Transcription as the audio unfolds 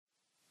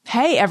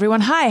Hey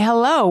everyone, hi,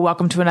 hello,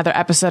 welcome to another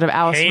episode of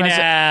Alice. Hey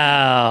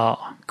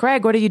now.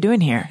 Greg, what are you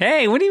doing here?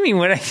 Hey, what do you mean?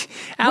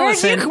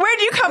 Allison,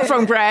 Where'd you come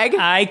from, Greg?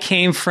 I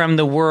came from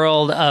the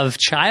world of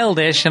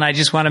Childish, and I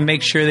just want to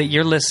make sure that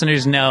your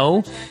listeners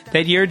know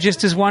that you're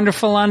just as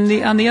wonderful on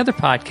the other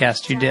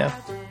podcast you do.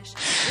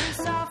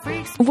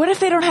 What if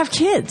they don't have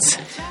kids?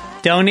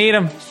 Don't need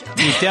them.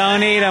 You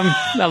don't need them.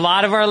 A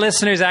lot of our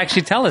listeners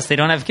actually tell us they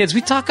don't have kids. We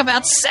talk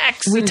about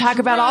sex. We talk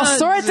about all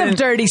sorts of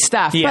dirty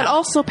stuff, Yeah. but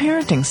also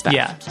parenting stuff.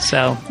 Yeah,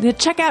 so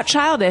Check out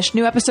Childish,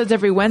 new episodes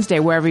every Wednesday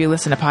wherever you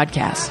listen to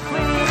podcasts.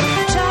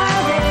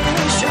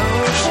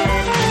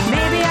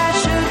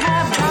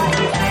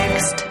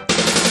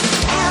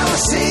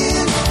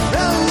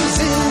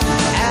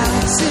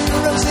 Allison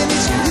Rosen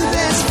is your new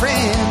best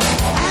friend.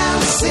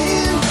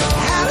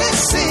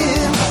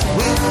 Allison,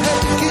 with her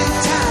good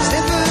times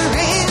never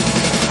end.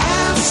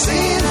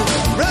 Allison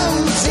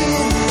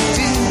Rosen,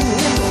 doing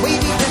the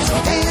wavy pencil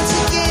dance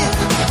again.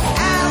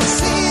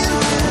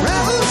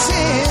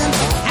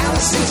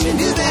 Allison's your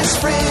new best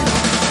friend.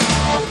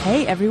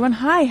 Hey everyone,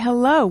 hi,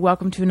 hello,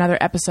 welcome to another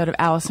episode of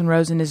Allison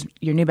Rosen is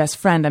your new best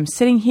friend. I'm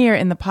sitting here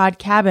in the pod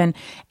cabin,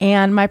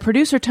 and my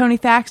producer Tony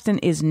Thaxton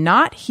is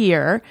not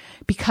here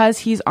because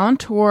he's on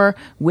tour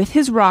with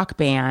his rock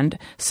band.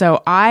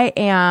 So I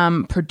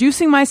am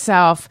producing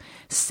myself,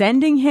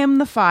 sending him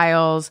the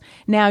files.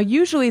 Now,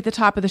 usually at the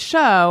top of the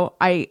show,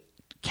 I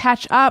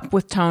catch up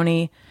with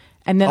Tony,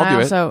 and then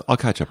I'll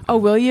catch up. Oh,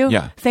 will you?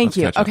 Yeah. Thank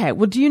you. Catch up. Okay.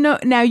 Well, do you know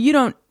now?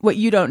 What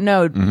you don't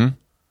know.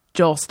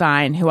 Joel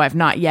Stein, who I've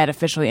not yet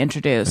officially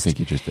introduced. I think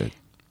you just did.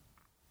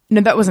 No,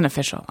 that wasn't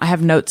official. I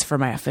have notes for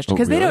my official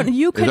because really? they don't.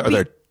 You could Are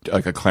there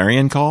like a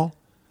clarion call?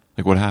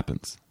 Like what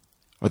happens?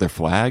 Are there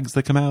flags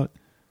that come out?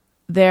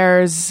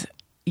 There's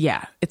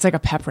it's like a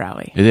pep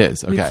rally. It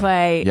is. Okay. We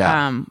play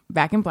Yeah.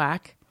 Back in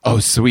Black. Oh,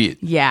 sweet.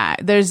 Yeah,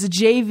 there's a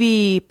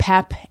JV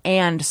pep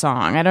and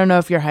song. I don't know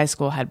if your high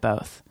school had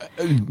both.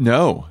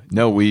 No.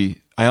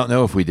 I don't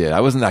know if we did.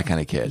 I wasn't that kind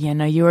of kid. Yeah,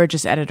 no, you were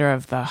just editor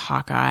of the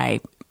Hawkeye.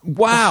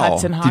 Wow.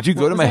 Hudson Hawk- Did you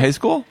go what to was my it? high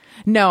school?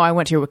 No, I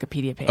went to your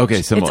Wikipedia page.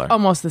 Okay, similar. It's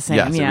almost the same.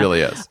 Yes, yeah. it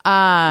really is.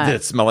 Did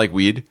it smell like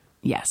weed?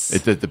 Yes.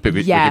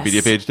 The Yes.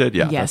 Wikipedia page did?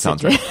 Yeah, Yes, that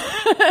sounds it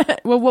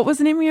right. Well, what was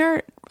the name of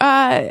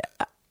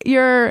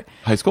your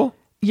High school?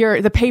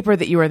 the paper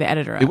that you were the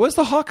editor of? It was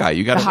the Hawkeye.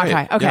 You got The it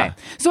right. Hawkeye. Okay. Yeah.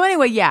 So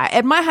anyway,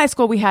 at my high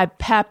school we had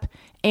pep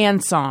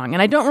and song,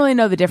 and I don't really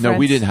know the difference. No,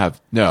 we didn't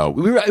have. No,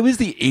 it was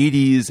the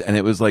 '80s, and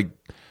it was like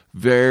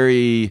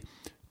very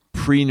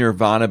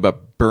pre-Nirvana,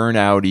 but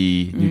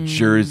burnouty New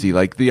Jersey.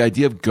 Like the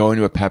idea of going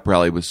to a pep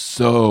rally was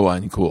so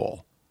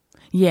uncool.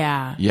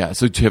 Yeah. Yeah,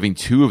 so having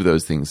two of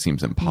those things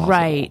seems impossible.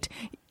 Right.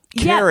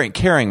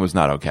 Caring was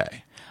not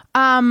okay.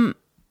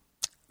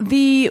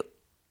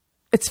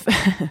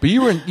 But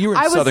you were in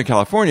Southern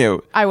California.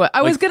 I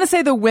was going to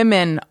say the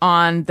women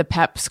on the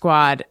pep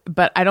squad,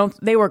 but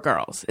they were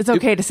girls. It's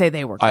okay to say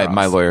they were girls.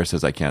 My lawyer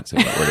says I can't say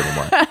that word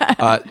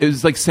anymore. It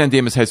was like San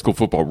Dimas High School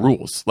football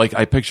rules. Like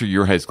I picture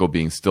your high school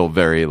being still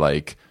very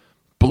like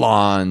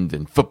blonde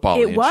and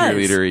football and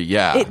cheerleader.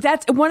 Yeah.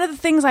 That's one of the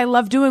things I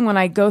love doing when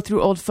I go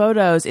through old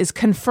photos is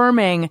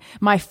confirming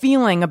my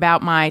feeling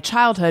about my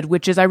childhood,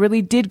 which is I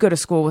really did go to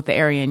school with the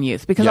Aryan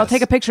youth because I'll Yes.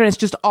 take a picture and it's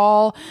just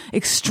all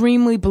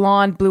extremely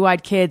blonde,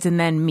 blue-eyed kids and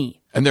then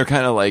me. And they're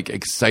kind of like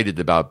excited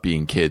about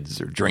being kids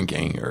or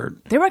drinking or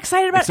They were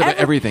excited about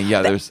everything.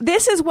 Yeah,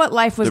 this is what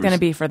life was going to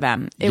be for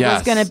them. It was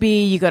Yes. going to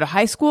be you go to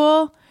high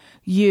school,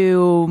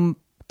 you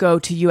go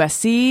to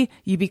USC,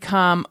 you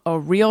become a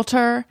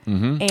realtor,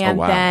 and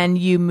wow. then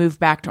you move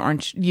back to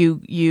Orange.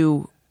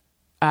 You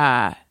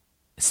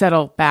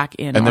settle back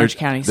in Orange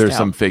County. There's still.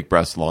 some fake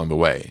breasts along the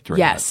way.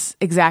 Yes,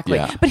 exactly.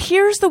 Yeah. But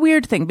here's the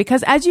weird thing,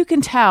 because as you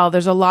can tell,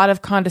 there's a lot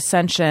of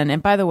condescension.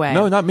 And by the way,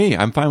 No, not me.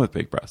 I'm fine with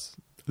fake breasts.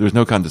 There's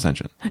no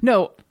condescension.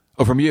 no.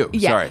 Oh, from you.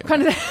 Yeah, Sorry.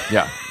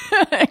 Yeah.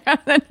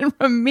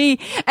 from me.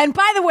 And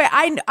by the way,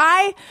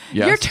 I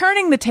Yes. you're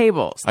turning the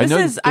tables. I know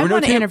there I were no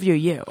want to tab- interview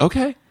you.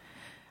 Okay.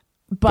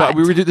 But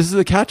This is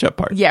the catch-up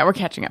part. yeah, we're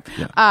catching up.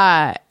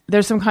 Yeah.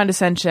 There's some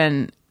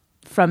condescension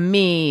from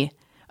me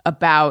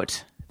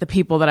about the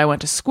people that I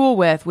went to school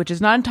with, which is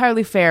not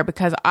entirely fair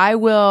because I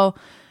will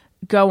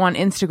go on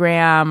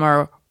Instagram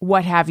or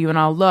what have you, and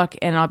I'll look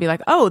and I'll be like,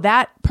 oh,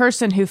 that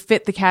person who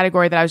fit the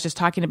category that I was just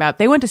talking about,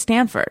 they went to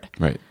Stanford.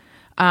 Right.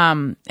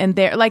 And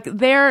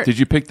they're Did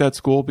you pick that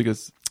school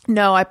because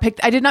no, I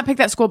did not pick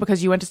that school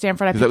because you went to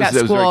Stanford. I picked that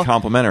was school. very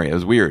complimentary. It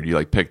was weird. You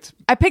like picked.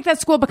 I picked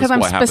that school because The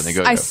school I happened to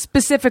go I to.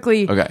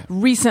 specifically Okay.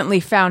 recently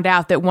found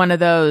out that one of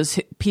those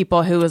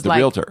people who was The like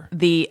realtor.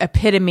 the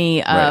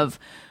epitome of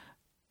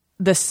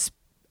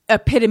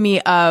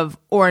epitome of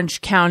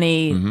Orange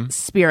County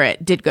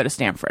spirit did go to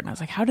Stanford. And I was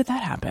like, how did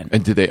that happen?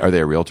 And are they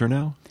a realtor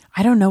now?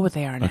 I don't know what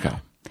they are now. Okay.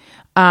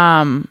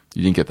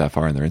 You didn't get that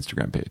far on their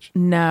Instagram page.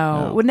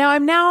 No. Well, now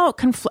I'm now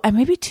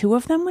maybe two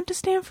of them went to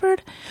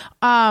Stanford.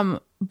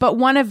 But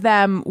one of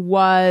them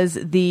was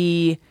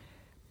the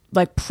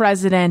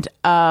president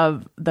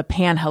of the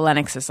Pan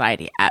Hellenic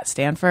Society at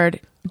Stanford.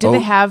 Did they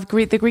have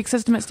the Greek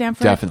system at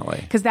Stanford? Definitely.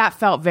 Because that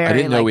felt very. I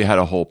didn't know we had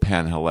a whole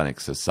Pan-Hellenic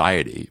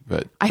society,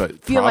 but I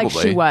feel like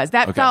she was.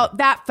 That felt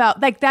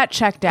like that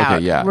checked out.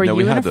 Okay, yeah. Were no, you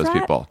we in had a those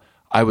frat? people.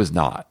 I was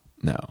not.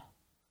 No.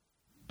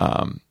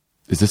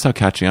 Is this how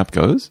catching up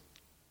goes?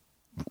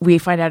 We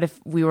find out if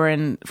we were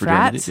in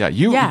frats. Yeah,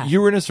 you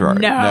were in a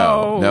sorority.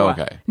 No.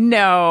 Okay.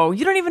 No,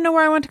 you don't even know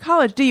where I went to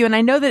college, do you? And I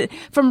know that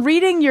from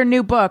reading your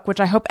new book, which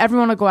I hope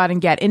everyone will go out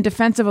and get, In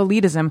Defense of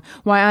Elitism,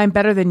 Why I'm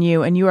Better Than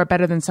You and You Are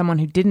Better Than Someone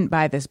Who Didn't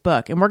Buy This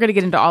Book. And we're going to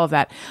get into all of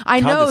that.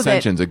 I know that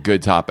condescension's a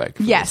good topic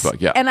for yes, this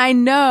book. Yeah. and I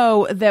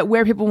know that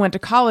where people went to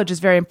college is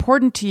very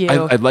important to you.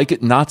 I'd like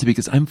it not to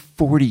because I'm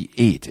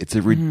 48. It's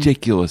a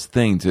ridiculous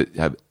thing to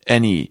have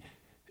any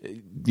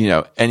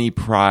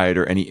pride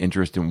or any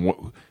interest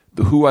in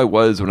who I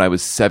was when I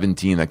was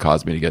 17 that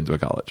caused me to get into a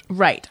college.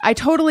 Right. I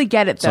totally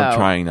get it, though. So I'm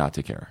trying not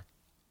to care.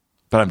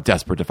 But I'm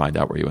desperate to find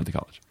out where you went to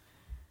college.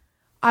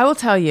 I will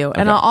tell you,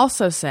 and Okay. I'll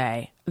also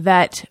say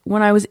that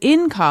when I was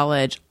in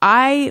college,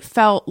 I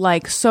felt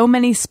like so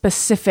many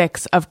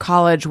specifics of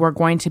college were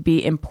going to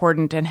be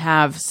important and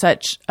have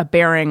such a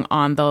bearing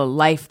on the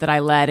life that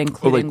I led, Or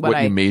including like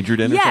what you majored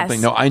in or Yes. something?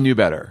 No, I knew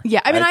better.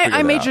 Yeah, I mean, figured I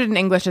it majored out. in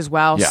English as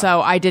well, Yeah.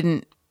 so I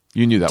didn't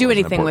You knew that do wasn't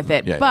anything with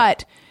it. important. Yeah,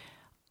 But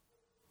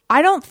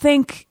I don't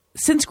think,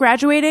 since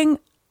graduating,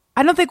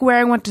 I don't think where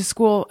I went to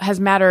school has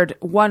mattered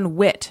one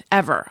whit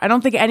ever. I don't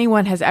think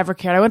anyone has ever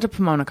cared. I went to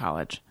Pomona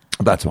College.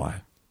 That's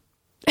why.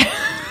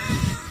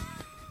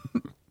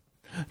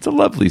 It's a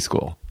lovely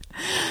school.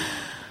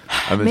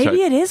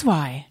 Maybe it is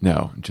why.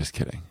 No, I'm just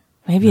kidding.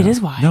 Maybe it is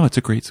why. No, it's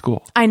a great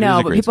school. I It is know,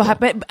 a but great people school. have,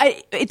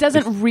 but it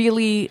doesn't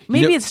really.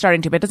 Maybe know- it's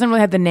starting to, but it doesn't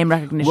really have the name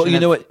recognition. Well, you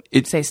know of, what?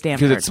 It's say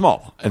Stanford because it's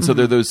small, and so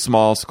they're those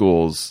small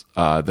schools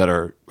that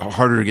are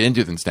harder to get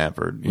into than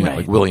Stanford. You know, Right.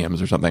 like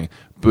Williams or something,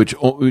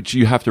 which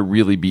you have to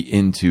really be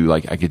into,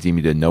 like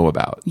academia, to know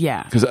about.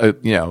 Yeah. because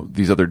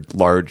these other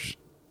large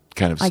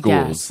kind of I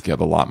schools guess. have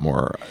a lot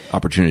more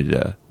opportunity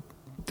to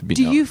be.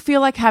 Do known. you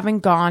feel like having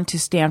gone to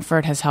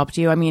Stanford has helped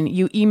you? I mean,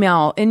 you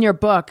email in your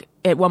book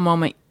at one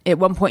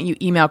point you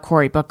email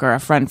Cory Booker, a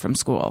friend from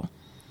school.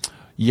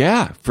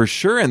 Yeah, for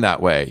sure. In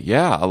that way,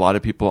 yeah, a lot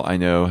of people I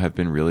know have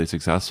been really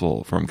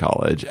successful from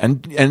college,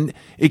 and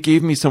it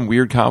gave me some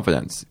weird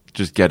confidence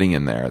just getting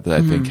in there that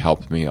I think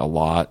helped me a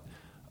lot.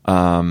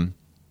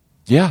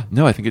 Yeah,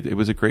 no, I think it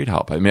was a great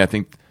help. I mean, I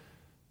think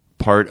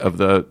part of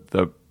the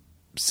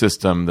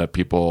system that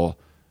people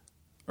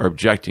are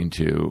objecting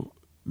to,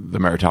 the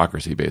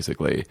meritocracy,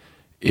 basically,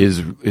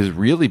 is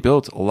really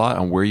built a lot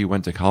on where you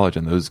went to college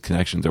and those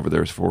connections over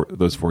those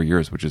 4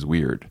 years, which is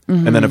weird.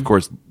 And then, of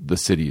course, the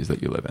cities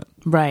that you live in.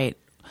 Right.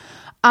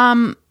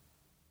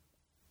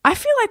 I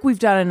feel like we've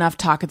done enough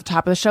talk at the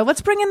top of the show.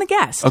 Let's bring in the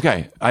guest.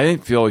 Okay, I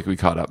didn't feel like we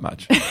caught up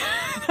much.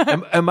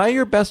 am I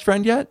your best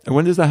friend yet? And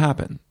when does that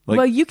happen? Like,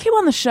 Well, you came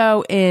on the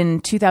show in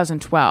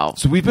 2012.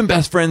 so we've been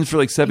best friends for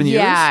like 7 years?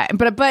 Yeah,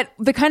 but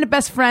the kind of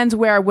best friends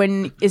where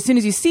as soon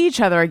as you see each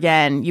other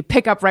again, you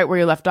pick up right where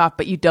you left off,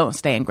 but you don't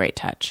stay in great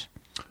touch.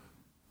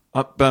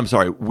 But I'm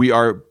sorry,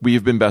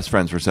 we've been best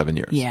friends for 7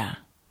 years. Yeah.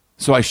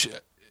 So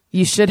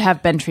You should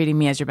have been treating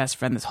me as your best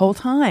friend this whole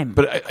time.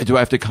 but do I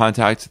have to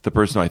contact the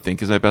person who I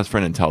think is my best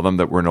friend and tell them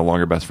that we're no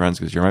longer best friends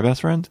because you're my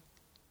best friend?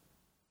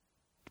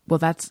 Well,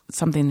 that's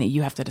something that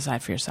you have to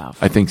decide for yourself.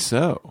 I think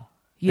so.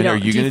 You and are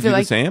don't- you do you going to feel do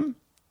like- the same?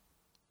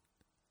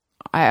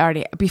 I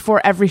already, before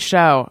every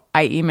show,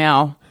 I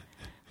email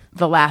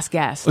the last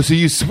guest. Oh, so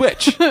you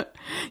switch.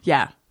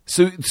 Yeah.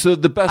 So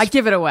the best. I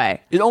give it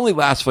away. It only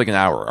lasts for like an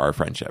hour. Our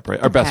friendship,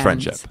 right? Our best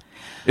Depends. friendship.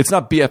 It's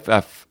not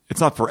BFF. It's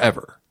not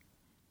forever.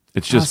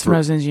 It's just Austin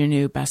Rosen's your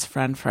new best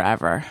friend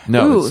forever.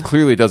 no. Ooh. It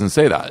clearly doesn't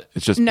say that.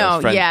 It's just No,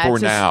 best friend yeah. for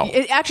it's just- now.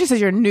 It actually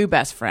says your new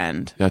best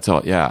friend. That's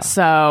all. Yeah.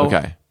 So-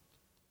 okay.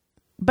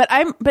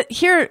 But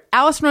here,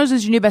 Allison Rose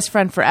is your new best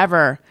friend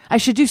forever. I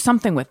should do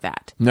something with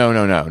that. No.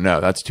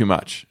 That's too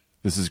much.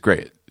 This is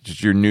great.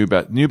 Just your new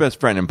best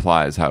friend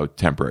implies how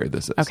temporary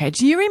this is. Okay.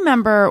 Do you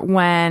remember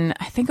when,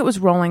 I think it was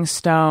Rolling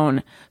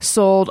Stone,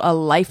 sold a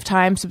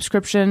lifetime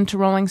subscription to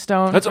Rolling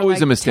Stone? That's for always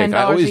like a mistake. $10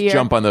 I always a year?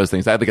 jump on those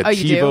things. I had like a Oh,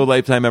 you do? TiVo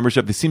lifetime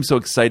membership. They seem so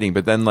exciting,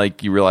 but then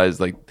like you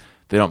realize like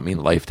they don't mean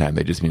lifetime.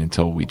 They just mean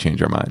until we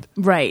change our mind.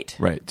 Right.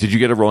 Right. Did you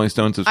get a Rolling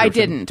Stone subscription? I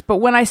didn't. But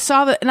when I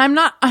saw that, and I'm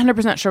not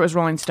 100% sure it was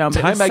Rolling Stone, but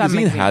it Time was some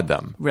magazine had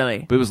them.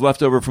 Really? But it was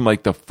left over from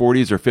like the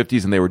 40s or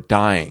 50s and they were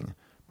dying.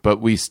 But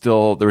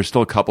there were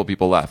still a couple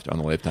people left on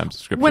the lifetime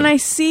subscription. When I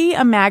see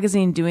a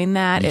magazine doing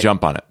that, you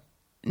jump on it.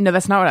 no,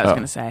 that's not what I was Oh.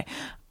 going to say.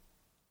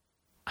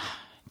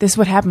 This is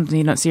what happens when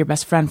you don't see your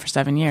best friend for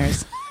 7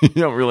 years. You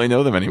don't really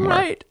know them anymore.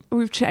 Right.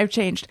 I've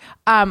changed.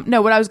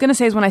 No, what I was going to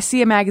say is when I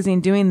see a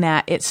magazine doing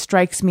that, it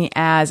strikes me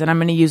as, and I'm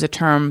going to use a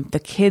term the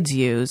kids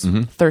use,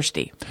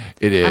 thirsty.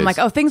 It is. I'm like,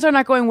 oh, things are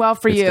not going well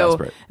for It's you.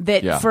 desperate.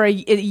 That Yeah. for a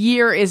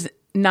year is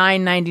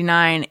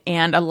 $9.99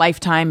 and a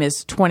lifetime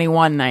is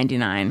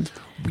 $21.99.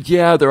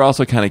 Yeah, they're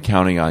also kind of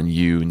counting on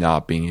you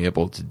not being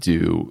able to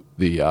do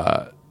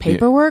the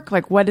Paperwork?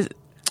 Like what is?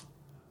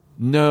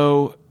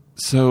 No.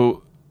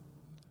 So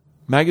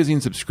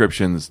magazine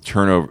subscriptions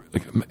turnover,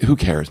 like, who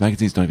cares?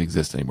 Magazines don't even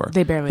exist anymore.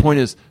 They barely Point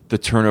is, the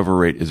turnover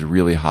rate is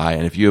really high.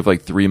 And if you have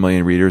like 3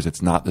 million readers,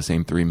 it's not the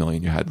same 3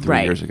 million you had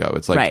 3 years ago.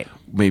 It's like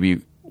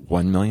maybe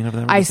 1 million of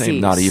them are the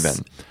same, not even.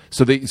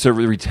 So the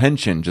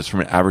retention, just from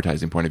an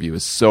advertising point of view,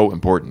 is so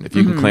important. If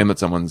you can claim that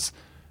someone's...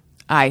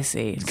 I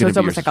see. So it's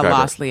almost like a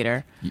loss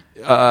leader.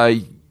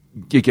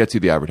 It gets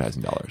you the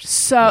advertising dollars.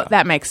 So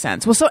that makes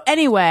sense. Well, so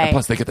anyway... And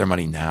plus, they get their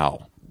money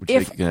now, which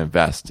they can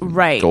invest in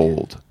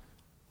gold.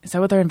 Is that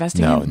what they're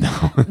investing in?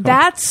 No.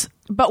 That's...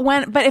 But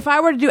if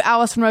I were to do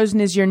Allison Rosen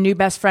is your new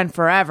best friend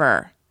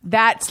forever...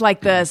 That's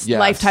like the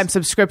lifetime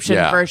subscription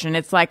version.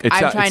 It's like it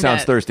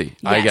sounds thirsty.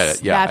 Yes, I get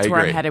it. Yeah, that's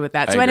where I'm headed with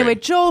that. I so anyway,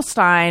 agree. Joel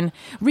Stein,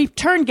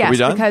 return guest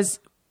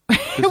because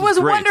it was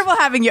wonderful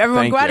having you.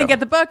 Everyone, go out and get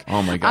the book.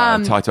 Oh my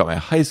God! I talked about my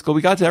high school.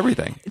 We got to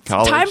everything.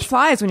 College. Time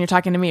flies when you're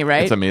talking to me,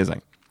 right? It's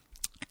amazing.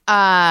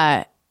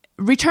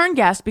 Return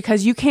guest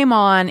because you came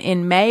on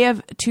in May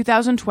of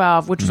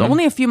 2012, which was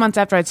only a few months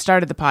after I'd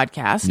started the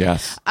podcast.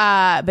 Yes.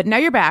 But now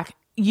you're back.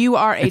 You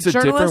are a journalist. It's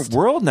a different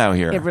world now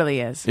here. It really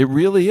is. It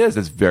really is.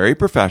 It's very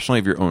professional.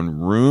 You have your own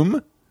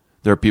room.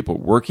 There are people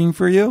working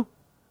for you.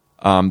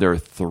 There are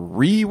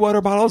 3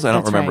 water bottles. I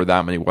don't remember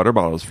that many water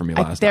bottles from me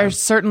last time. There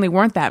certainly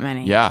weren't that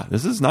many. Yeah,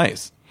 this is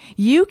nice.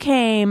 You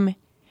came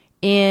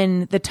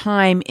in the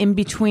time in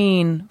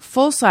between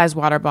full-size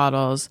water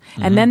bottles,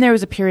 and then there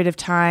was a period of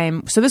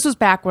time. So this was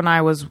back when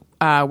I was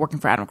working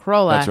for Adam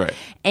Carolla. That's right.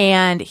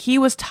 And he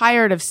was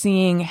tired of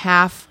seeing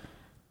half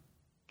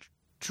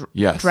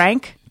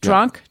drank.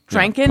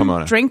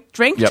 Pomona.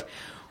 Drinked. Yep.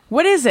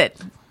 What is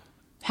it?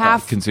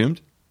 Half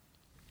consumed?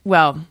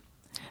 Well,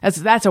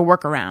 that's a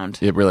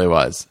workaround. It really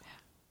was.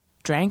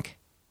 Drank?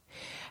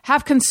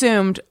 Half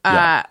consumed.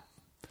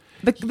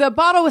 The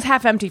bottle was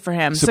half empty for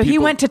him, so he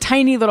went to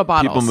tiny little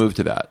bottles. People moved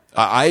to that.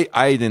 I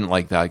didn't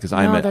like that because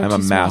I'm a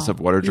massive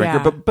water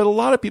drinker, Yeah. but a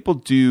lot of people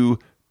do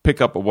pick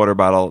up a water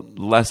bottle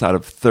less out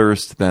of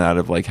thirst than out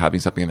of like having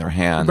something in their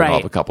hand and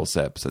have a couple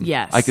sips. And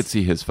yes. I could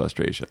see his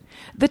frustration.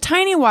 The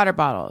tiny water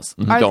bottles.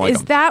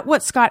 Is that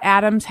what Scott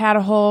Adams had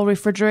a whole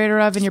refrigerator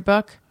of in your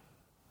book?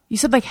 You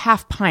said like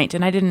half pint,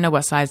 and I didn't know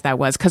what size that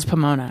was because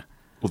Pomona.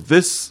 Well,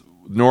 this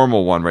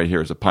normal one right here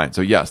is a pint.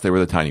 So yes, they were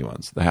the tiny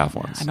ones, the half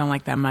ones. I don't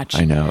like that much.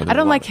 I know. I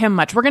don't like him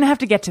much. We're going to have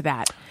to get to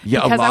that.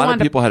 Yeah, a lot of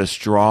people had a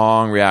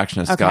strong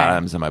reaction to Scott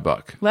Adams in my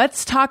book.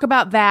 Let's talk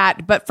about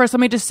that. But first, let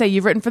me just say,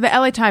 you've written for the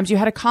LA Times. You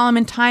had a column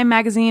in Time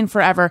magazine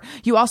forever.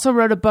 You also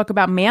wrote a book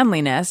about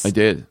manliness. I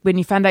did. When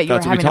you found out you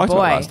were having a boy. That's what we talked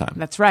about last time.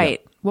 That's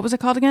right. Yeah. What was it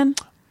called again?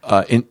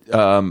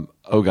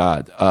 Oh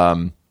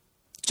God.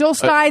 Joel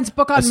Stein's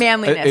book on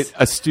manliness.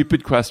 A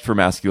Stupid Quest for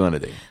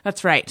Masculinity.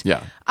 That's right.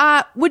 Yeah.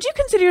 Would you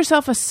consider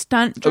yourself a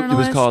stunt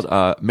journalist? It was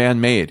called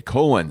Man-Made,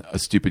 A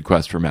Stupid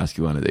Quest for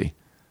Masculinity.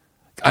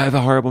 I have a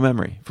horrible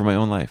memory for my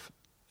own life.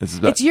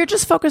 You're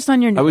just focused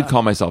on your new I would book.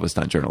 call myself a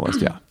stunt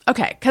journalist, yeah.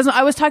 Okay, because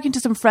I was talking to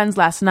some friends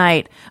last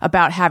night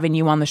about having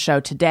you on the show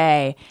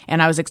today,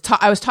 and I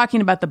was talking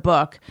about the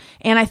book,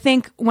 and I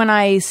think when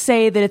I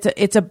say that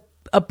it's a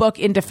book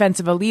in defense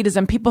of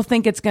elitism, people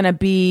think it's going to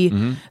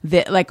be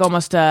like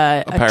almost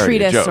a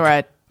treatise joke. or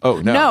a...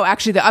 Oh, no. No,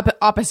 actually the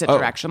opposite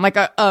direction. Like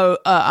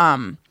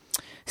a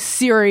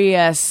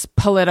serious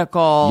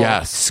political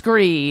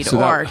screed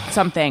or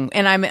something.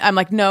 And I'm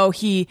like, no,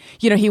 he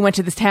went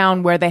to this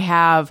town where they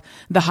have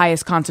the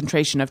highest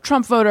concentration of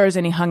Trump voters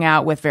and he hung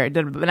out with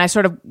and I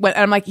sort of went,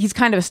 and I'm like, he's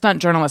kind of a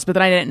stunt journalist, but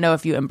then I didn't know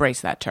if you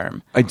embrace that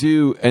term. I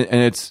do.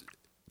 And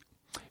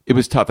it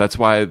was tough. That's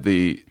why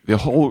the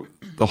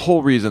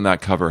whole reason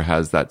that cover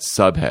has that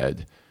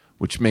subhead,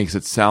 which makes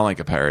it sound like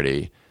a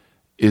parody,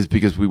 is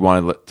because we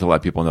wanted to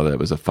let people know that it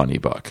was a funny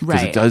book.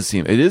 Because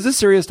it is a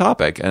serious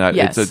topic,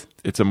 and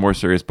it's a more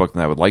serious book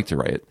than I would like to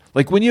write.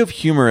 Like when you have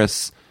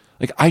humorous,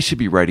 like I should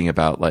be writing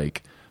about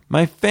like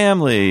my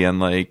family and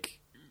like,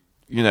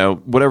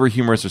 whatever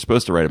humorists are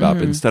supposed to write about,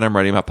 but instead I'm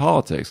writing about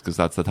politics because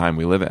that's the time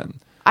we live in.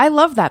 I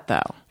love that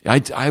though.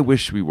 I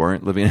wish we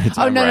weren't living in a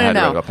time where I had to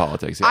write about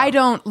politics. Yeah. I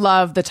don't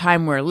love the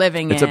time we're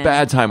living in. It's a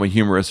bad time when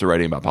humorists are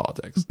writing about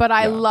politics. But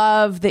I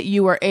love that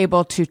you were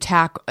able to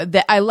tackle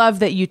that. I love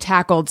that you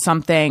tackled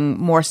something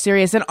more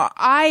serious. And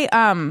I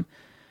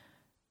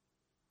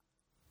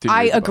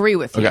agree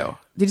with you. Okay.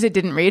 Did you say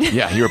didn't read?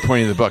 Yeah, you were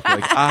pointing to the book.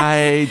 Like,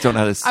 I don't know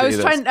how to say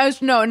this.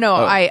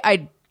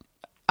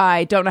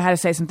 I don't know how to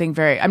say something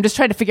I'm just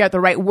trying to figure out the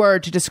right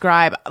word to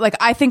describe. Like,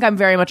 I think I'm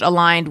very much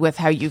aligned with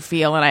how you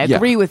feel, and I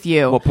agree with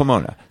you. Well,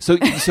 Pomona. So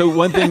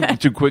one thing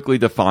to quickly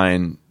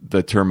define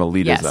the term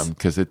elitism,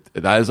 because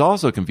that is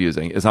also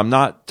confusing, is I'm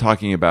not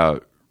talking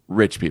about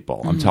rich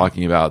people. I'm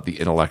talking about the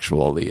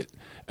intellectual elite.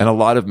 And a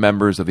lot of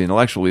members of the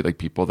intellectual elite, like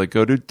people that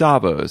go to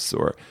Davos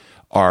or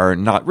are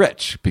not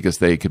rich because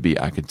they could be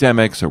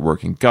academics or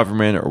work in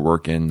government or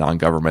work in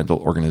non-governmental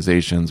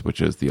organizations,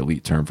 which is the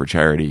elite term for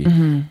charity.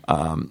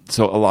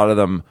 So a lot of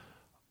them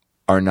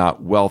are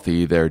not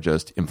wealthy. They're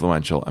just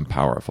influential and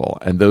powerful.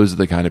 And those are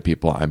the kind of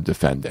people I'm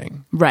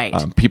defending. Right.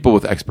 People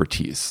with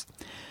expertise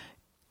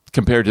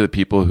compared to the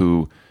people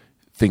who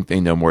think they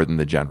know more than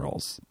the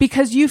generals.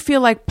 Because you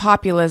feel like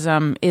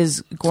populism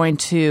is going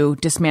to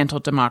dismantle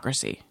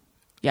democracy.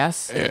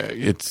 Yes?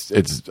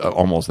 It's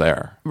almost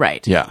there.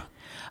 Right. Yeah.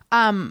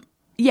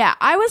 Yeah,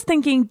 I was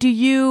thinking,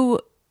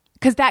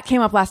 because that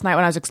came up last night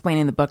when I was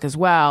explaining the book as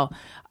well.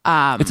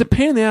 It's a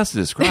pain in the ass to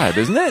describe,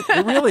 isn't it?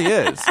 It really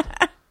is.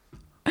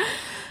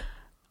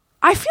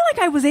 I feel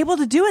like I was able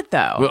to do it,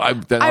 though. Well,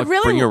 I'll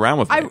bring you around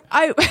with me.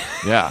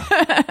 Yeah.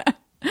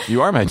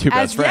 You are my new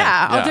best friend.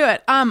 Yeah, I'll do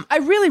it. I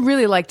really,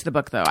 really liked the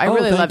book, though. I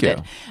really loved it.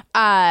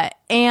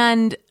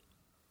 And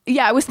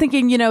yeah, I was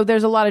thinking,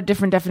 there's a lot of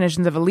different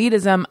definitions of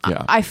elitism.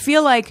 Yeah. I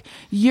feel like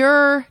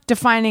you're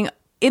defining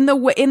in the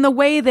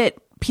way that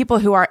people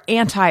who are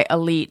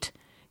anti-elite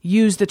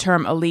use the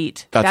term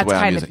elite. That's the way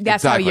I'm using it.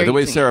 That's exactly. how you're the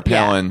way using Sarah it.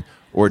 Yeah. Palin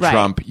or Right.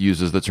 Trump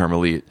uses the term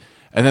elite.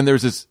 And then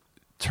there's this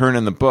turn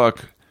in the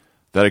book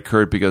that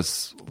occurred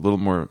because a little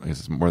more, I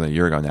guess it's more than a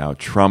year ago now,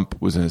 Trump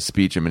was in a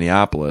speech in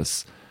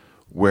Minneapolis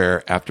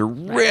where after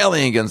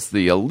railing against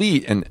the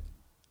elite and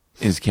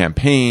his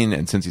campaign,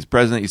 and since he's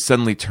president, he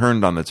suddenly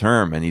turned on the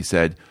term and he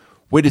said,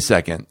 wait a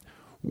second,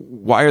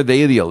 why are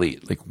they the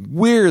elite? Like,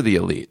 we're the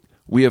elite.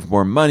 We have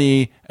more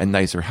money and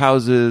nicer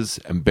houses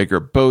and bigger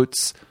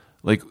boats.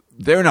 Like,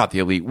 they're not the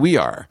elite. We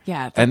are.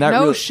 Yeah. And that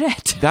really,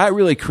 shit. That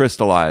really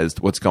crystallized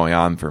what's going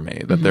on for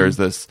me. That there's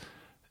this,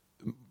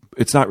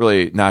 it's not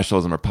really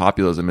nationalism or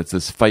populism. It's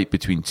this fight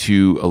between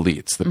two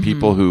elites. The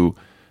people who,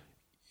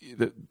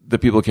 the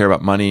people who care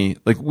about money.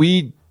 Like,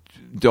 we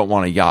don't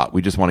want a yacht.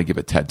 We just want to give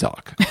a TED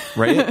Talk.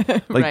 Right?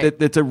 Like, Right.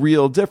 That's a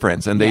real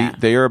difference. And Yeah.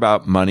 they are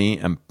about money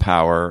and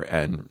power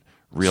and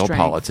real Strength.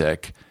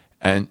 politic.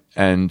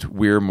 And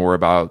we're more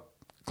about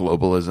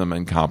globalism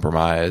and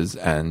compromise,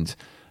 and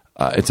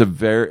it's a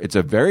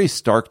very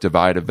stark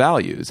divide of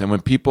values. And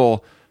when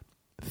people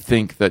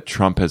think that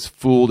Trump has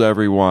fooled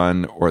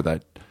everyone, or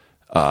that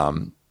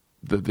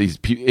these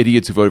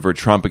idiots who voted for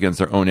Trump against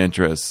their own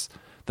interests,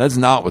 that's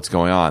not what's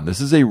going on.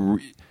 This is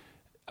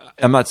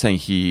I'm not saying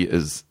he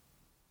is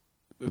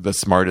the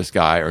smartest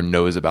guy or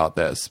knows about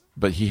this,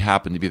 but he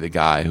happened to be the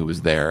guy who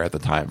was there at the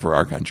time for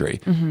our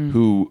country,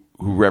 who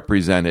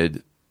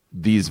represented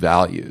these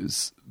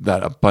values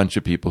that a bunch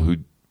of people who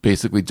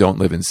basically don't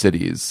live in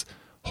cities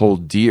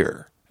hold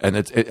dear. And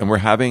and we're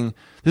having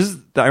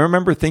I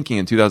remember thinking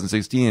in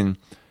 2016,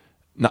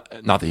 not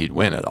that he'd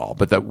win at all,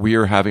 but that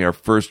we're having our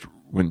first,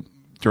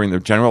 during the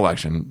general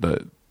election,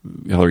 the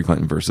Hillary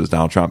Clinton versus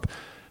Donald Trump,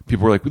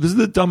 people were like, this is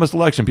the dumbest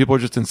election. People are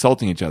just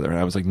insulting each other. And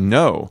I was like,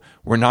 no,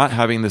 we're not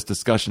having this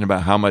discussion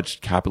about how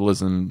much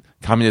communism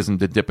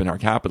did dip in our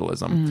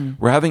capitalism.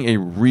 We're having a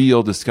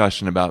real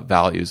discussion about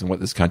values and what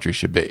this country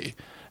should be.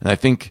 And I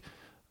think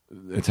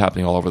it's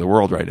happening all over the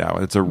world right now.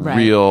 And it's a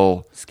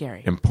real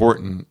Scary.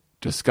 important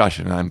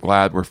discussion. And I'm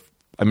glad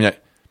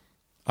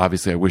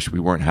obviously I wish we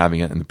weren't having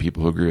it and the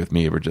people who agree with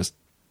me were just,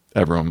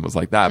 everyone was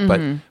like that.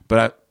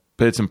 But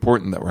it's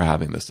important that we're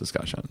having this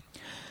discussion.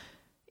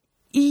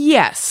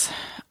 Yes.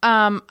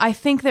 I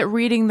think that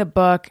reading the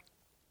book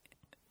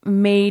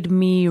made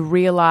me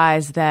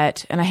realize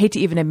that, and I hate to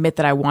even admit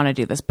that I want to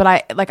do this, but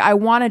I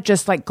want to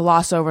just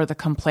gloss over the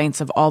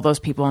complaints of all those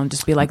people and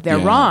just be like, they're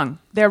wrong.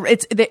 They're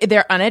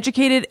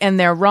uneducated and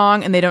they're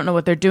wrong and they don't know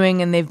what they're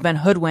doing and they've been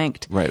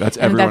hoodwinked. Right. That's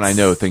everyone I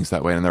know thinks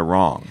that way and they're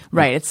wrong.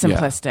 Right. It's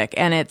simplistic.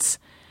 And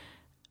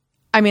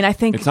I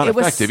think it's not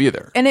effective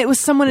either. And it was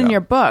someone in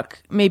your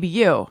book, maybe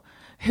you,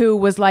 who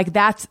was like,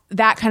 that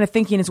kind of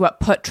thinking is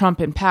what put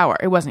Trump in power.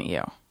 It wasn't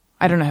you.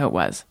 I don't know who it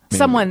was. Maybe.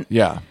 Someone.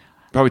 Yeah.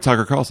 Probably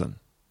Tucker Carlson.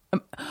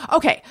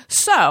 Okay.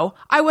 So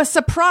I was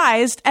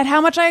surprised at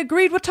how much I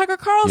agreed with Tucker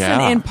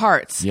Carlson in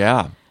parts.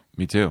 Yeah.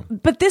 Me too.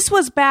 But this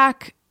was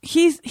back.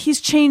 He's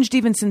changed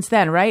even since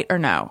then, right? Or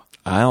no?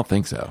 I don't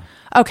think so.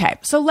 Okay,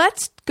 so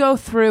let's go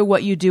through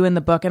what you do in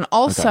the book. And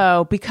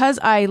also, because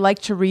I like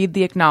to read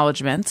the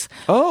acknowledgments.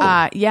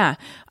 Oh. Yeah.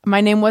 My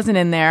name wasn't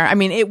in there. I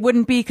mean, it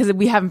wouldn't be because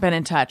we haven't been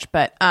in touch,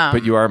 but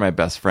you are my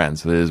best friend,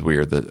 so it is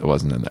weird that it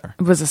wasn't in there.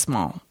 it was a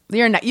small.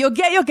 You'll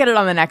get it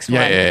on the next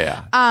one.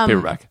 Yeah.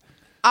 Paperback.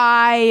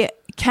 I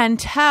can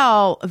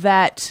tell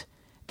that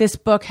this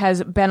book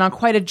has been on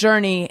quite a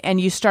journey, and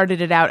you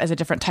started it out as a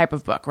different type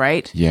of book,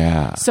 right?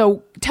 Yeah.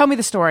 So tell me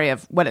the story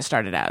of what it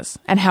started as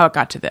and how it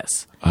got to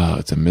this. Oh,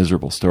 it's a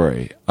miserable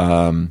story.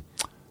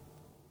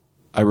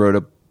 I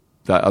wrote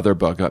that other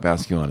book about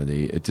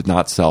masculinity. It did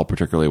not sell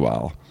particularly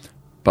well,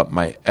 but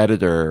my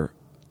editor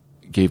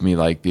gave me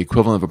the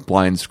equivalent of a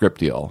blind script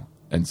deal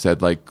and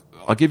said,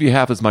 I'll give you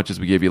half as much as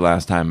we gave you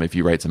last time if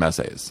you write some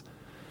essays.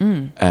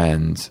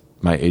 And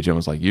my agent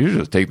was like, you should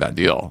just take that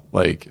deal.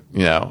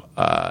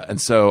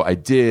 And so I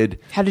did.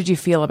 How did you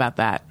feel about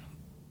that?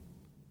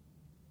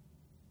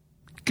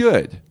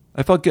 Good.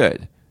 I felt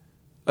good.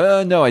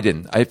 No, I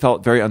didn't. I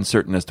felt very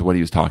uncertain as to what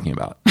he was talking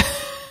about.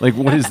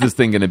 What is this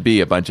thing going to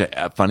be? A bunch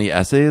of funny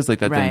essays? That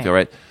didn't go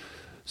right.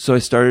 So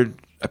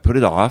I put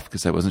it off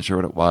because I wasn't sure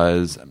what it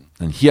was.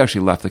 And he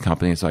actually left the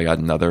company. So I got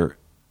another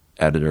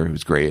editor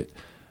who's great.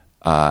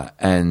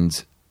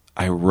 And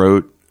I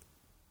wrote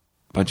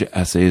a bunch of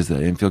essays that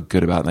I didn't feel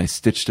good about. And I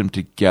stitched them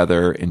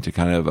together into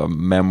kind of a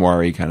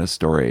memoir-y kind of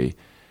story.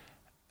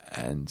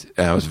 And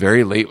I was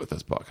very late with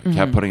this book. I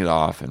kept putting it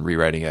off and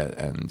rewriting it,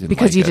 and didn't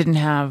Because like you it.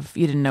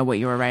 didn't know what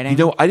you were writing. You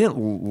know, I didn't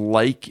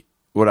like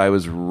what I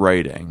was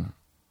writing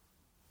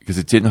because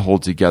it didn't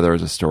hold together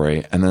as a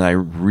story. And then I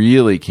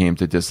really came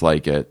to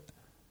dislike it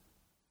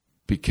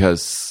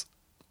because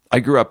I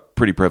grew up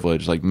pretty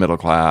privileged, like middle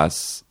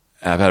class.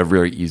 And I've had a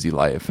very easy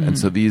life. And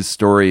so these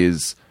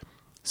stories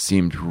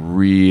seemed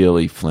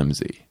really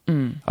flimsy.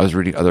 I was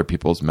reading other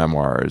people's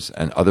memoirs,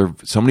 and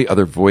so many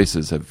other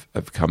voices have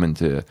come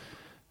into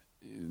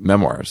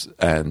memoirs,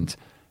 and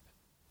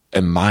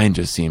mine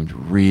just seemed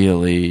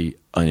really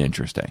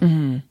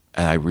uninteresting.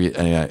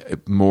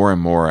 And more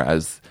and more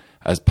as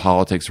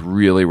politics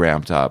really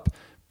ramped up,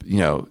 you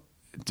know,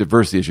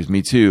 diversity issues,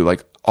 Me Too,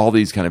 like all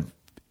these kind of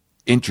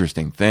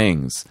interesting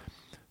things,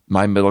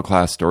 my middle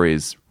class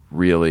stories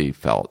really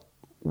felt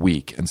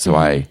weak. And so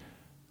I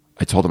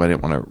told them I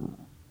didn't want to.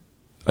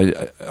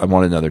 I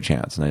wanted another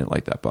chance, and I didn't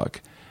like that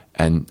book.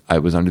 And I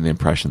was under the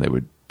impression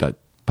that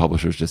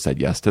publishers just said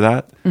yes to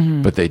that,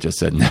 but they just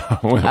said no.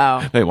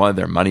 Oh. They wanted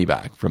their money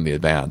back from the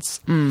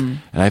advance. And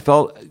I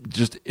felt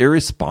just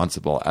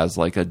irresponsible as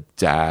like a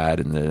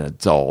dad and an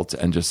adult,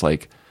 and just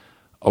like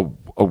a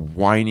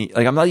whiny,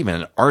 like I'm not even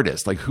an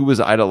artist. Like who was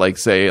I to like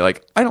say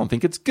like, I don't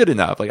think it's good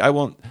enough. Like I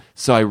won't.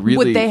 So I really.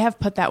 Would they have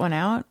put that one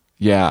out?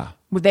 Yeah.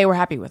 They were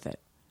happy with it?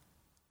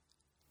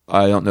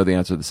 I don't know the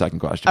answer to the second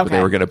question, but Okay.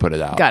 they were going to put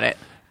it out. Got it.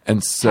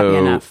 And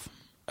so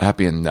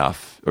Happy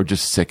enough. or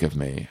just sick of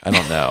me. I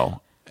don't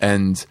know.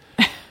 And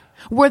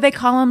Were they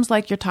columns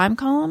like your Time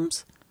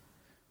columns?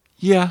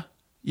 yeah,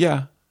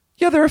 they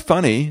were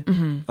funny.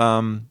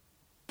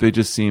 They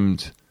just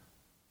seemed,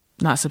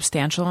 Not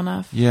substantial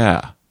enough?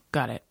 yeah,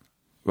 Got it.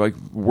 like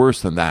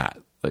worse than that.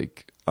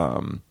 Like,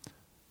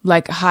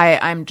 Like, hi,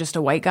 I'm just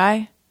a white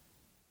guy?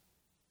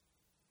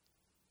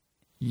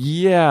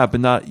 yeah,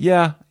 but not,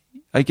 yeah,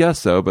 I guess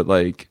so. But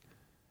like,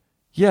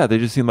 yeah, they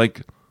just seem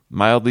like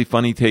mildly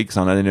funny takes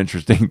on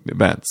uninteresting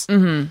events.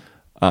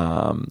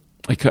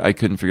 I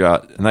couldn't figure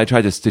out, and I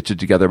tried to stitch it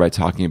together by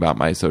talking about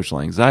my social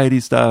anxiety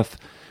stuff,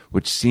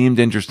 which seemed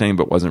interesting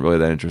but wasn't really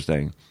that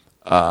interesting.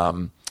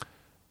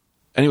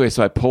 Anyway,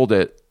 so I pulled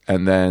it,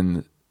 and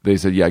then they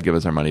said, "Yeah, give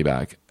us our money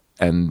back."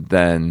 And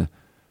then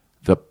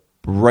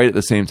right at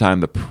the same time,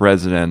 the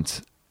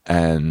president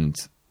and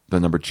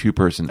the number 2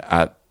 person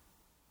at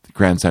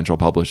Grand Central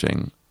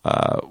Publishing,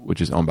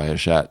 which is owned by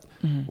Hachette,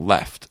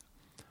 left.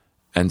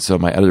 And so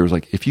my editor was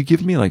like, if you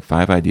give me like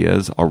 5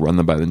 ideas, I'll run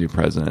them by the new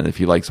president. If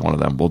he likes one of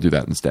them, we'll do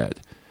that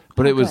instead.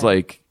 But it was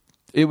like,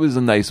 it was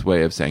a nice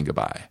way of saying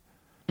goodbye.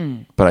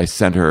 But I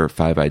sent her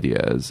 5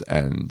 ideas,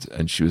 and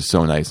she was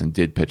so nice and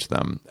did pitch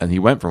them. And he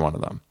went for one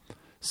of them.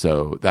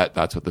 So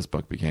that's what this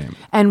book became.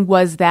 And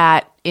was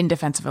that in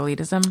defense of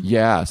elitism?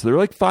 Yeah. So there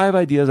were like 5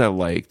 ideas I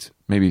liked,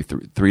 maybe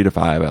 3 to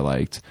 5 I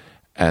liked.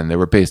 And they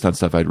were based on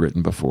stuff I'd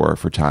written before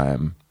for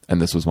Time.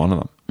 And this was one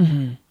of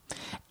them.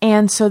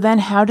 And so then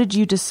how did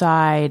you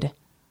decide?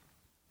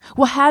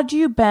 Well, had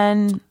you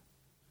been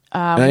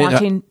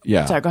wanting...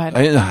 Sorry, go ahead.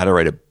 I didn't know how to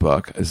write a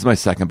book. This is my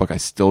second book. I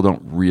still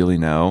don't really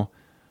know.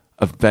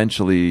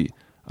 Eventually,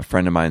 a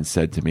friend of mine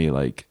said to me,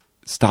 like,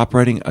 stop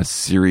writing a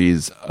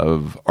series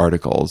of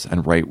articles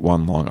and write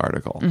one long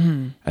article.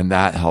 And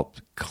that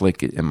helped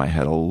click it in my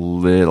head a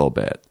little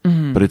bit.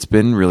 But it's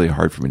been really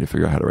hard for me to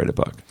figure out how to write a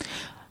book.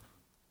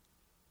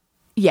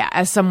 Yeah,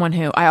 as someone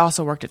who... I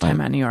also worked at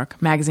Time Out New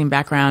York, magazine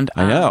background.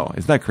 I know.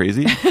 Isn't that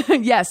crazy?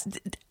 Yes.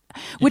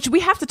 Which we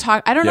have to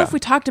talk... I don't know Yeah. if we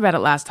talked about it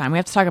last time. We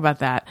have to talk about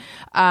that.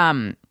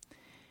 I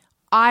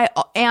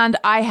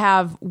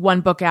have one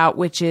book out,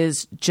 which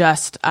is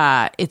just...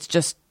 it's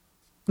just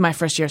my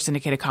first year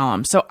syndicated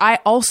column. So I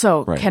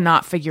also Right.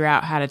 cannot figure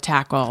out how to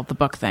tackle the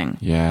book thing.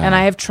 Yeah. And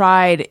I have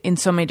tried in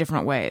so many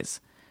different ways.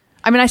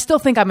 I mean, I still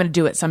think I'm going to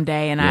do it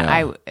someday. And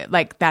Yeah.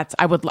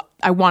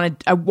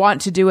 I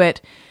want to do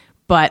it,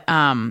 but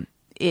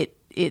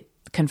it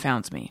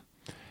confounds me.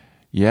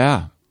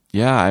 Yeah.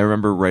 I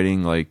remember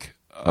writing like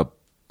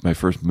my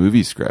first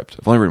movie script.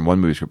 I've only written one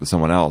movie script with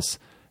someone else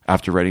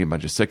after writing a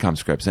bunch of sitcom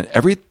scripts. And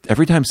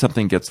every time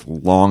something gets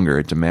longer,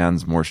 it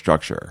demands more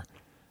structure.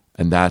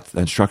 And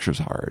structure's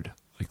hard.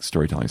 Like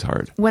storytelling's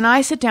hard. When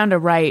I sit down to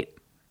write,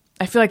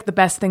 I feel like the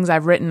best things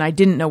I've written, I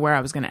didn't know where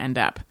I was going to end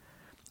up.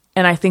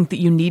 And I think that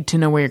you need to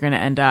know where you're going to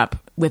end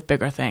up with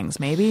bigger things,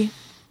 maybe.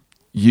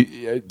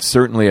 You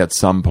certainly at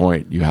some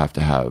point you have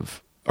to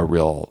have a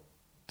real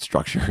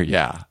structure.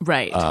 Yeah.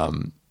 Right.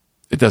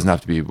 It doesn't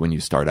have to be when you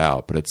start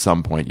out, but at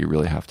some point you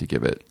really have to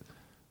give it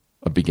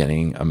a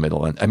beginning, a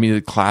middle, and I mean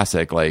the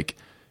classic like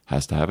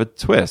has to have a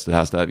twist. It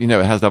has to have, it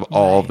has to have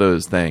all of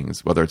those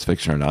things, whether it's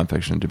fiction or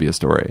nonfiction, to be a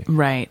story.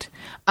 Right.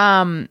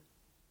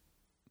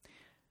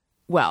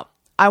 Well,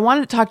 I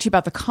wanted to talk to you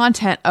about the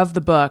content of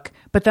the book,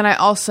 but then I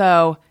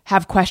also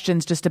have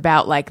questions just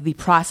about like the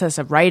process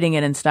of writing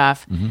it and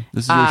stuff.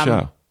 This is your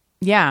show.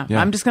 Yeah.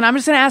 Yeah. I'm just gonna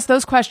ask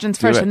those questions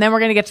first, it. and then we're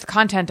gonna get to the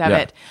content of Yeah.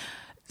 it.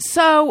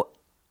 So,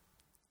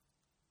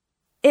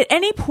 at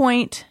any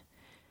point,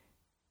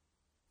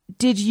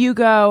 did you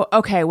go,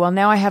 okay, well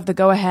now I have the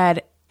go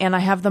ahead and I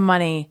have the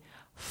money.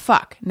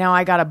 Fuck, now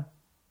I gotta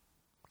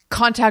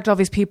contact all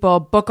these people,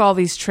 book all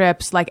these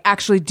trips, like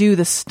actually do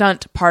the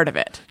stunt part of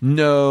it.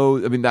 No,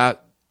 I mean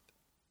that.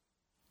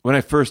 When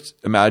I first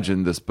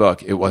imagined this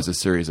book, it was a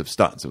series of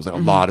stunts. It was like a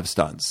lot of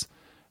stunts,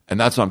 and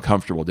that's what I'm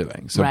comfortable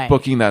doing. So Right.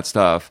 booking that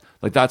stuff,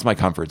 like that's my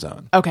comfort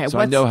zone. Okay. so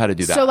I know how to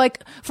do that. So,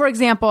 like, for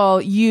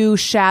example, you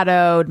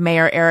shadowed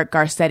Mayor Eric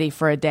Garcetti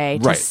for a day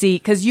to Right. see,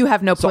 because you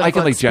have no So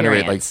political I can like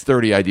generate like experience.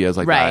 30 ideas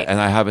like Right. that,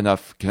 and I have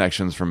enough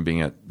connections from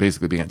being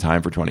at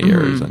Time for 20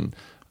 years and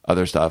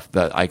other stuff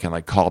that I can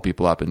like call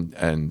people up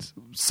and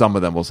some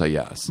of them will say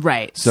yes.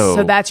 Right. So,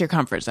 So that's your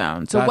comfort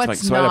zone. So that's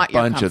what's I had not a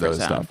bunch your of comfort those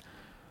zone? stuff.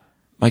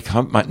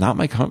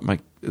 My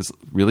is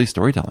really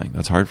storytelling.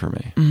 That's hard for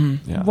me.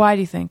 Yeah. Why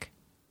do you think?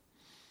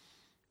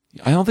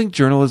 I don't think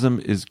journalism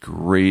is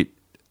great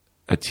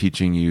at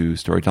teaching you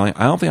storytelling.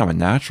 I don't think I'm a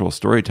natural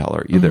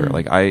storyteller either.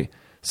 Like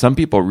some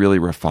people really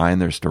refine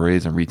their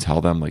stories and retell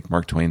them like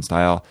Mark Twain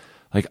style.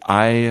 Like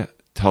I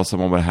tell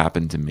someone what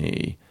happened to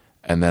me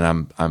and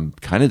then I'm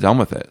kind of done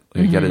with it.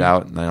 Like I get it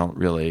out and I don't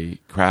really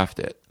craft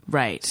it.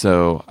 Right.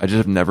 So I just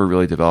have never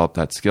really developed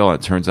that skill. And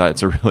it turns out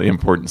it's a really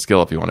important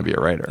skill if you want to be a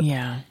writer.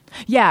 Yeah.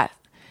 Yeah.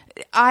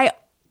 I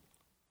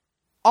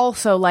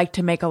also like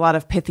to make a lot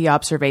of pithy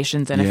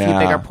observations and a few Yeah.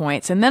 bigger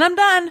points, and then I'm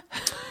done.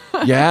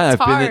 Yeah,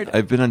 hard.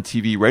 I've been on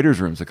TV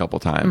writers' rooms a couple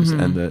times,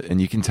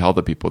 and you can tell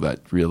the people that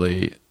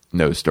really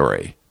know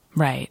story,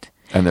 Right.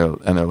 and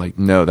they're like,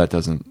 no, that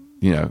doesn't.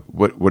 You know,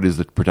 what does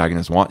the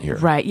protagonist want here?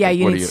 Right. Yeah. Like,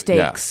 You what need do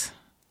stakes.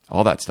 yeah,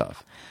 all that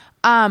stuff.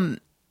 And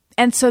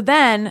so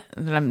then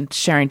I'm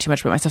sharing too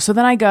much about myself. So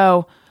then I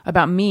go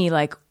about me,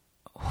 like,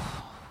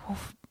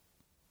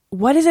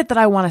 what is it that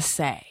I want to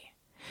say?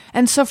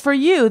 And so for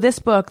you, this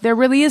book, there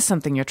really is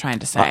something you're trying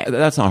to say.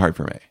 That's not hard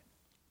for me.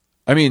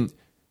 I mean,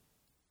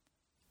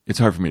 it's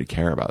hard for me to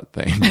care about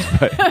things,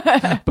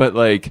 but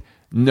like,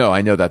 no,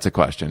 I know that's a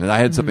question, and I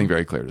had something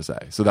very clear to say,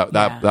 so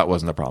that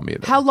wasn't a problem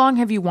either. How long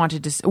have you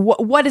wanted to?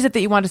 What is it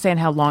that you want to say, and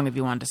how long have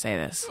you wanted to say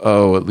this?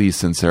 Oh, at least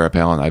since Sarah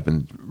Palin, I've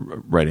been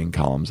writing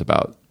columns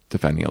about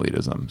defending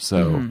elitism.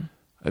 So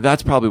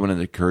that's probably when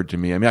it occurred to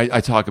me. I mean,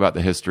 I talk about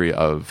the history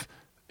of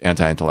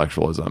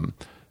anti-intellectualism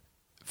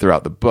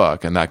throughout the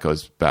book, and that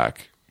goes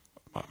back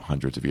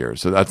hundreds of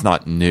years. So that's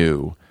not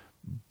new.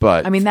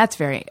 But I mean, that's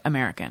very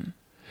American.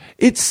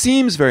 it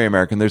seems very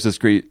American. There's this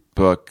great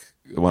book,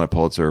 won a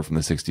Pulitzer from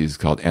the 60s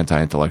called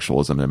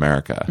Anti-Intellectualism in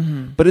America.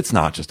 But it's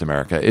not just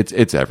America.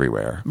 It's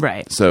everywhere.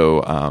 Right.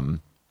 So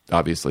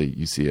obviously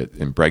you see it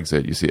in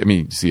Brexit. You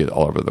see it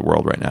all over the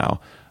world right now.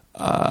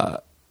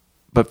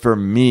 But for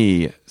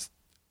me,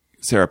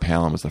 Sarah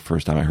Palin was the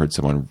first time I heard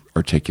someone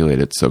articulate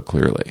it so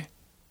clearly.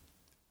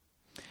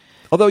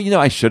 Although,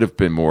 I should have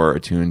been more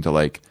attuned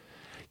to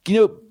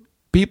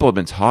people have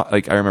been taught, I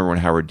remember when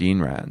Howard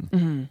Dean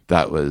ran,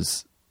 that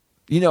was,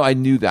 I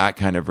knew that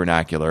kind of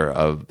vernacular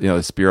of,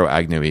 the Spiro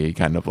Agnew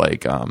kind of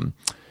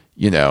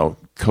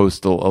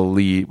coastal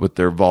elite with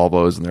their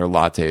Volvos and their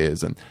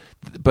lattes.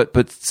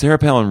 But Sarah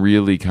Palin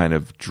really kind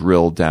of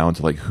drilled down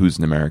to who's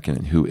an American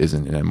and who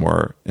isn't in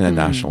a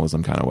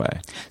nationalism kind of way.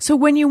 So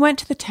when you went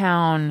to the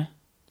town,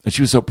 And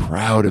she was so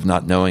proud of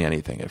not knowing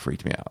anything. It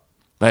freaked me out.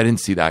 I didn't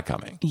see that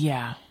coming.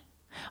 yeah,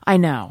 I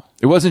know.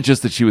 It wasn't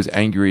just that she was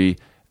angry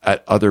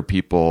at other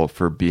people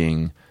for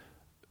being,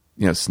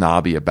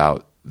 snobby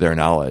about their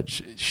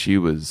knowledge. She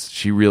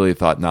really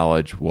thought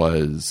knowledge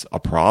was a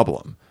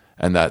problem,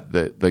 and that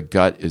the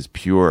gut is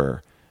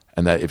pure,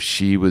 and that if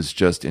she was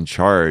just in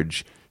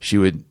charge, she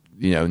would,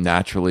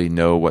 naturally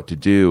know what to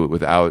do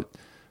without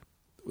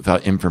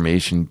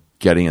information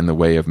getting in the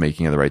way of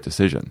making the right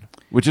decision,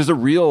 which is a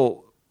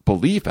real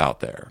belief out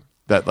there,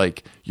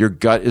 that your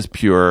gut is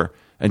pure.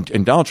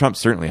 And Donald Trump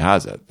certainly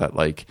has it,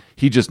 that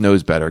he just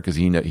knows better because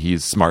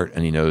he's smart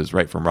and he knows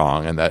right from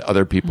wrong, and that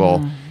other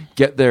people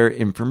get their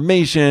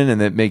information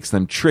and it makes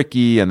them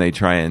tricky and they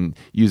try and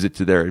use it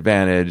to their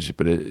advantage,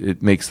 but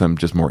it makes them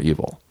just more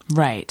evil.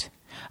 Right.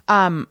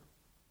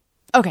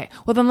 Okay.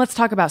 Well, then let's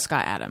talk about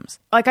Scott Adams.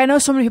 I know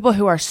so many people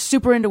who are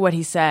super into what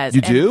he says.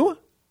 You and do?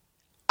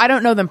 I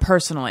don't know them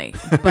personally,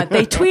 but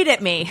they tweet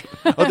at me.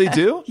 Oh, they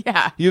do?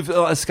 Yeah. You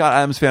have Scott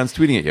Adams fans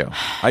tweeting at you.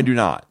 I do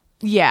not,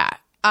 Yeah.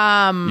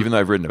 even though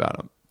I've written about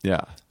him.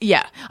 Yeah.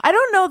 Yeah. I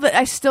don't know that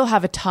I still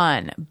have a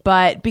ton,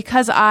 but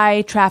because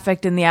I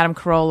trafficked in the Adam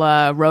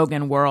Carolla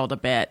Rogan world a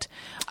bit.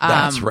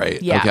 That's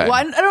right. Yeah. Okay. Well,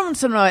 I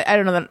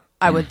don't know that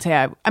I would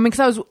say because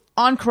I was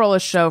on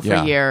Carolla's show for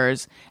Yeah.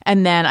 years,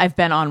 and then I've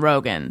been on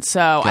Rogan.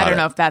 So I don't it.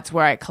 know if that's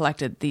where I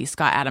collected the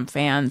Scott Adam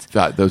fans.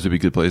 Those would be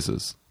good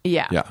places.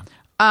 Yeah. Yeah.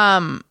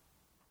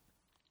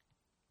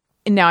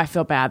 And now I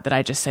feel bad that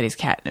I just said he's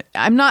cat.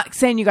 I'm not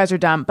saying you guys are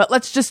dumb, but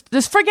let's just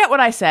forget what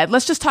I said.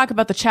 Let's just talk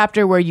about the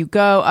chapter where you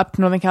go up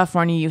to Northern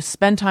California, you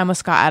spend time with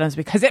Scott Adams,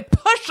 because it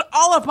pushed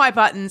all of my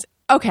buttons.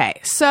 Okay,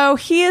 so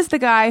he is the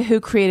guy who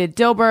created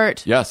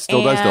Dilbert. Yes,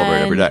 still does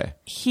Dilbert every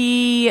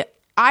day.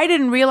 I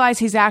didn't realize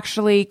he's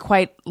actually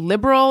quite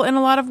liberal in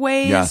a lot of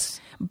ways. Yes.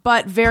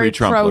 But very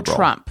Pre-Trump liberal.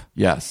 pro-Trump.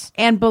 Yes.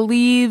 And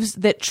believes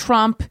that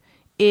Trump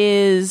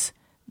is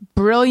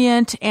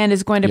brilliant and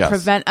is going to Yes.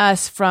 prevent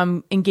us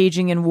from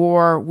engaging in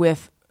war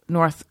with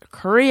North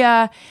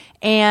Korea,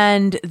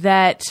 and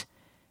that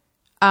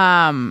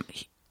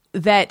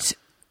that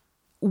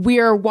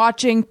we're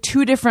watching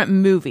two different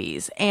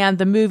movies, and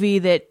the movie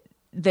that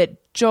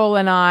Joel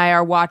and I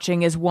are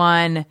watching is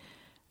one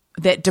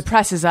that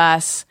depresses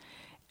us,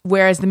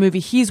 whereas the movie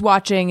he's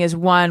watching is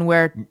one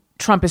where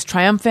Trump is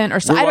triumphant, or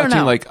so. We're I don't watching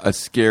know. like a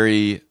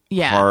scary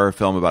horror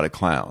film about a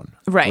clown,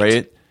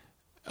 Right.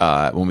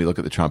 When we look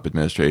at the Trump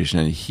administration,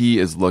 and he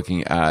is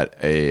looking at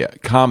a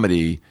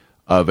comedy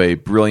of a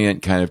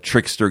brilliant kind of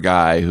trickster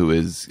guy who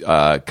is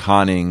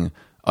conning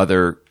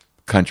other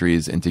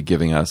countries into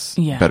giving us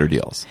better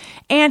deals.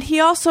 And he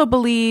also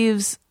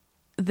believes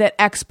that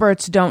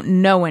experts don't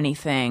know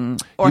anything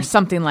or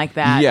something like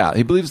that. Yeah,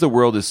 he believes the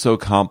world is so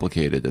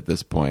complicated at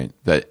this point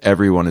that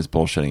everyone is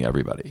bullshitting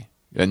everybody,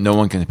 and no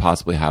one can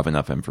possibly have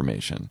enough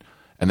information,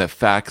 and that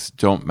facts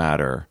don't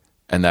matter,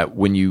 and that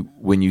when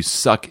you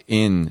suck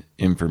in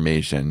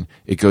information,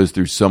 it goes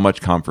through so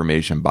much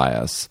confirmation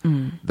bias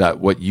that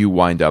what you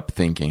wind up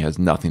thinking has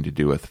nothing to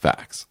do with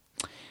facts.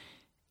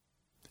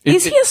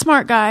 Is he a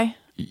smart guy?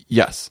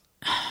 Yes.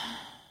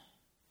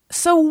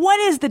 So what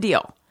is the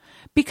deal?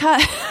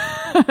 Because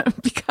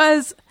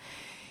because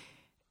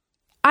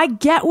I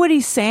get what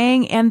he's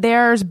saying, and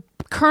there's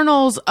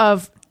kernels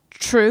of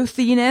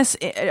truthiness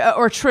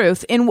or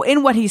truth in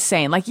what he's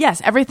saying. Like,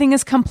 yes, everything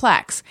is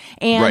complex,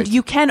 and Right.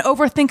 you can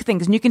overthink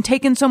things, and you can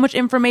take in so much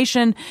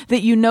information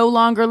that you no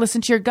longer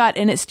listen to your gut,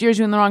 and it steers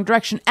you in the wrong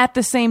direction. At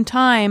the same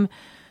time,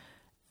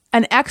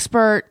 an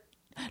expert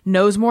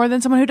knows more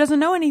than someone who doesn't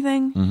know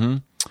anything. Mm-hmm.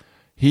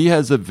 He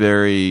has a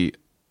very,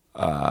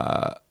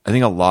 I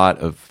think a lot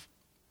of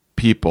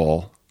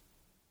people,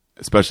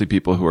 especially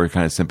people who are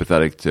kind of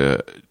sympathetic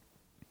to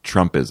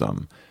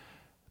Trumpism,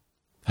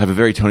 have a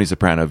very Tony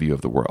Soprano view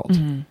of the world.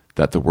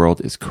 That the world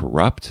is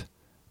corrupt,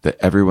 that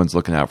everyone's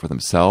looking out for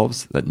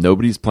themselves, that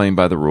nobody's playing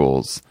by the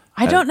rules.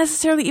 I don't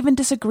necessarily even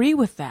disagree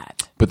with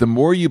that. But the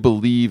more you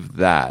believe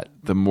that,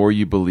 the more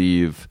you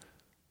believe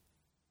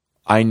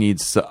I need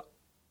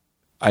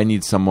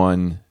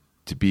someone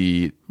to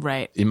be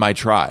Right. in my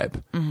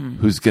tribe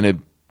who's going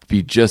to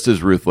be just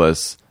as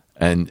ruthless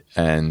and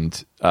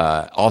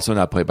also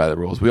not play by the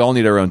rules. We all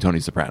need our own Tony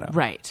Soprano,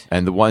 Right.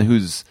 And the one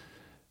who's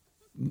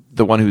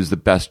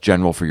the best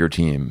general for your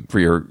team, for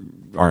your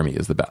army,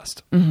 is the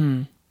best.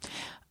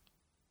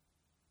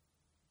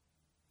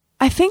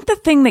 I think the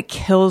thing that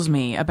kills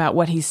me about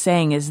what he's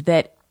saying is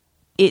that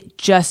it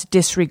just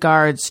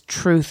disregards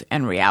truth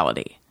and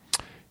reality.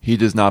 He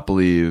does not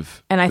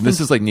believe, And I this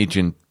think- is like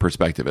Nietzschean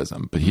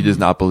perspectivism, but he does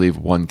not believe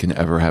one can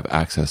ever have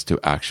access to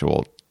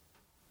actual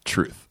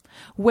truth.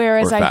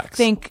 Whereas Or I facts.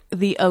 think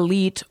the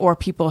elite or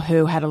people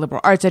who had a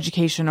liberal arts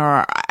education,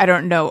 or I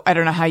don't know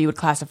how you would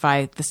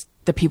classify this,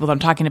 the people that I'm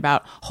talking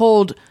about,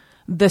 hold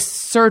the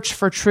search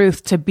for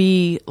truth to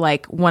be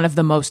like one of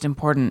the most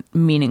important,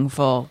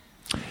 meaningful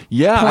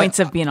points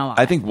of being alive.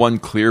 I think one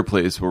clear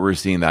place where we're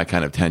seeing that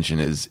kind of tension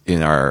is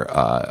in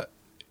our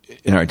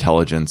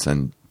intelligence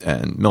and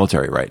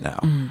military right now,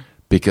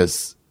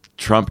 because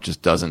Trump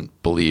just doesn't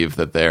believe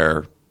that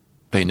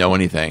they know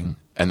anything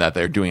and that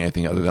they're doing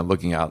anything other than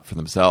looking out for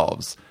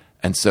themselves,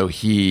 and so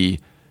he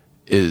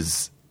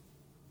is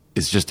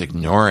just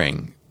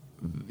ignoring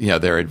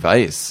their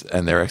advice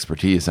and their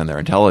expertise and their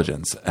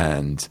intelligence,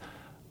 and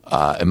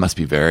it must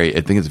be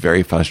I think it's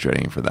very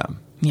frustrating for them.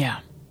 Yeah.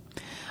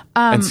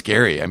 And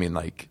scary. I mean,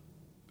 like,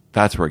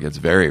 that's where it gets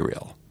very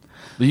real.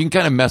 You can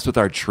kind of mess with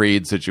our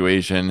trade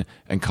situation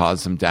and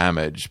cause some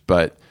damage,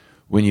 but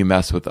when you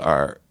mess with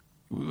our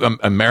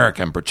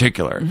America in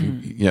particular,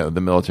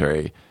 the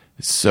military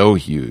is so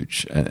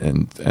huge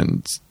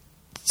and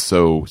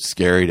so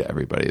scary to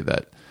everybody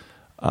that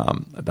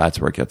that's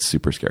where it gets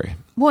super scary.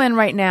 Well, and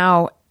right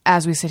now,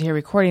 as we sit here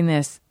recording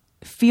this,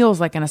 feels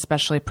like an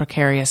especially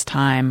precarious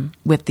time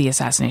with the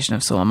assassination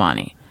of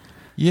Soleimani.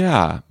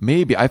 Yeah,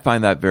 maybe. I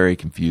find that very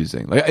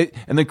confusing.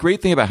 And the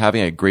great thing about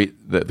having the great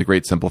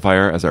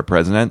simplifier as our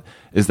president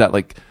is that,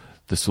 like,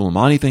 the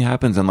Soleimani thing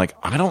happens, and like,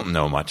 I don't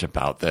know much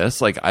about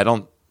this. Like, I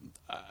don't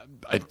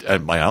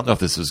know if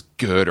this is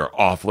good or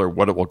awful or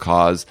what it will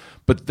cause.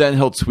 But then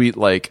he'll tweet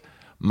like,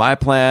 "My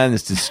plan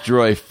is to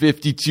destroy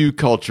 52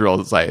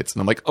 cultural sites,"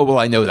 and I'm like, "Oh well,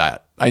 I know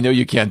that. I know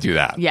you can't do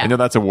that. Yeah, I know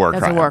that's a war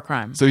crime. That's a war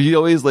crime." So he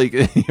always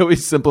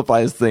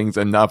simplifies things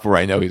enough where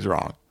I know he's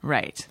wrong.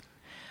 Right.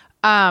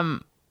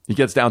 He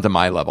gets down to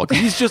my level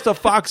because he's just a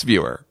Fox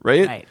viewer,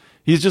 right? Right.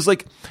 He's just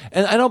like,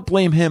 and I don't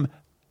blame him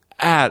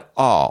at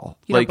all.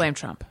 You don't blame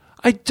Trump.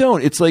 I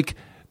don't. It's like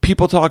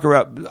people talk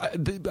about.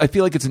 I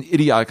feel like it's an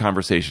idiotic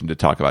conversation to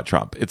talk about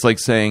Trump. It's like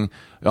saying,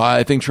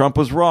 "I think Trump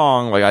was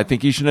wrong. Like, I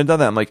think he shouldn't have done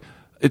that." I'm like,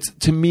 it's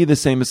to me the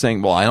same as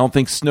saying, "Well, I don't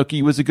think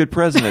Snooki was a good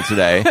president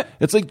today."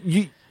 It's like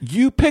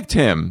you picked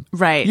him,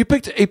 right? You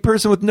picked a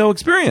person with no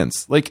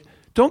experience. Like,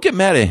 don't get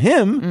mad at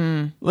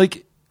him.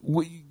 Like,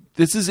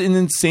 this is an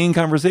insane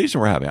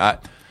conversation we're having. I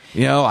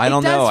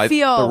don't know.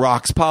 The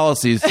Rock's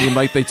policies seem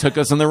like they took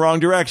us in the wrong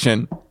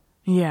direction.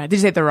 Yeah. Did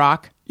you say The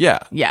Rock? Yeah.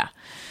 Yeah.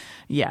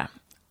 Yeah.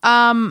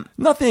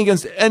 Nothing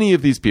against any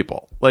of these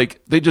people.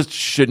 Like, they just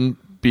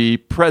shouldn't be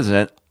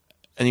president.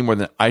 any more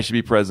than I should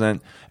be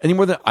president, any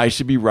more than I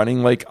should be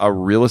running like a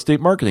real estate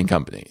marketing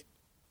company.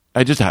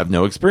 I just have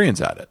no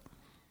experience at it.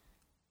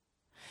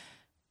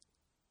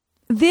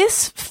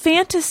 This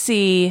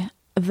fantasy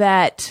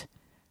that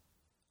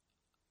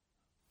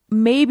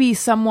maybe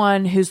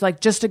someone who's like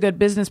just a good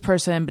business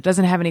person but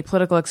doesn't have any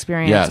political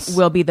experience Yes.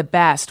 will be the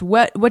best.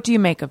 What do you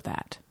make of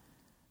that?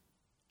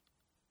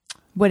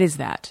 What is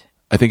that?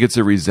 I think it's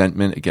a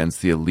resentment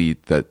against the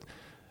elite that,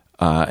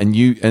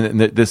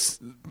 this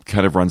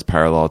kind of runs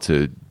parallel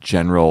to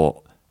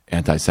general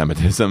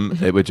anti-Semitism,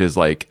 which is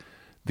like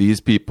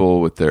these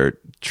people with their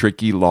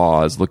tricky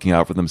laws looking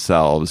out for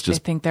themselves. They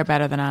think they're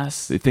better than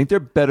us. They think they're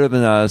better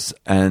than us,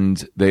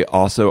 and they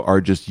also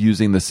are just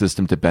using the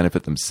system to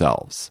benefit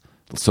themselves.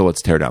 So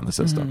let's tear down the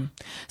system.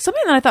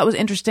 Something that I thought was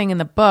interesting in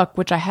the book,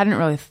 which I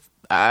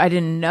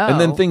didn't know. And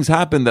then things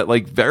happen that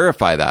like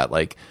verify that,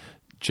 like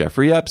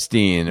Jeffrey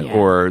Epstein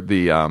or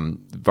the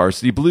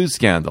Varsity Blues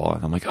scandal.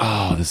 And I'm like,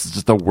 oh, this is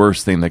just the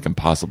worst thing that can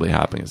possibly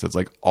happen. It's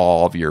like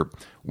all of your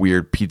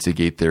weird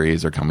Pizzagate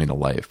theories are coming to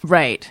life.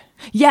 Right.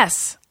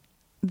 Yes.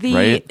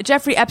 The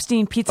Jeffrey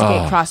Epstein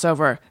Pizzagate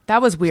crossover.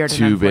 That was weird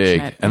Too and big.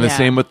 unfortunate. And the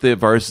same with the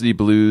Varsity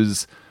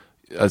Blues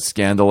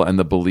scandal and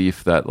the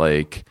belief that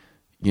like,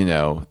 you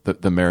know, the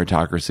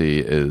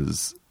meritocracy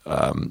is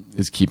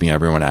keeping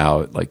everyone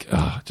out. Like,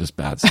 just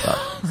bad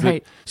stuff.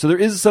 Right. So there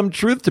is some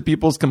truth to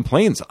people's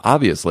complaints,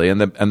 obviously,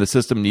 and the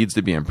system needs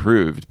to be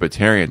improved. But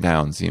tearing it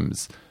down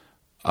seems,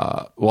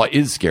 it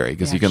is scary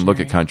because you can look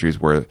at countries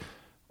where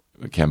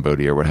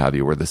Cambodia or what have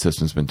you, where the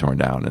system's been torn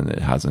down and it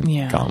hasn't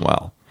gone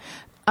well.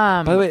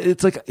 By the way,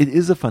 it's like it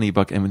is a funny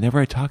book, and whenever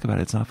I talk about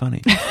it, it's not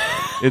funny.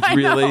 It's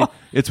really,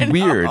 it's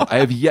weird. I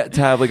have yet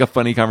to have like a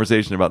funny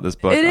conversation about this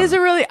book. It is a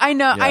really, I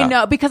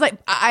know, because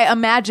I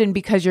imagine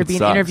because you're being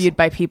sucks. interviewed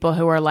by people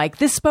who are like,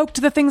 this spoke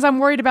to the things I'm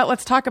worried about.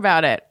 Let's talk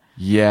about it.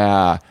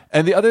 Yeah.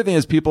 And the other thing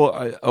is people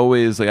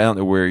always like, I don't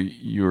know where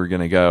you were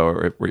going to go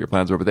or where your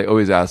plans were, but they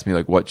always ask me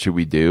like, what should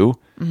we do?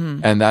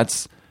 And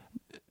that's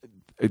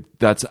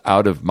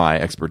out of my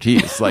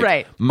expertise. Like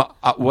Right.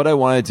 What I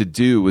wanted to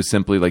do was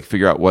simply like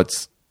figure out I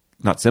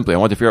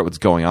wanted to figure out what's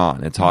going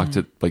on and talk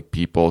to like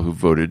people who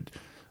voted.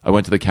 I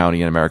went to the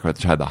county in America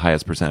which had the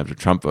highest percentage of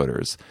Trump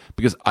voters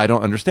because I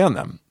don't understand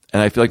them.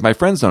 And I feel like my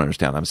friends don't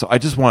understand them. So I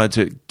just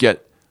wanted to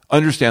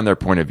understand their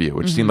point of view,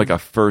 which seemed like a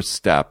first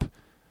step.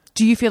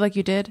 Do you feel like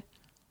you did?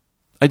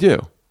 I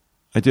do.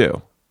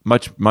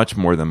 Much, much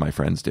more than my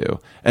friends do.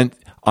 And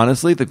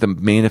honestly, the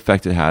main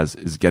effect it has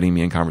is getting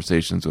me in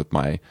conversations with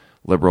my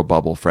liberal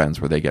bubble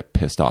friends where they get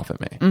pissed off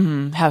at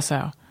me. How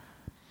so?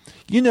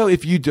 You know,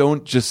 if you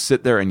don't just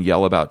sit there and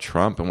yell about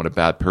Trump and what a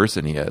bad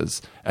person he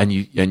is, and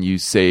you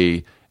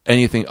say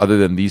anything other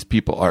than these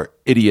people are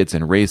idiots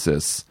and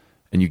racists,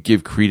 and you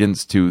give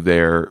credence to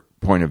their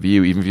point of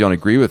view, even if you don't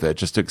agree with it,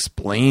 just to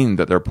explain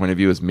that their point of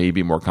view is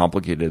maybe more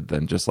complicated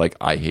than just like,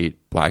 I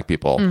hate black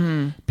people,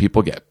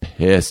 people get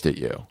pissed at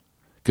you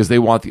because they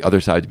want the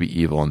other side to be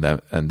evil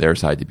and their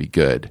side to be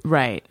good.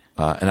 Right.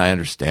 And I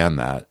understand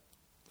that.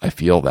 I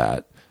feel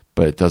that,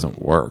 but it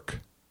doesn't work.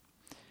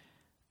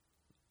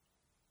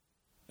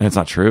 And it's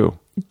not true.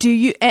 Do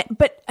you?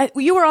 But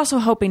you were also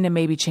hoping to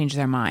maybe change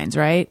their minds,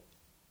 right?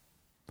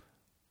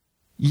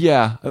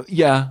 Yeah.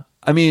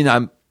 I mean,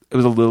 it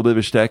was a little bit of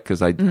a shtick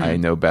because I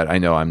know better. I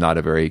know I'm not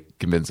a very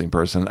convincing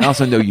person. I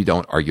also know you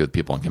don't argue with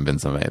people and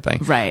convince them of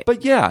anything. Right.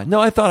 But yeah, no,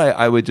 I thought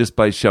I would just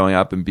by showing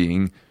up and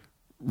being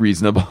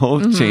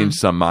reasonable change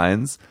some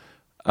minds.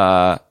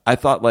 I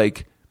thought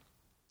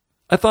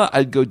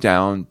I'd go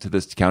down to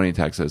this county in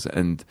Texas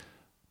and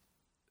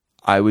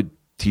I would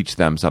teach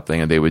them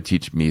something and they would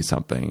teach me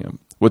something.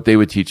 What they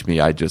would teach me,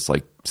 I'd just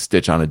like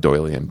stitch on a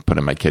doily and put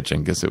in my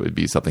kitchen because it would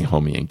be something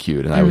homey and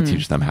cute. And I would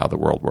teach them how the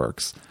world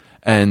works.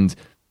 And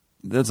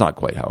that's not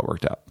quite how it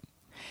worked out.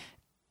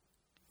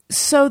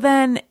 So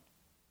then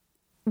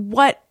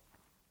what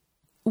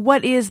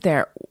is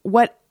there?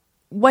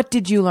 What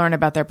did you learn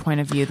about their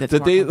point of view that's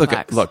That more they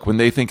complex? look when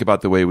they think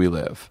about the way we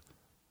live,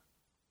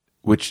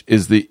 which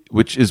is the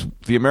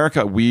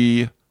America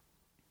we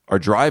are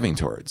driving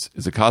towards,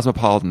 is a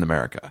cosmopolitan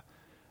America.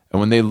 And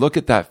when they look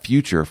at that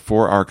future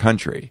for our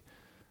country,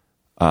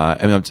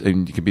 and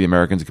it could be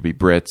Americans, it could be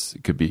Brits,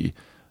 it could be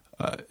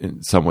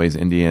in some ways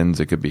Indians,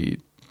 it could be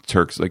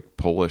Turks, like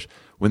Polish.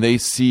 When they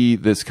see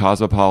this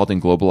cosmopolitan,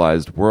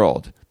 globalized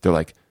world, they're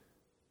like,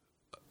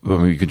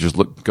 well, you could just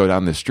go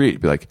down the street,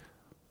 and be like,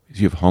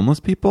 do you have homeless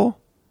people?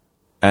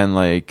 And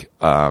like,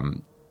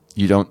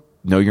 you don't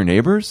know your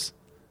neighbors?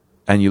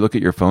 And you look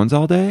at your phones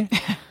all day?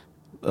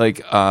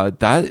 Like, I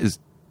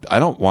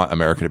don't want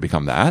America to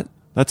become that.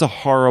 That's a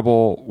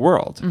horrible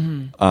world.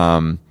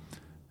 And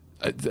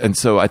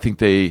so I think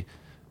they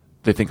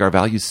think our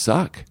values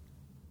suck.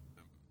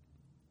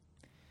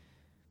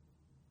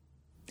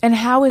 And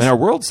how is And our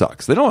world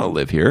sucks. They don't want to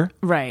live here.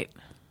 right?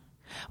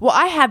 Well,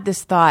 I had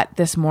this thought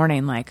this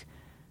morning, like,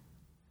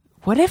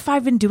 what if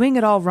I've been doing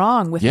it all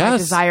wrong with my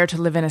Yes. desire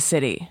to live in a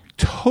city?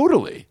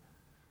 Totally.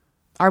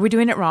 Are we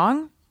doing it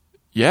wrong?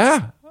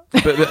 Yeah.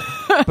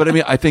 But I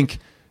mean, I think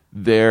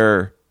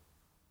their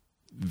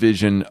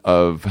vision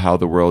of how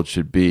the world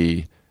should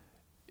be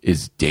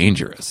is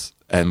dangerous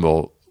and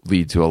will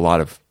lead to a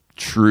lot of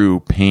true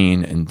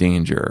pain and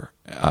danger.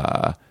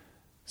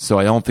 So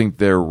I don't think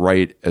they're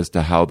right as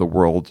to how the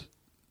rules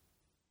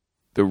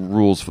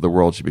for the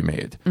world should be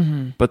made.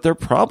 But they're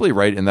probably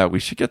right in that we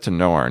should get to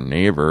know our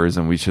neighbors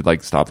and we should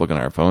like stop looking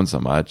at our phones so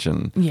much.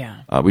 And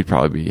we'd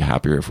probably be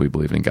happier if we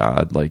believed in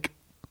God. Like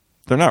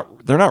they're not,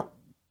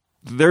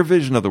 their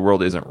vision of the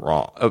world isn't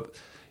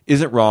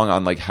wrong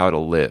on like how to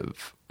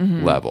live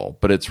level,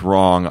 but it's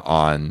wrong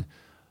on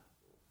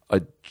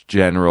a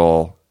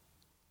general.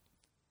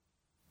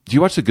 Do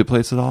you watch The Good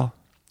Place at all?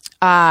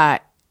 A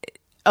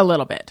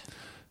little bit.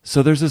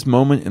 So there's this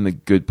moment in The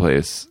Good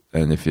Place,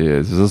 and if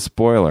this is a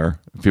spoiler,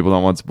 if people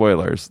don't want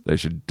spoilers, they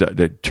should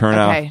turn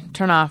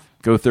off.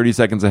 Go 30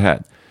 seconds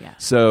ahead. Yeah.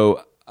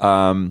 So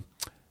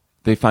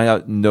they find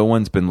out no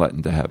one's been let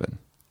into heaven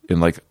in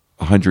like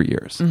 100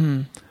 years.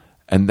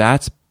 And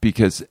that's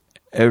because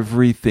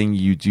everything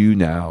you do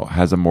now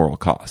has a moral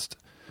cost.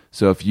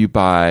 So if you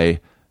buy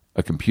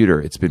a computer,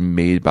 it's been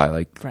made by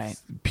like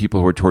people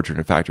who are tortured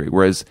in a factory.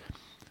 Whereas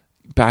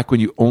back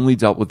when you only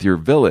dealt with your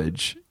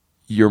village,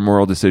 your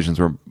moral decisions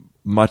were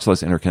much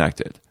less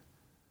interconnected.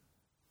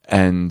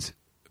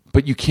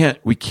 But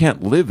we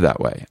can't live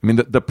that way. I mean,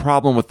 the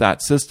problem with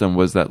that system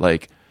was that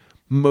like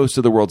most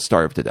of the world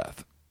starved to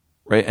death,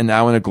 right? And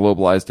now in a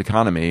globalized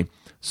economy,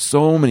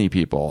 so many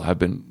people have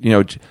been,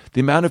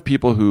 the amount of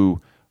people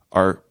who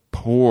are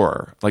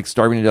poor, like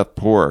starving to death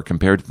poor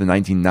compared to the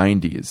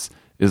 1990s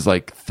is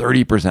like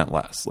 30%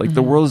 less. Like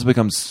the world has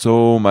become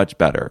so much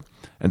better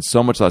and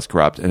so much less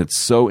corrupt, and it's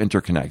so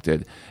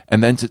interconnected.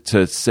 And then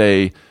to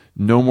say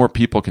no more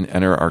people can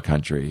enter our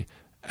country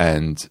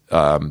and,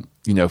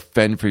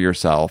 fend for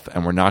yourself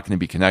and we're not going to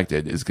be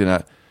connected is going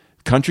to,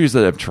 countries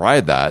that have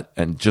tried that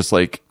and just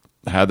like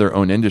have their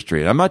own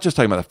industry. And I'm not just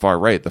talking about the far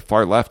right, the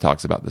far left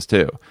talks about this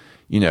too,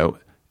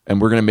 and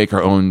we're going to make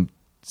our own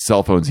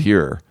cell phones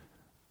here.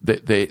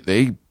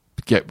 They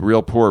get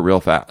real poor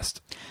real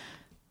fast.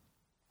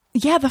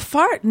 Yeah,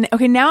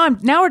 okay, now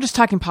we're just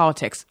talking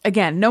politics.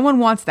 Again, no one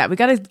wants that. We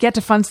got to get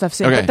to fun stuff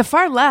soon. Okay. But the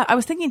far left, I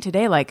was thinking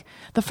today, like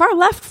the far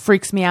left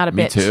freaks me out a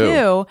bit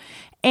too.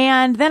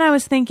 And then I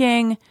was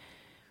thinking,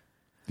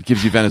 it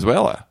gives you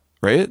Venezuela,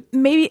 right?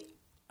 Maybe,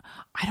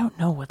 I don't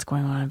know what's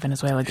going on in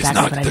Venezuela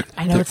exactly, but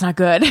I know it's not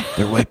good.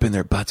 They're wiping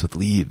their butts with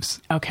leaves.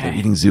 Okay. They're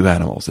eating zoo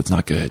animals. It's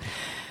not good.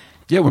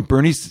 Yeah, when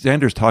Bernie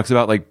Sanders talks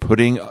about like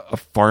putting a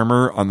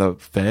farmer on the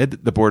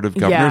Fed, the board of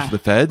governors for the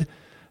Fed,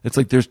 it's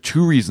like there's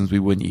two reasons we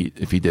wouldn't eat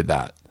if he did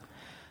that.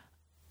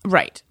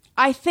 Right.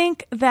 I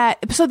think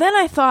that, so then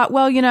I thought,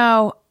 well,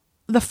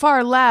 the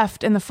far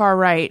left and the far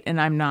right,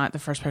 and I'm not the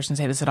first person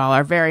to say this at all,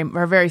 are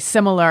very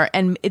similar.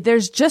 And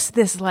there's just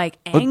this like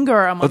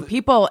anger among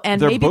people.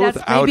 And they're maybe both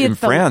that's out in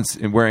France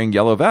and wearing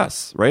yellow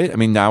vests, right? I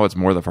mean, now it's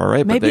more the far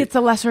right. Maybe it's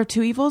the lesser of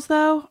two evils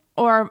though,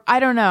 or I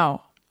don't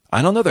know.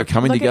 I don't know. They're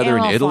coming together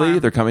in Italy. Farm.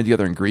 They're coming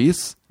together in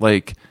Greece.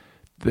 Like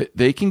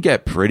they can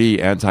get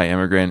pretty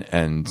anti-immigrant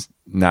and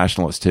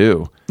nationalist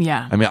too.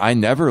 Yeah. I mean, I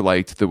never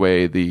liked the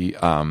way the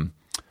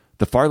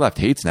far left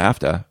hates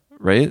NAFTA,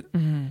 right?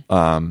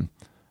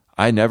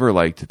 I never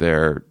liked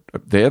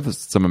they have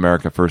some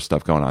America First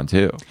stuff going on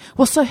too.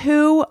 Well, so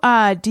who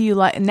do you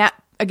like? Now,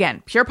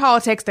 again, pure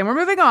politics. Then we're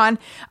moving on.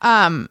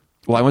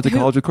 Well, I went to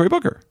college with Cory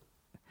Booker.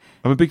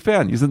 I'm a big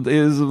fan. He's one of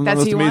the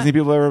most amazing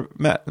people I've ever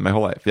met in my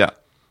whole life. Yeah.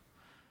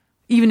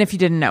 Even if you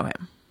didn't know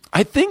him.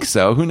 I think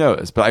so. Who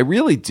knows? But I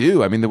really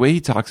do. I mean, the way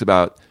he talks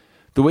about,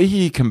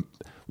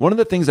 one of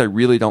the things I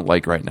really don't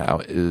like right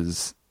now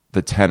is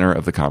the tenor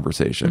of the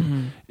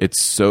conversation.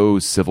 It's so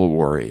Civil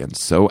War-y and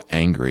so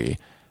angry.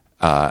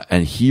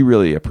 And he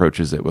really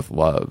approaches it with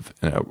love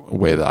in a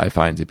way that I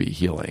find to be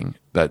healing.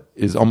 That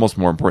is almost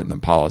more important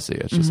than policy.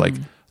 It's just like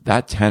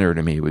that tenor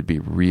to me would be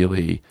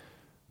really,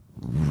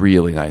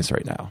 really nice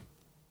right now.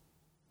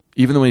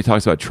 Even when he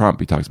talks about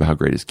Trump, he talks about how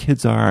great his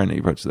kids are and he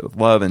approaches it with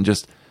love. And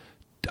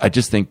I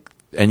just think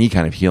any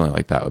kind of healing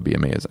like that would be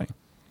amazing.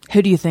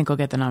 Who do you think will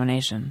get the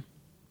nomination?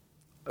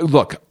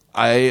 Look,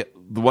 the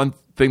one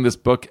thing this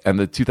book and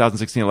the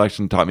 2016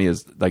 election taught me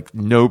is like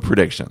no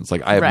predictions.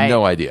 Like I have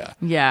no idea.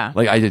 Yeah.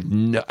 Like I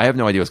have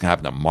no idea what's going to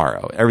happen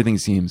tomorrow. Everything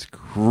seems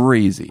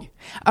crazy.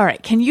 All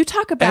right. Can you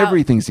talk about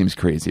everything seems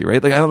crazy,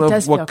 right? Like I don't know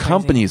what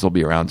companies will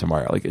be around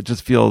tomorrow. Like it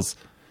just feels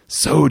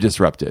so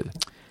disrupted.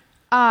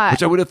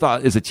 Which I would have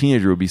thought as a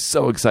teenager would be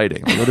so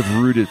exciting. I would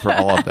have rooted for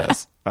all of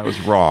this. I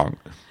was wrong.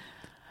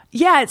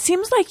 Yeah, it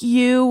seems like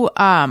you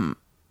I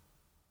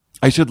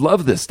should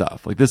love this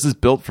stuff. Like this is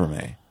built for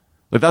me.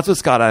 Like that's what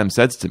Scott Adams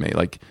says to me.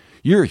 Like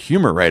you're a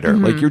humor writer.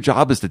 Like your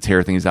job is to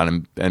tear things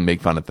down and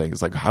make fun of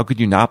things. Like how could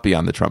you not be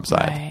on the Trump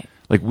side? Right.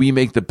 Like we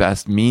make the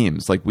best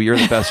memes. Like we are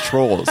the best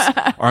trolls.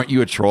 Aren't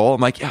you a troll? I'm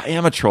like, yeah, I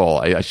am a troll.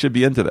 I should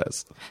be into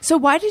this. So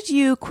why did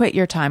you quit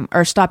your time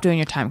or stop doing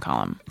your time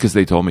column? Because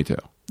they told me to.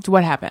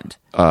 What happened?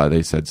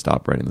 They said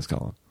stop writing this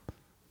column.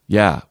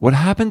 Yeah. What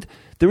happened?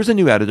 There was a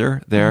new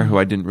editor there who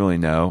I didn't really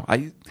know.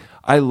 I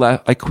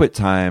quit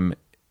Time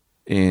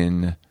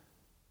in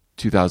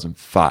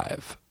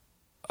 2005,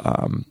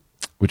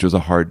 which was a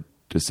hard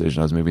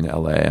decision. I was moving to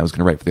LA. I was going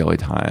to write for the LA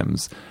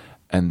Times.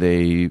 and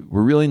they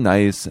were really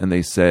nice. And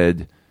they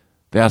said,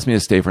 they asked me to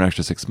stay for an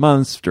extra 6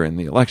 months during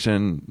the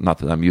election. Not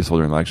that I'm useful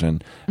during the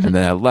election. And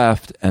then I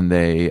left, and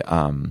they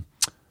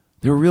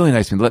were really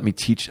nice to me. They let me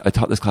teach. I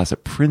taught this class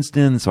at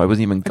Princeton, so I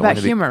wasn't even going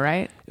About humor,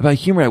 right? About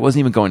humor. I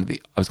wasn't even going to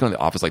I was going to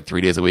the office like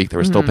 3 days a week. They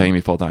were still paying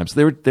me full time.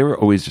 So they were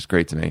always just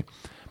great to me.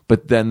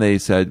 But then they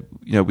said,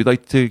 we'd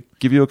like to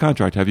give you a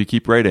contract, have you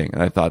keep writing.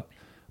 And I thought,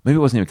 maybe it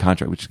wasn't even a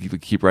contract, we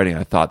just keep writing.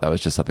 I thought that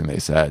was just something they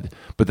said.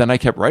 But then I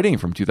kept writing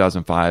from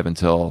 2005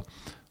 until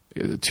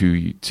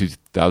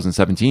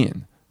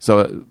 2017.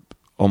 So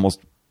almost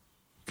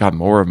got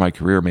more of my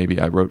career. Maybe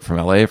I wrote from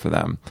LA for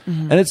them.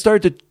 And it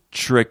started to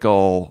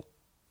trickle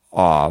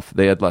off.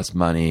 They had less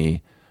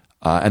money,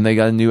 and they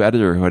got a new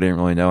editor who I didn't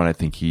really know. And I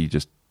think he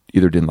just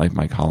either didn't like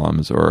my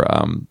columns or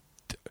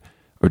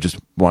just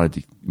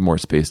wanted more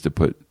space to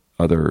put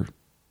other,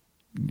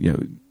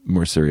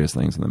 more serious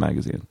things in the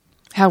magazine.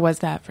 How was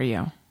that for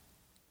you?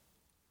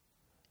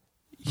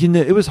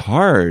 It was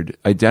hard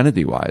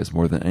identity-wise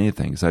more than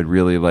anything. Because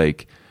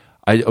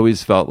I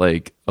always felt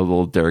like a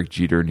little Derek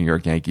Jeter, New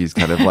York Yankees,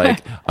 kind of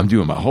like, I'm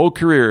doing my whole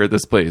career at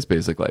this place,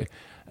 basically.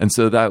 And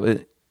so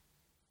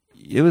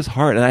it was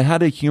hard. And I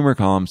had a humor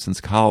column since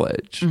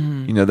college.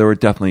 There were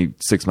definitely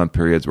 6-month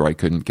periods where I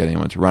couldn't get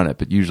anyone to run it,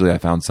 but usually I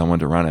found someone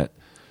to run it.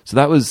 So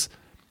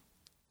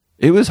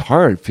it was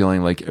hard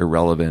feeling like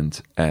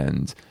irrelevant.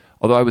 And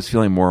although I was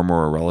feeling more and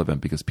more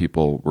irrelevant because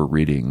people were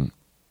reading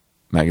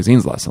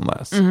magazines less and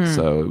less.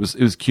 So it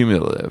was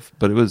cumulative,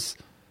 but it was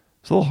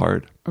a little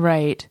hard.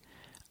 Right.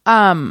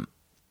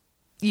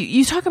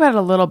 You talk about it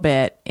a little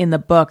bit in the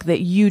book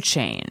that you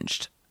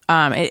changed.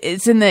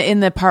 It's in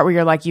the part where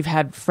you're like, you've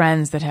had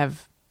friends that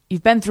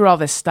you've been through all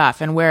this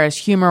stuff, and whereas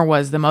humor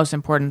was the most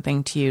important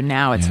thing to you,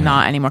 now it's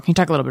not anymore. Can you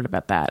talk a little bit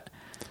about that?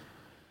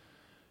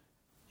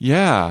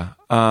 Yeah.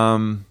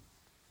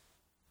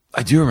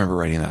 I do remember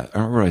writing that. I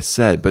remember what I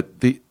said, but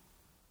it's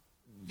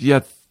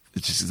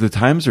just, the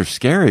times are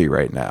scary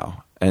right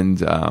now. And,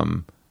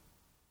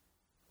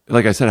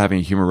 like I said, having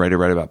a humor writer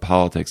write about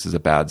politics is a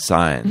bad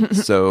sign.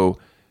 So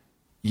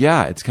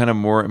yeah, it's kind of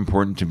more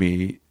important to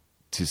me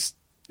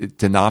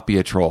to not be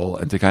a troll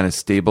and to kind of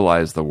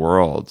stabilize the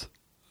world,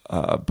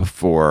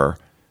 before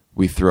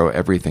we throw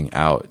everything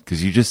out.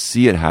 Because you just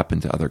see it happen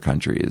to other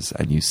countries,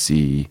 and you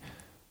see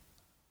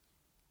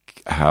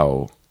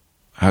how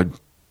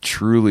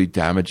truly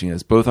damaging it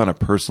is, both on a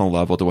personal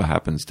level to what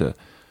happens to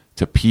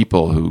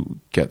people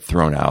who get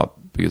thrown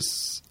out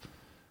because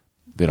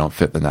they don't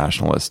fit the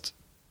nationalist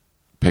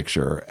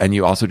picture. And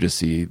you also just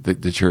see the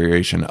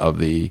deterioration of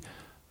the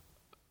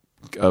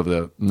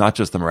not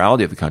just the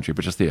morality of the country,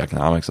 but just the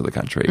economics of the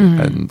country.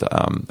 And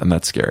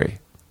that's scary.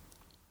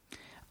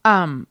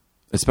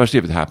 Especially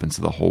if it happens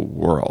to the whole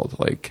world.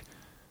 Like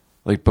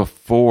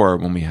before,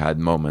 when we had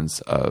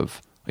moments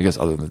of, I guess,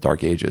 other than the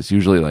Dark Ages,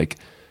 usually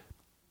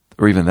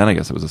or even then, I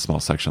guess it was a small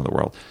section of the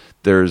world.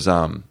 There's,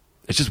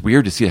 it's just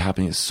weird to see it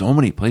happening in so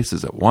many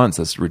places at once.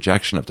 This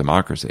rejection of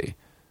democracy,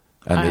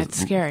 and it's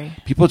scary.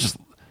 People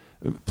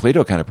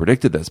Plato kind of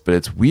predicted this, but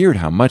it's weird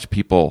how much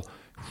people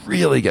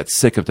really get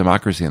sick of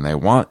democracy and they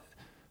want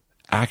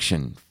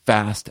action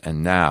fast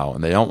and now,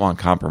 and they don't want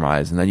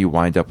compromise. And then you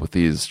wind up with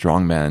these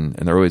strong men,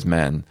 and they're always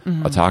men,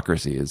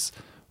 autocracies,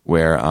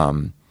 where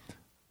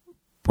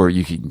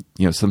you can,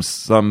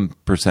 some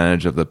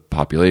percentage of the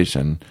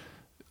population,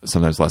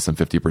 sometimes less than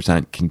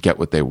 50%, can get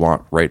what they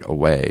want right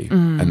away,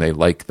 and they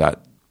like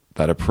that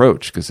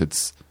approach because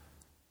it's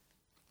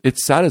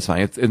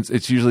satisfying.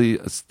 It's usually,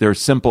 there are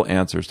simple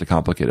answers to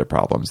complicated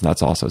problems, and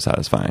that's also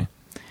satisfying.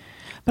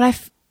 But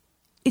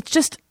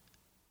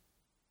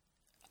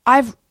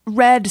I've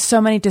read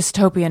so many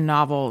dystopian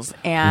novels,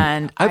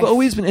 and I've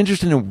always been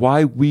interested in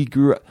why we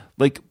grew up.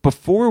 Like,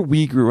 before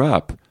we grew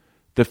up,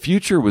 the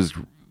future was,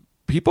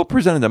 people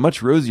presented a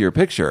much rosier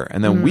picture,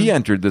 and then we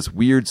entered this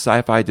weird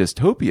sci-fi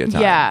dystopia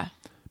time. Yeah.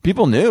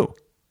 People knew.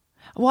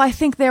 Well, I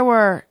think they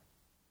were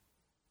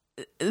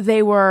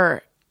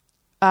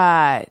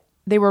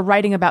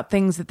writing about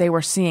things that they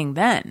were seeing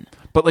then.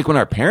 But like when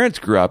our parents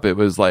grew up, it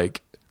was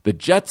like the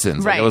Jetsons.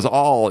 Right. Like it was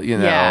all, And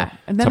then there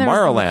was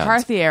the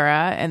McCarthy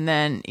era, and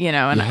then,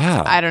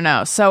 I don't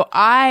know. So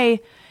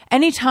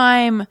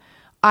anytime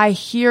I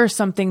hear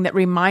something that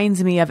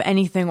reminds me of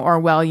anything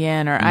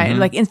Orwellian, or I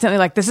like instantly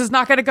like, this is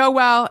not going to go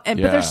well. But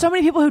there's so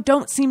many people who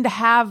don't seem to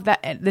have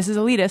that, this is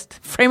elitist,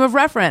 frame of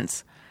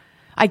reference,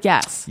 I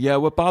guess. Yeah.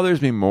 What bothers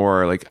me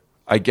more, like,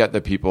 I get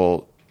that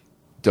people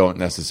don't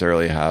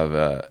necessarily have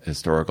a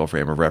historical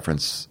frame of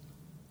reference,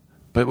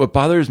 but what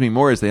bothers me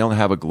more is they don't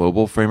have a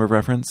global frame of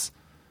reference.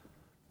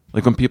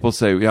 Like when people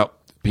say,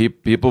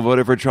 people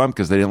voted for Trump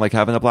because they didn't like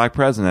having a black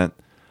president.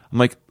 I'm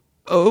like,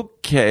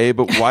 okay,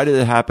 but why did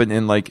it happen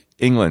in like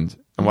England?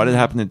 And why did it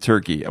happen in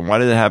Turkey? And why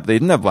did they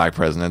didn't have black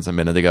presidents a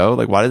minute ago?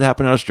 Like, why did it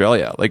happen in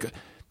Australia? Like,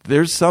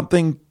 there's some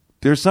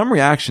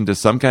reaction to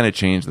some kind of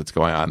change that's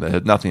going on that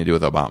had nothing to do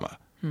with Obama,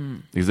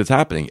 because it's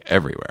happening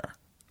everywhere.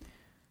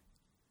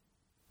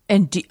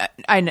 And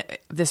I know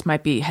this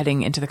might be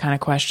heading into the kind of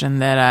question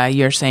that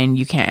you're saying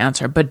you can't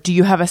answer, but do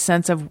you have a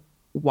sense of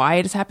why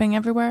it is happening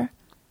everywhere?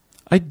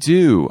 I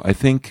do. I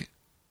think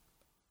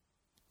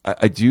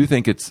I do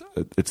think it's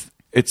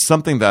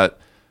something that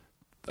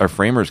our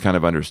framers kind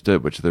of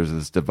understood, which there's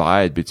this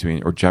divide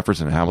between, or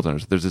Jefferson and Hamilton,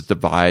 there's this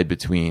divide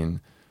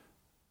between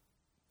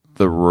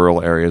the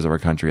rural areas of our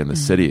country and the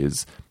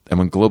cities. And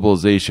when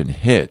globalization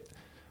hit,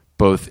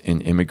 both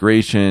in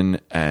immigration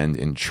and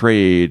in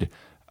trade,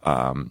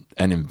 and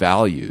in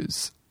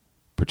values,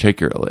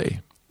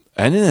 particularly,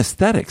 and in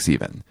aesthetics,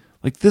 even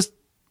like this,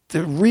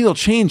 the real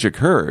change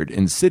occurred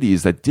in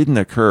cities that didn't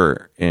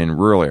occur in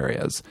rural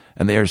areas.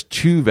 And there's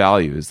two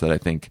values that I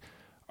think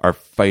are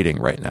fighting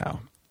right now.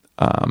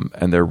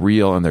 And they're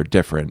real and they're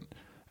different.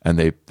 And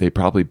they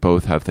probably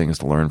both have things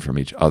to learn from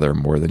each other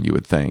more than you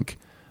would think.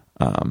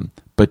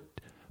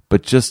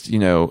 But just, you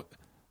know,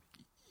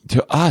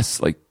 to us,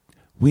 like,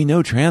 we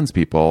know trans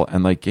people,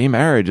 and like gay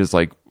marriage is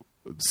like,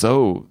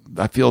 so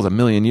that feels a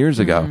million years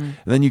ago. And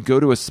then you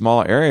go to a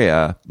small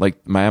area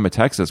like Miami,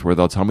 Texas, where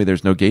they'll tell me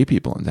there's no gay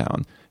people in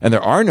town, and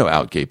there are no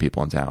out gay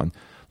people in town.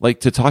 Like,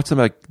 to talk to them,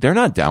 like, they're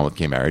not down with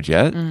gay marriage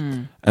yet.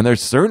 And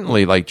there's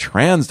certainly, like,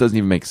 trans doesn't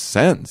even make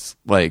sense.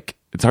 Like,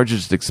 it's hard to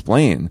just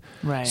explain.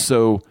 Right.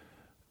 So,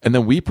 and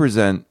then we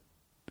present,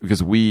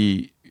 because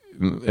we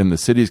in the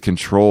cities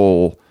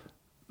control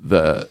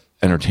the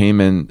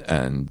entertainment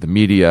and the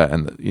media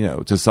and, you know,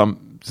 to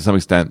some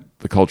extent,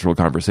 the cultural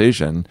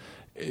conversation,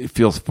 it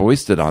feels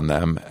foisted on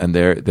them, and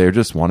they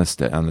just want to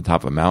stay on the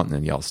top of a mountain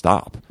and yell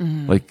stop.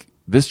 Like,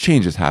 this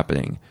change is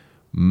happening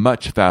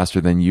much faster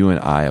than you and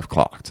I have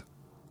clocked.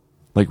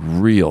 Like,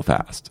 real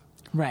fast.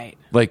 Right.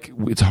 Like,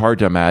 it's hard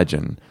to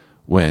imagine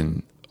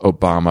when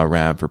Obama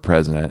ran for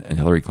president and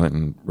Hillary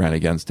Clinton ran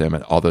against him,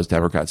 and all those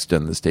Democrats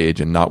stood on the stage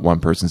and not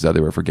one person said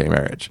they were for gay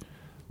marriage.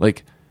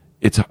 Like,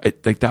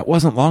 like, that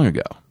wasn't long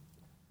ago.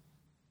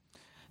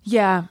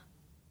 Yeah.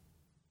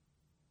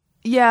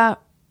 Yeah.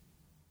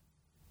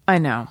 I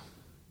know.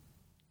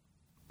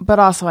 But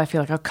also I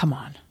feel like, oh, come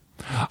on.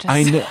 Just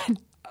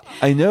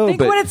I know, think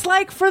but what it's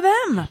like for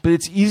them. But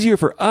it's easier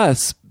for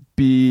us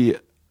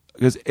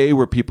because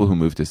we're people who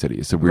move to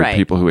cities. So we're Right.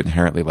 people who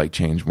inherently like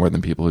change more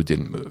than people who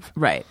didn't move.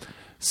 Right.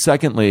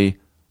 Secondly,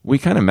 we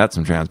kind of met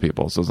some trans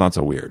people, so it's not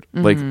so weird.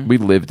 Like, we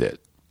lived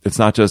it. It's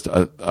not just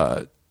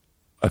a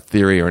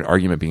theory or an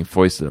argument being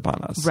foisted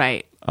upon us.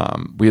 Right.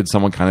 We had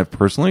someone kind of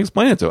personally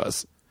explain it to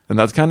us, and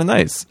that's kind of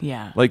nice.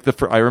 Yeah. Like,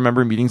 I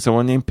remember meeting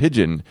someone named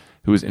Pigeon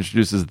who was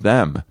introduced as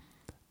them,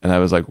 and I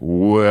was like,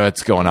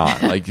 what's going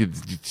on? Like, you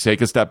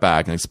take a step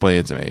back and explain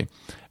it to me.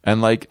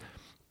 And like,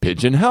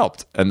 Pigeon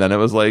helped. And then it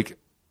was like,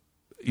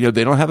 you know,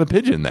 they don't have a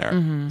pigeon there.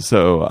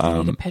 So They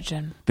need a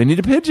pigeon. they need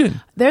a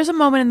pigeon. There's a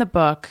moment in the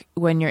book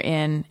when you're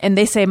in, and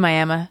they say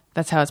Miami.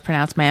 That's how it's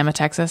pronounced, Miami,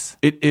 Texas.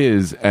 It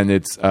is, and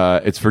it's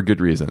for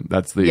good reason.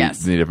 That's the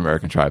Yes. Native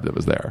American tribe that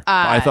was there.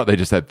 I thought they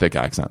just had thick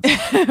accents.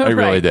 I really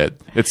Right. did.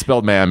 It's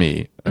spelled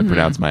Miami and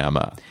pronounced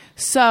Miami.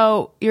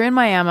 So you're in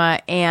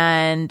Miami,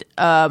 and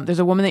there's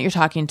a woman that you're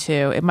talking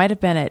to. It might have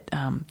been at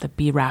the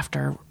Bee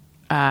Rafter.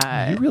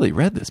 You really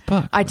read this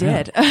book. I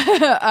did.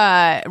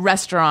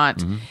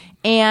 Restaurant.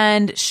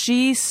 And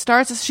she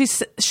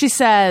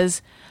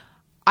says,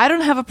 I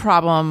don't have a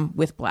problem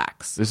with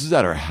blacks. This is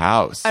at her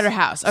house. At her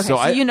house. Okay,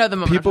 so you know the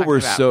moment people I'm were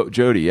talking so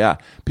Jody. Yeah,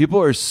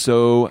 people are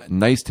so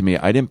nice to me.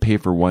 I didn't pay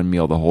for one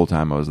meal the whole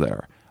time I was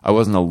there. I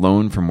wasn't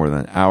alone for more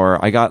than an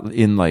hour. I got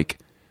in like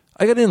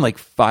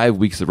 5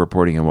 weeks of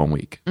reporting in 1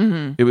 week.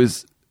 It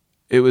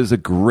was a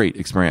great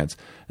experience.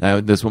 Now,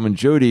 this woman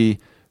Jody,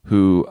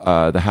 who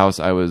the house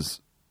I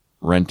was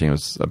renting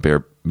was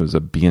a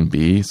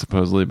B&B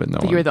supposedly, but no.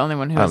 But you were the only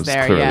one who was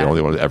there, Clearly yeah. the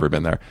only one who's ever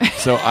been there.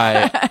 So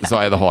I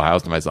had the whole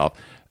house to myself,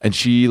 and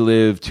she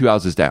lived 2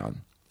 houses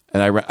down.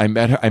 And I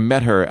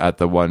met her at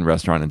the one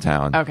restaurant in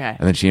town. Okay.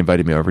 And then she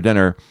invited me over for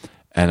dinner,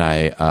 and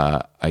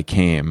I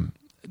came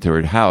to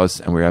her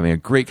house, and we were having a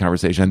great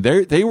conversation.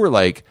 They were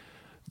like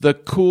the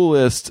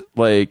coolest.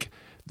 Like,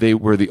 they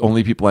were the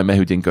only people I met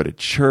who didn't go to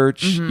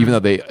church, even though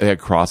they had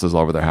crosses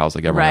all over their house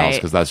like everyone else, Right.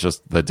 because that's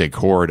just the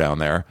decor down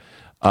there.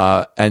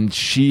 And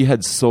she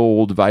had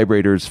sold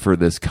vibrators for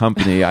this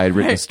company I had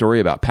written a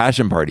story about,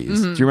 Passion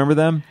Parties. Do you remember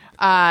them?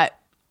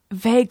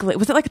 Vaguely.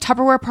 Was it like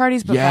Tupperware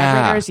parties, but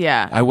vibrators?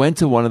 Yeah. I went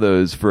to one of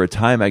those for a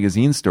Time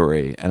magazine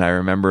story, and I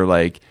remember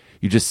like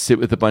you just sit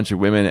with a bunch of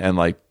women and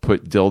like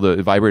put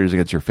vibrators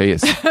against your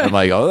face, and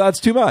like, oh, that's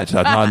too much.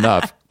 That's not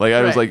enough. Like,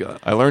 I was Right. like,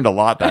 I learned a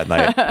lot that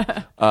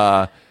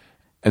night.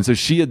 And so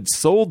she had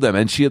sold them,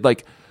 and she had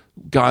like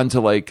gone to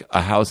like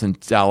a house in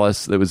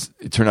Dallas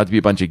it turned out to be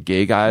a bunch of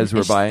gay guys who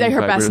were buying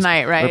Her best vibrators.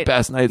 night, right? Her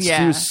best night. Yeah.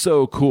 She was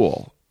so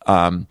cool.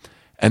 And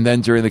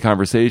then during the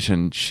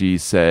conversation, she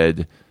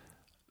said,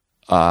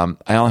 I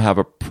don't have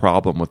a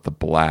problem with the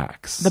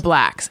blacks. The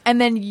blacks. And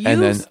then you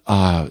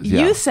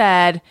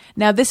said,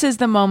 now this is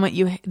the moment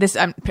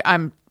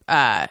I'm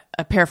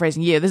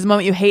paraphrasing you. This is the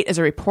moment you hate as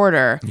a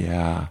reporter.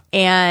 Yeah.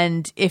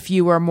 And if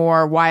you were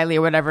more wily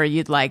or whatever,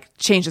 you'd like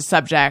change the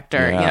subject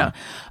or, Yeah. you know.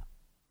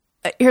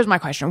 Here's my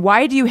question.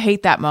 Why do you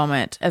hate that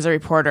moment as a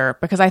reporter?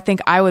 Because I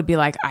think I would be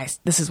like,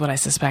 this is what I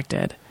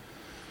suspected.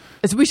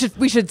 We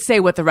should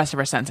say what the rest of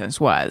our sentence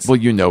was. Well,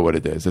 you know what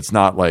it is. It's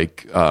not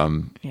like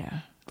Yeah.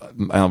 I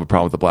don't have a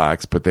problem with the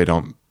blacks, but they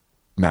don't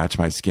match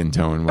my skin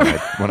tone when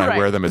I Right.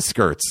 wear them as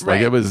skirts. Right.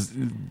 Like it was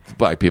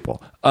black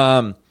people.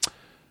 I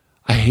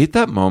hate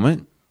that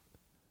moment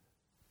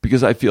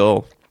because I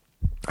feel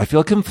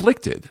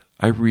conflicted.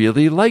 I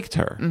really liked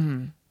her.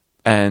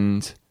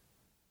 And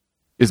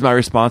is my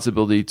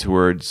responsibility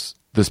towards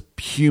this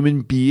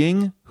human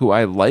being who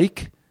I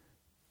like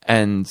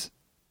and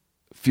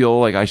feel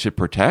like I should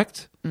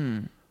protect?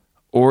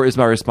 Or is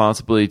my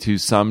responsibility to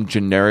some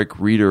generic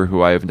reader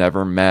who I have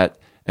never met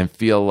and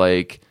feel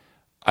like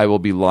I will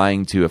be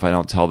lying to if I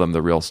don't tell them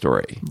the real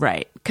story?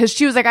 Right. Because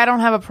she was like, I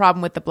don't have a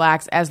problem with the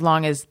blacks as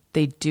long as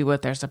they do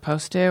what they're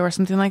supposed to, or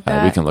something like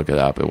that. We can look it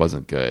up. It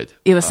wasn't good.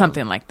 It was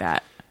something like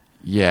that.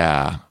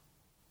 Yeah.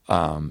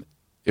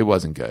 It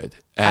wasn't good.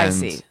 And I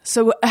see.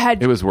 So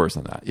it was worse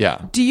than that.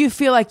 Yeah. do you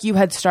feel like you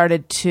had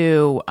started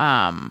to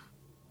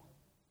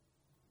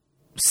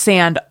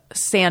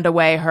sand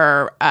away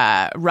her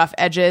rough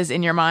edges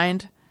in your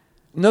mind?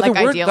 No, Like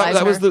there weren't. idealize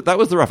That was her? that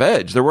was the rough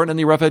edge. There weren't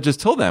any rough edges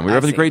till then. We were I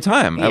having see. a great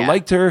time. I Yeah.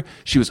 liked her.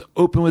 She was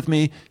open with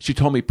me. She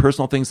told me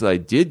personal things that I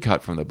did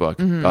cut from the book,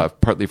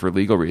 partly for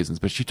legal reasons.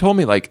 But she told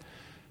me like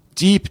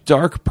deep,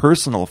 dark,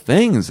 personal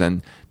things,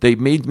 and they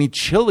made me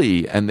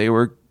chilly, and they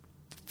were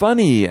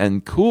funny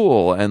and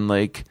cool, and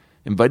like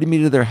invited me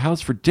to their house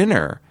for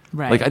dinner.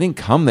 Right. Like I didn't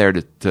come there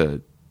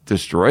to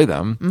destroy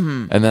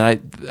them. And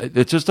then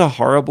it's just a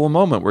horrible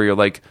moment where you're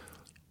like,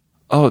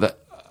 oh, that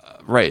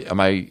right? Am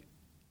I?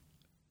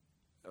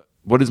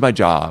 What is my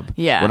job?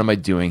 Yeah. What am I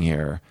doing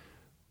here?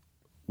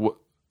 What,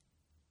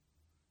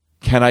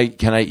 can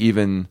I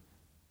even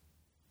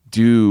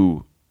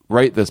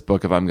write this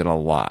book if I'm going to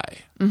lie?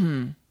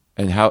 And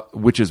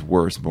which is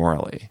worse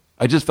morally?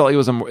 I just felt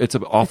it's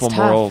an awful It's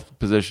tough. moral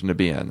position to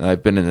be in. And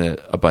I've been in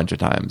it a bunch of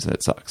times and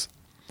it sucks.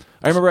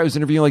 I remember I was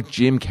interviewing like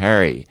Jim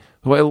Carrey,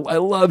 who I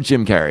love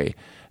Jim Carrey.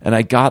 And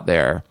I got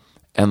there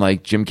and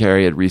like Jim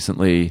Carrey had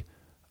recently,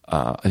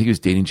 I think he was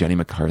dating Jenny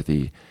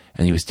McCarthy,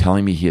 and he was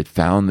telling me he had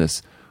found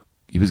this.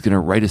 He was going to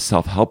write a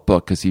self-help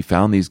book because he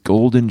found these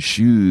golden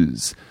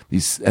shoes.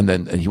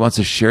 And he wants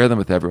to share them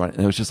with everyone.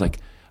 And it was just like,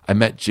 I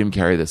met Jim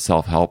Carrey, the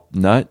self-help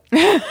nut,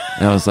 and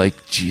I was like,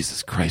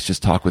 Jesus Christ,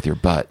 just talk with your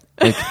butt.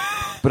 Like,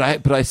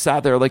 but I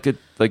sat there like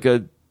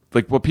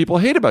what people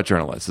hate about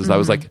journalists is I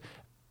was like,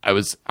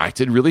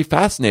 acted really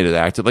fascinated. I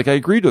acted like I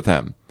agreed with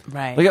him.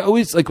 Right. Like I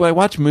always like when I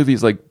watch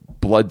movies like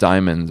Blood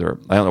Diamonds, or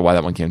I don't know why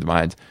that one came to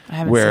mind. I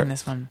haven't where seen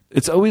this one.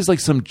 It's always like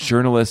some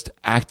journalist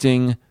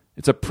acting.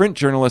 It's a print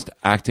journalist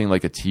acting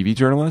like a TV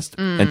journalist,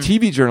 and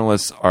TV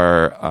journalists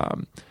are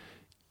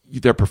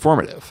they're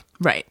performative,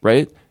 Right.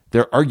 right?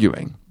 They're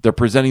arguing. They're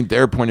presenting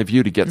their point of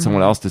view to get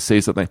someone else to say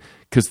something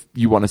because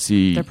you want to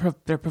see.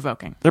 They're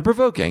provoking. They're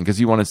provoking because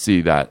you want to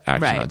see that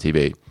action Right. on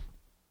TV.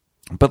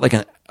 But like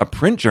a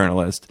print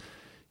journalist,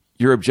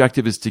 your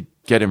objective is to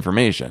get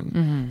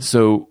information.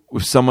 So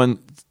if someone,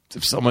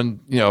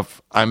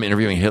 if I'm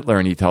interviewing Hitler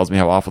and he tells me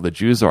how awful the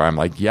Jews are, I'm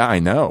like, yeah, I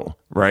know,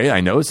 right? I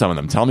know some of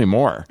them. Tell me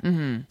more.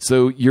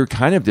 So you're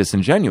kind of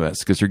disingenuous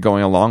because you're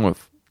going along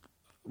with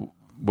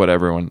what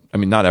everyone, I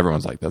mean, not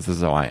everyone's like this. This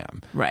is how I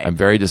am. Right. I'm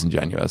very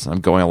disingenuous. I'm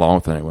going along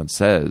with what anyone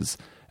says.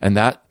 And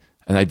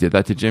I did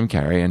that to Jim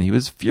Carrey and he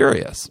was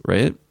furious,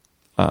 right?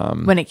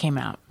 When it came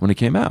out. When it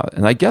came out.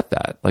 And I get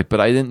that. Like,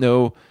 but I didn't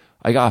know.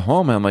 I got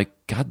home and I'm like,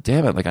 God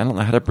damn it. Like, I don't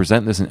know how to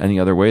present this in any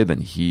other way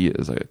than he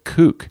is like a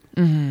kook.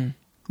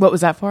 What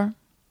was that for?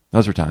 That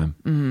was her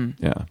time.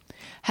 Yeah.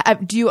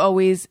 Do you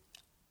always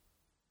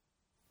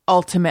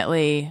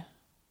ultimately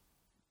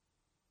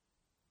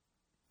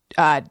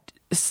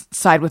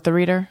side with the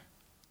reader?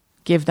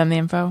 Give them the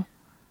info?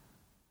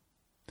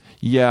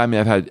 Yeah. I mean,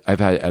 I've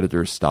had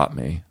editors stop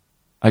me.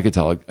 I could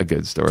tell a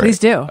good story. Please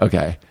do.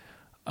 Okay.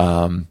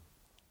 Do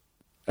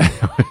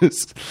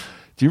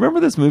you remember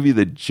this movie,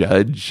 The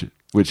Judge,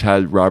 which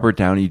had Robert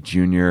Downey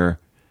Jr.?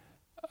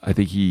 I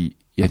think he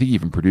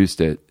even produced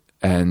it.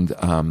 And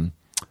well,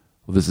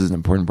 this is an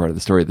important part of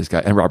the story. This guy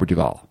and Robert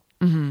Duvall,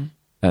 and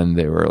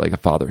they were like a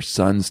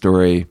father-son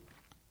story.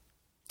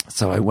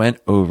 So I went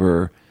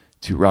over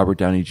to Robert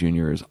Downey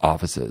Jr.'s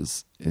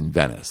offices in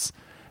Venice,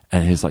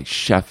 and his like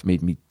chef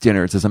made me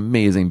dinner. It's this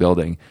amazing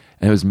building,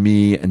 and it was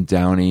me and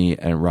Downey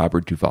and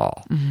Robert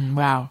Duvall.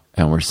 Wow.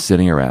 And we're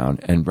sitting around,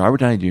 and Robert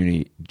Downey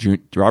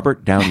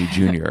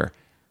Jr.,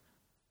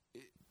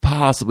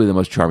 possibly the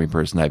most charming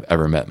person I've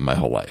ever met in my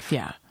whole life.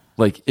 Yeah.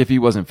 Like, if he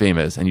wasn't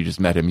famous and you just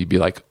met him, you'd be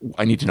like,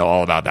 I need to know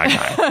all about that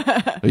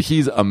guy. Like,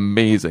 he's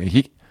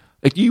amazing.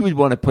 You would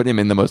want to put him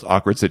in the most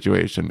awkward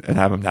situation and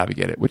have him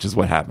navigate it, which is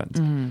what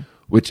happened.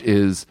 Which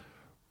is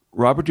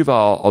Robert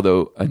Duvall,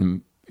 although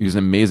he was an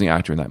amazing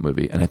actor in that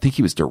movie, and I think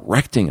he was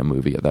directing a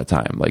movie at that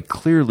time, like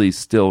clearly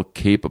still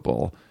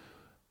capable,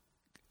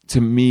 to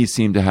me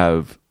seemed to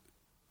have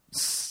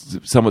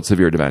somewhat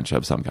severe dementia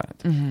of some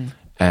kind.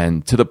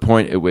 And to the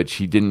point at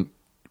which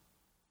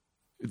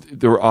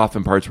there were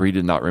often parts where he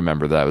did not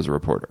remember that I was a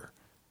reporter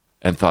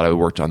and thought I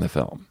worked on the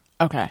film.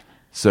 Okay.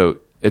 So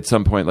at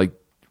some point, like,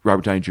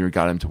 Robert Downey Jr.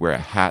 got him to wear a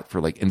hat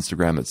for like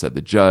Instagram that said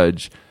The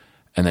Judge,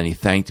 and then he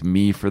thanked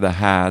me for the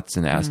hats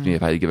and asked me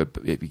if I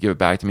could give it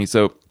back to me.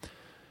 So,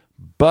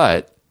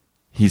 but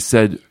he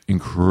said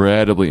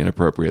incredibly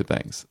inappropriate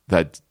things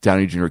that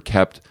Downey Jr.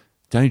 kept.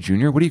 Downey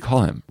Jr.? What do you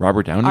call him?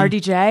 Robert Downey?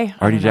 RDJ?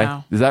 I don't RDJ?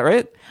 know. Is that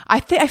right?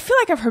 I feel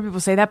like I've heard people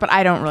say that, but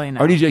I don't really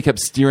know. RDJ kept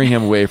steering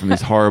him away from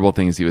these horrible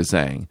things he was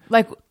saying.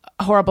 Like,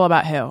 horrible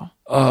about who?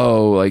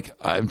 Oh, like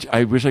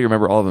I wish I could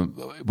remember all of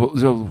them. But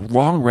there's a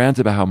long rant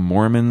about how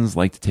Mormons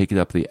like to take it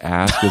up the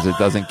ass because it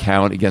doesn't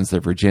count against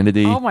their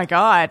virginity. Oh my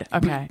God.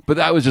 Okay. But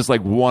that was just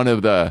like one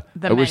of the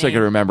I wish I many.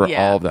 could remember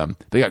Yeah. all of them.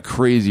 They got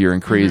crazier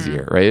and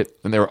crazier, right?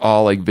 And they were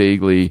all like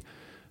vaguely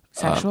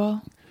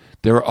Sexual?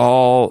 they were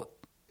all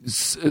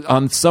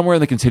on somewhere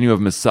in the continuum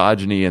of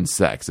misogyny and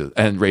sex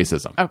and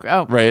racism. Okay.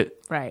 Oh, Right?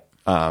 right.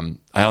 I don't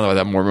know why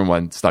that Mormon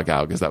one stuck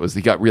out because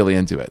he got really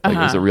into it. Like it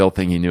was a real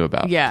thing he knew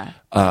about. Yeah.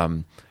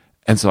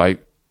 And so I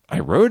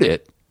wrote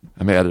it,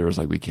 and my editor was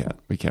like, we can't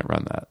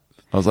run that.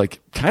 I was like,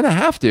 kind of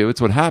have to.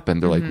 It's what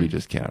happened. They're like, we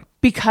just can't.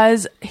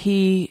 Because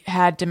he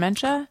had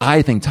dementia?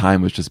 I think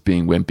Time was just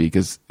being wimpy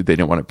because they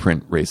didn't want to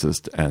print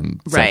racist and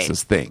Right.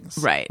 sexist things,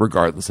 Right.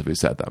 regardless of who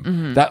said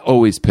them. That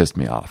always pissed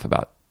me off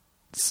about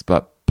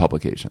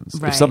publications.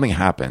 Right. If something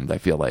happened, I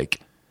feel like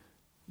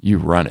you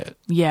run it.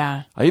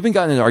 Yeah. I even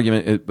got in an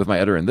argument with my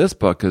editor in this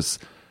book because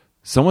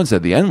someone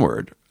said the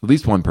N-word, at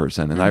least one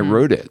person, and I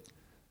wrote it.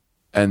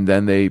 And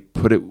then they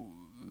put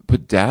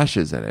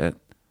dashes in it.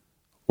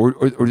 Or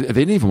they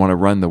didn't even want to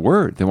run the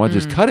word. They want to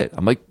just cut it.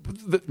 I'm like,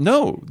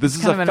 no, this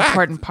is kind a of an fact.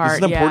 important part, This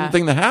is an yeah. important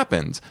thing that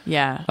happened.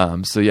 Yeah.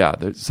 So yeah,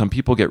 some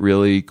people get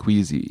really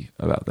queasy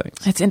about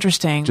things. It's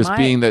interesting. Just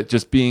being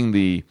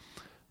the,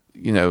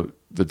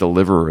 the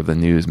deliverer of the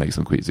news makes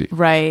them queasy.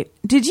 Right.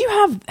 Did you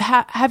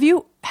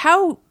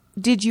how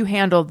did you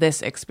handle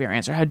this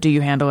experience, or how do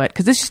you handle it?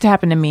 Because this used to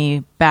happen to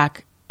me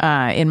back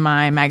in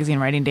my magazine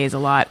writing days a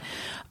lot.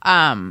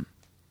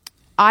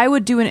 I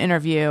would do an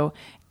interview,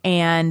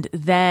 and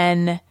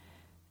then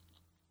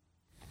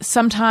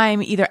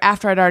sometime either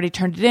after I'd already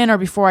turned it in or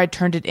before I'd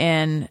turned it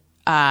in,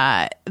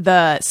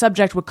 the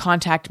subject would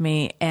contact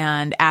me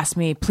and ask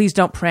me, please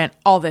don't print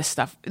all this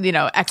stuff,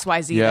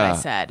 XYZ that I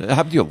said. It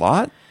happened to you a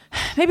lot?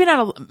 Maybe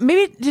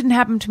maybe it didn't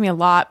happen to me a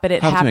lot, but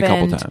it Happened happened to me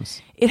a couple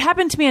times. It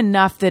happened to me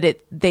enough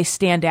that they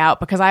stand out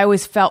because I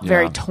always felt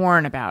very Yeah.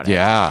 torn about it.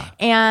 Yeah.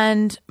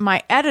 And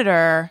my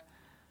editor,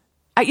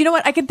 you know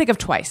what? I can think of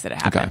twice that it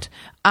happened.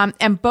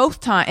 And both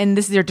times, and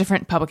this is their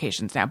different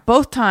publications now.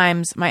 Both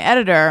times, my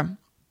editor,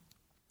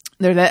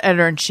 the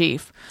editor in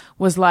chief,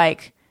 was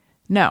like,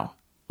 "No,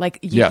 like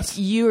Yes.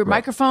 your Right.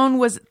 microphone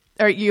was."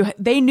 Or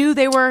they knew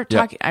they were Yeah.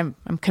 talking. I'm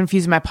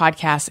confusing my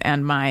podcast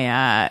and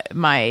my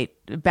my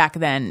back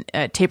then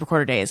tape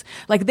recorder days.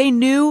 Like they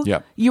knew Yeah.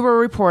 you were a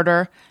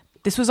reporter.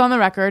 This was on the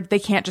record. They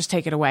can't just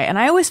take it away. And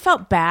I always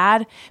felt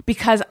bad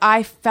because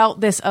I felt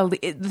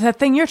the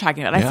thing you're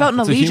talking about. I felt an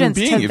It's a human allegiance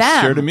being to you've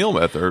them. shared a meal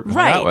with or hung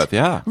out with.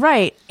 Yeah.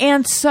 Right.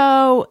 And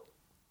so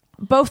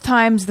both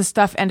times the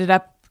stuff ended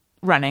up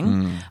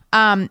running.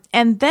 And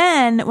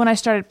then when I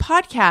started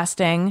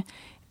podcasting,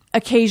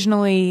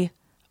 occasionally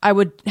I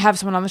would have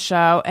someone on the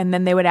show and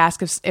then they would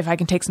ask if I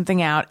can take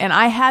something out. And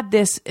I had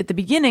this at the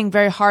beginning,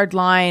 very hard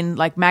line,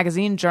 like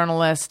magazine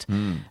journalist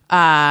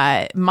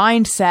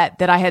mindset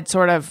that I had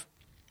sort of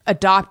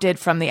adopted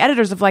from the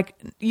editors of like,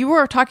 you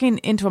were talking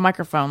into a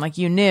microphone, like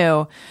you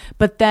knew,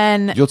 but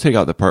then You'll take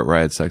out the part where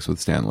I had sex with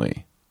Stan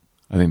Lee.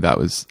 I think that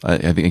was, I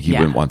think he Yeah.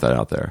 wouldn't want that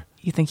out there.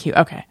 you think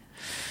okay.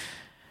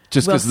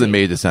 Just We'll because of the see.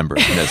 May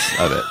December-ness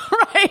of it.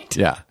 Right.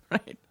 Yeah.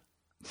 Right.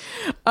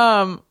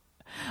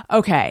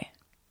 Okay.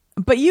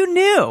 But you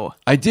knew.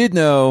 I did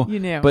know. You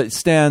knew. But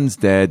Stan's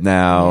dead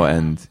now,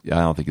 and I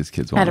don't think his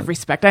kids want Out of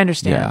respect. I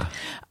understand.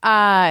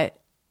 But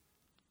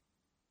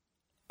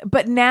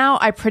now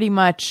I pretty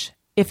much,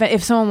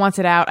 if someone wants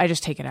it out, I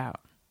just take it out.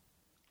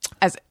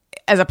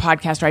 As a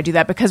podcaster, I do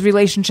that because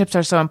relationships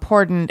are so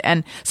important,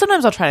 and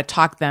sometimes I'll try to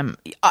talk them.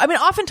 I mean,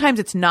 oftentimes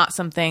it's not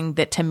something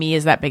that to me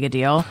is that big a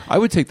deal. I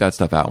would take that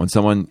stuff out. When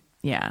someone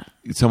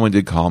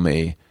did call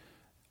me,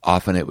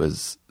 often it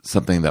was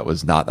something that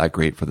was not that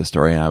great for the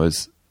story, and I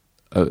was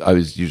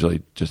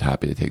usually just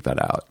happy to take that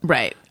out.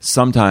 Right.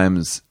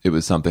 Sometimes it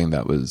was something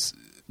that was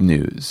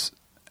news,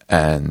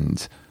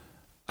 and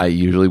I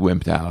usually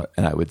wimped out,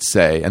 and I would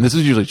say, and this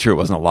was usually true, it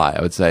wasn't a lie,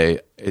 I would say,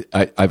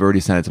 I've already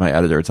sent it to my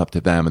editor, it's up to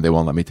them, and they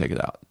won't let me take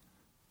it out.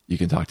 You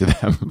can talk to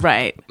them.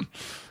 Right.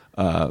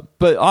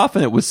 But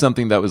often it was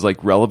something that was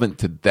like relevant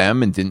to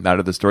them and didn't matter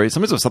to the story.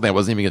 Sometimes it was something I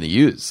wasn't even going to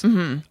use.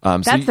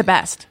 That's the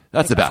best.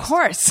 That's the best. Of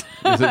course.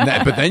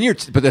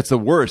 but that's the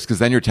worst because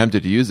then you're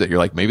tempted to use it. You're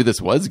like, maybe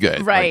this was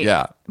good. Right. Like,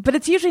 yeah. But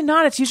it's usually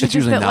not. It's usually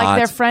just that not. like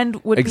their friend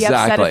would be upset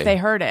Exactly. if they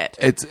heard it.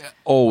 It's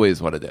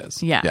always what it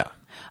is. Yeah. Yeah.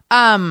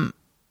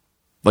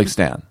 Like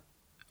Stan.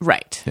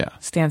 Right. Yeah.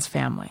 Stan's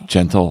family.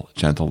 Gentle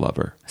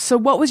lover. So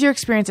what was your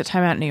experience at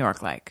Time Out New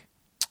York like?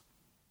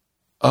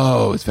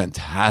 Oh, it's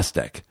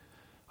fantastic.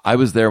 I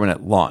was there when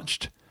it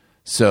launched.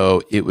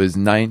 So it was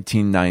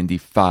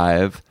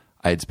 1995.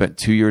 I had spent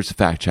 2 years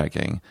fact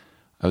checking.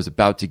 I was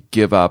about to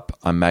give up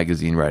on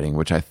magazine writing,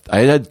 which I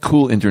had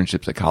cool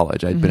internships at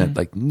college. I'd been at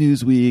like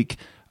Newsweek.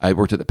 I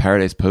worked at the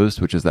Paradise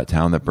Post, which is that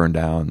town that burned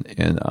down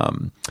in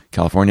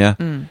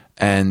California.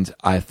 And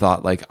I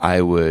thought like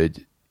I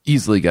would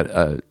easily get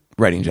a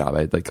writing job.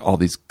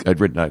 I'd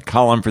written a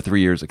column for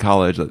 3 years at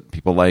college that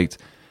people liked.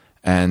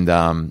 And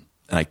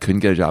I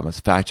couldn't get a job. I was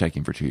fact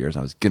checking for 2 years.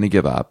 I was going to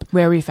give up.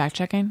 Where were you fact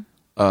checking?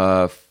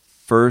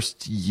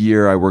 First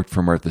year I worked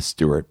for Martha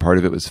Stewart. Part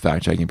of it was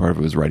fact checking. Part of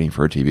it was writing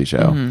for a TV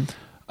show.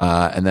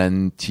 And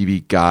then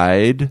TV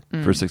Guide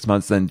for 6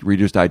 months. Then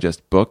Reader's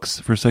Digest books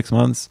for 6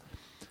 months.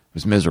 It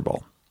was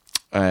miserable.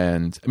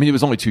 And I mean, it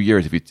was only 2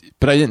 years,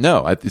 but I didn't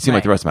know. It seemed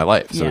like the rest of my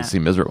life, so it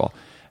seemed miserable.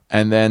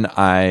 And then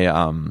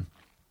I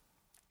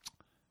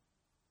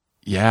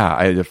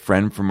had a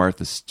friend from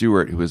Martha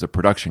Stewart who was a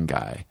production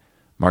guy,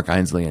 Mark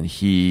Ainsley, and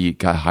he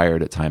got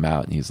hired at Time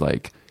Out. And he's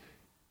like,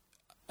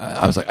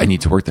 I was like, I need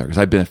to work there because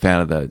I've been a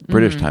fan of the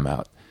British Time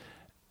Out.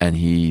 And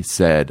he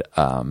said,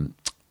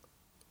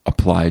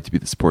 apply to be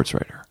the sports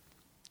writer,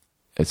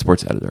 a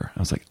sports editor. I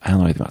was like, I don't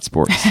know anything about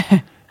sports.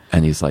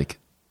 And he's like,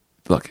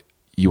 look,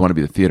 you want to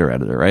be the theater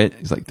editor, right?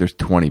 He's like, there's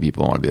 20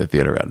 people who want to be the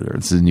theater editor.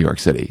 This is New York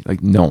City.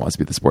 Like, no one wants to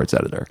be the sports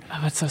editor. Oh,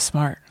 that's so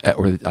smart.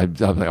 Or I'm like,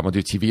 I'm going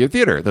to do TV or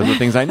theater. Those are the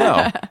things I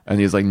know. And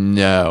he's like,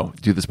 no,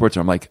 do the sports.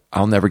 I'm like,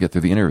 I'll never get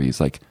through the interview. He's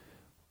like,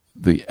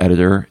 the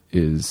editor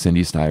is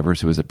Cindy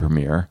Stivers, who was at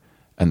Premiere,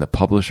 and the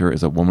publisher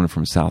is a woman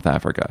from South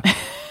Africa.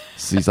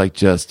 So he's like,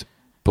 just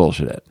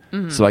bullshit it.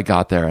 So I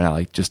got there and I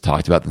like just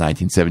talked about the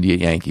 1978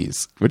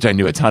 Yankees, which I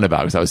knew a ton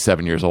about because I was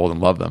 7 years old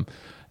and loved them.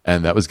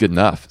 And that was good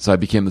enough. So I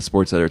became the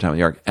sports editor at Time Out New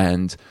York.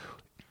 And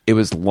it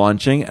was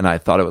launching, and I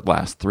thought it would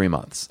last 3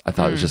 months. I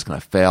thought it was just going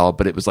to fail,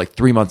 but it was like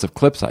 3 months of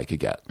clips I could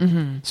get.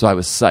 So I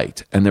was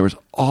psyched. And there was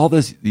all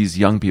these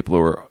young people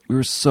we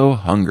were so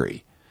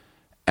hungry.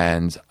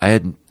 And I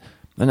didn't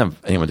have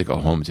anyone to go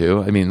home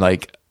to. I mean,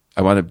 like,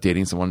 I wound up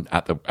dating someone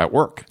at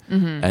work.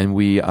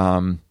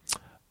 And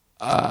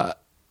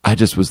I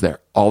just was there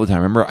all the time. I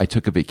remember I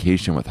took a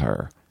vacation with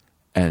her,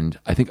 and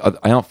I think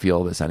I don't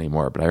feel this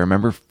anymore, but I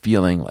remember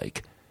feeling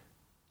like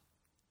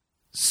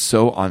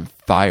so on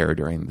fire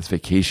during this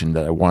vacation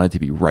that I wanted to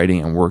be writing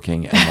and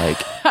working, and like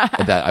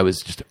that I was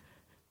just,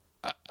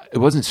 it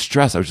wasn't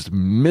stress. I was just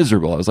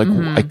miserable. I was like,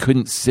 I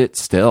couldn't sit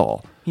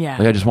still. Yeah.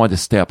 Like I just wanted to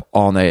stay up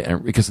all night,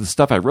 and because the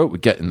stuff I wrote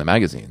would get in the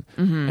magazine,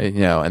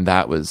 and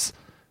that was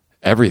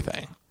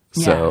everything.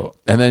 So,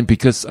 and then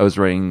because I was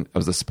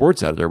a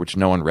sports editor, which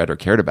no one read or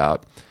cared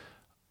about,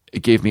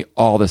 it gave me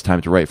all this time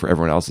to write for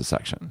everyone else's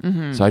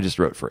section. So I just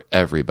wrote for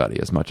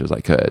everybody as much as I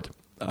could.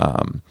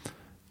 And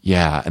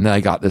then I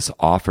got this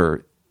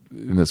offer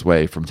in this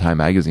way from Time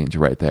Magazine to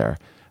write there.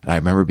 And I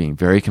remember being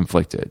very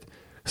conflicted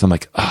because I'm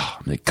like,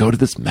 I'm going to go to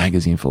this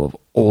magazine full of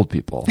old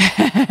people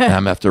and I'm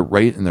going to have to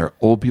write in their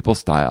old people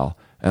style.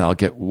 And I'll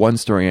get one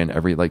story in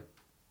every like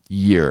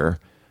year.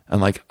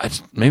 And like,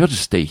 maybe I'll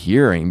just stay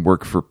here and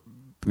work for,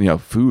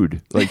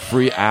 food, like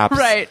free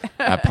apps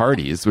at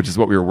parties, which is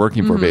what we were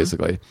working for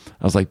basically.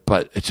 I was like,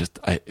 but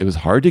it was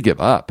hard to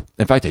give up.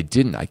 In fact, I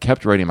didn't. I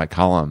kept writing my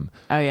column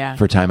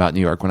for Time Out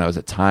New York when I was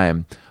at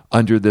Time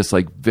under this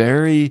like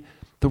the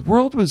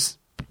world was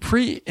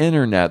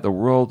pre-internet. The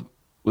world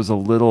was a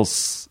little,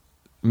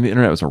 the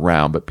internet was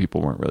around, but people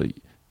weren't really,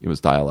 it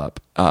was dial up.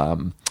 I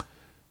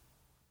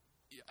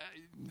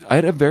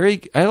had a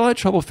lot of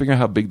trouble figuring out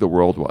how big the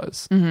world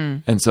was.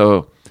 And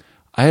so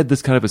I had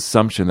this kind of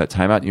assumption that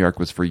Time Out New York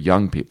was for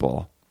young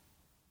people,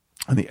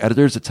 and the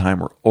editors at Time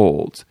were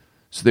old,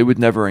 so they would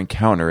never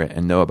encounter it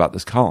and know about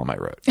this column I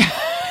wrote.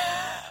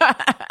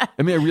 I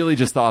mean, I really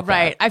just thought that.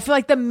 Right. I feel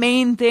like the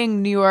main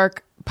thing New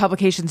York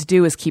publications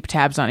do is keep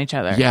tabs on each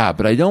other. Yeah,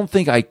 but I don't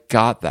think I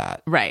got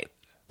that. Right.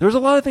 There was a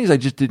lot of things I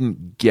just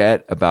didn't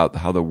get about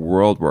how the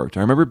world worked.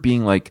 I remember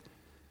being like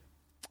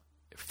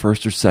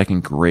first or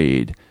second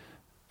grade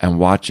and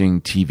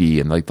watching TV,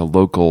 and like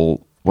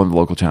one of the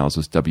local channels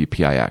was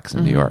WPIX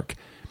in New York.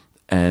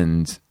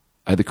 And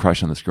I had a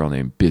crush on this girl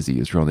named Busy.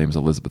 His real name is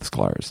Elizabeth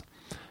Sklarz.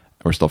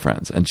 We're still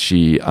friends. And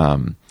she,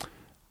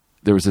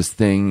 there was this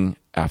thing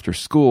after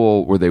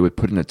school where they would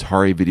put an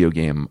Atari video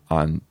game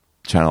on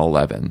Channel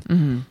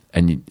 11,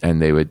 and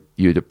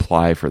you would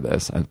apply for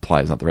this.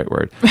 Apply is not the right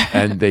word.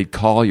 And they'd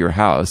call your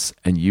house,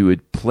 and you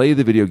would play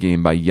the video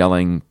game by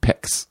yelling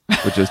PIX,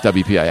 which is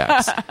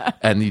WPIX,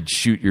 and you'd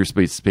shoot your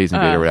Space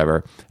Invader or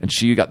whatever. And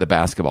she got the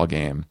basketball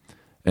game.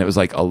 And it was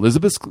like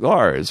Elizabeth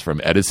Sklarz from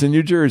Edison,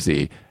 New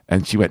Jersey.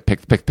 And she went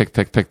pick.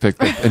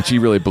 And she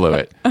really blew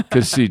it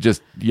because she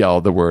just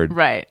yelled the word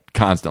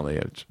constantly.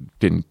 It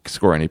didn't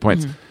score any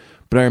points.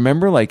 But I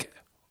remember like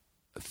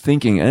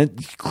thinking, and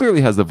it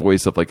clearly has the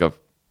voice of like a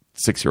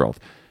 6-year-old.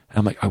 And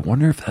I'm like, I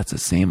wonder if that's the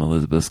same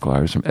Elizabeth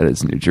Sklarz from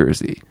Edison, New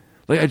Jersey.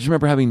 Like, I just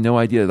remember having no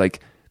idea. Like,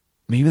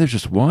 maybe there's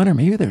just one, or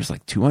maybe there's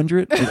like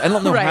 200. I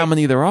don't know how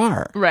many there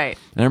are. Right.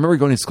 And I remember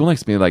going to school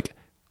next to me like,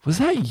 was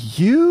that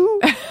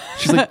you?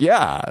 She's like,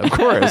 yeah, of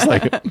course.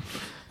 Like,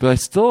 but I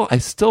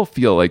still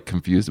feel like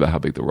confused about how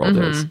big the world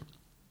is.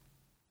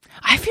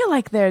 I feel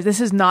like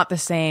this is not the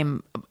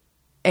same,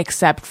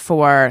 except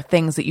for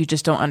things that you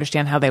just don't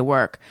understand how they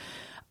work.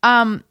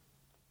 When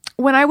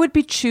I would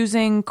be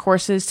choosing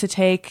courses to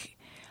take,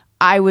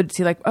 I would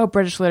see like, oh,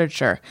 British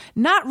literature,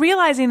 not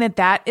realizing that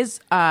that is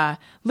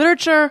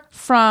literature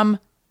from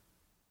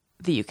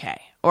the UK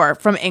or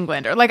from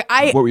England, or like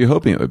What were you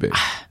hoping it would be?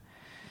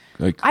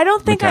 Like, I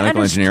don't think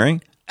mechanical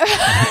engineering.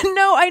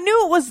 No, I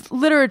knew it was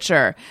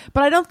literature,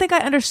 but I don't think I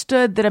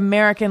understood that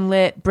American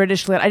lit,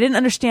 British lit. I didn't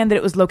understand that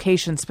it was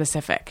location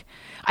specific.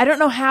 I don't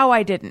know how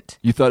I didn't.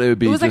 You thought it would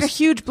be. It was like a just-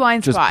 huge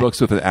blind just spot.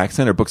 books with an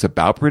accent, or books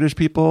about British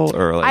people,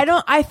 or like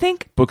I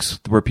think books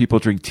where people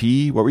drink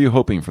tea. What were you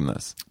hoping from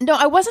this? no,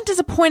 I wasn't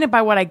disappointed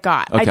by what I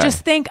got. I Okay. just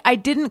think I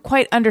didn't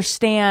quite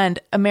understand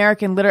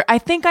American literature. I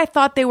think I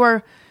thought they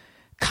were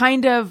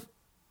kind of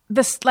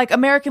this, like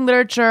American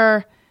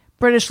literature,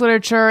 British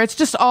literature. It's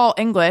just all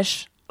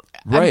English.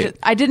 Right.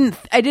 I didn't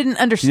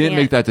understand. You didn't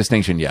make that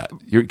distinction yet.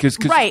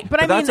 Right, but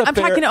I mean, that's a I'm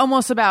fair-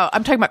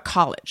 talking about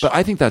college. But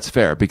I think that's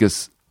fair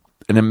because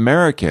an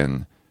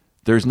American,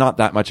 there's not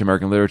that much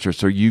American literature,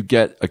 so you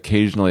get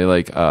occasionally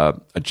like a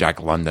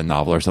Jack London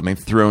novel or something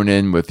thrown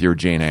in with your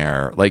Jane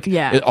Eyre. Like,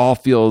 Yeah. it all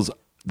feels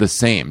the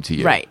same to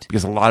you, Right.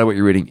 Because a lot of what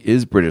you're reading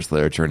is British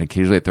literature, and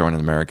occasionally they throw in an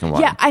American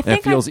one. Yeah, I And think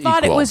it feels I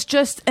thought equal. it was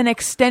just an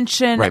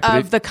extension Right, but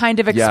of the kind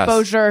of yes.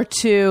 exposure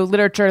to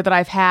literature that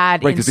I've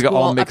had right in because they school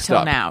got all up mixed till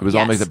up. now. It was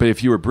all mixed up. But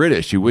if you were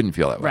British, you wouldn't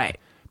feel that way, Right.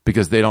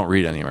 Because they don't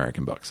read any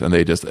American books, and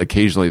they just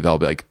occasionally they'll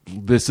be like,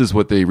 "This is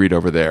what they read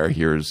over there." It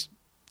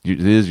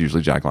is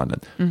usually Jack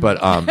London, Mm-hmm.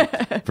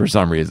 but for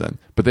some reason,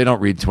 but they don't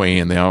read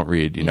Twain, they don't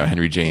read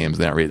Henry James,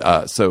 they don't read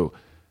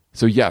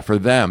so yeah, for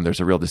them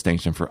there's a real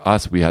distinction. For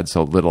us, we had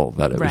so little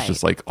that it was Right.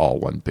 just like all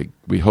one big.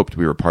 We hoped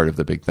we were part of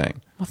the big thing.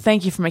 Well,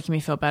 thank you for making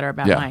me feel better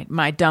about Yeah.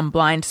 my dumb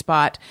blind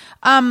spot.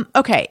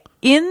 Okay,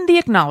 in the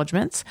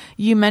acknowledgments,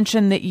 you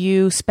mentioned that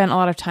you spent a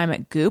lot of time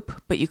at Goop,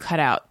 but you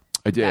cut out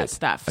I did. that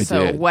stuff. I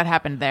So did. what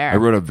happened there? I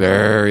wrote a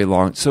very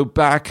long. So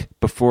back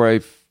before I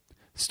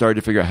started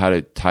to figure out how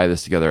to tie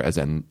this together as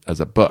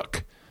a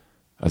book,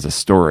 as a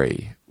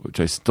story, which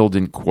I still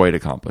didn't quite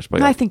accomplish.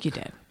 But I think you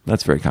did.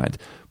 that's very kind.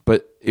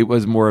 But it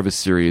was more of a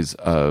series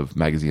of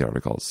magazine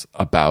articles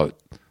about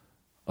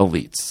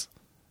elites,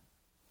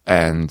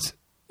 and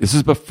this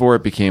is before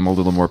it became a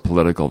little more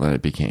political than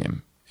it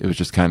became. It was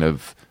just kind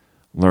of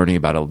learning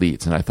about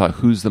elites, and I thought,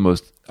 who's the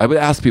most? I would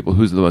ask people,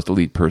 who's the most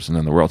elite person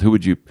in the world? Who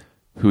would you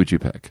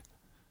pick?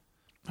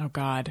 Oh,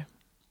 God.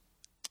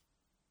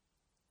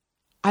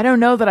 I don't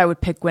know that I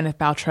would pick Gwyneth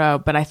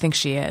Paltrow, but I think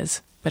she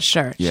is. But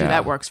sure,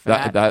 that works for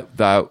that.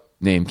 That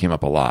name came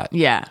up a lot.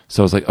 Yeah.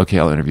 So I was like, okay,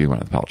 I'll interview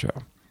Gwyneth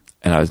Paltrow,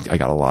 and I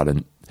got a lot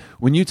of.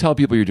 When you tell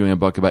people you're doing a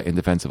book about in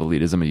defense of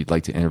elitism and you'd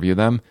like to interview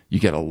them, you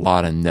get a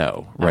lot of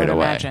no right I would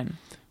away. imagine.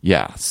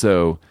 Yeah.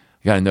 So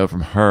I got a no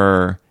from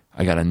her.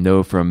 I got a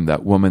no from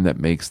that woman that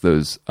makes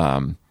those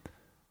moon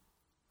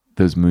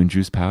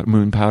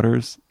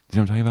powders. Do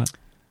you know what I'm talking about?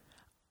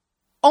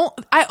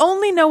 I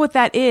only know what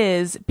that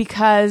is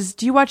because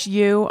do you watch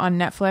You on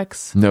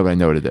Netflix? No, but I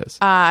know what it is.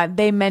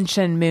 They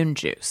mention moon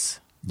juice.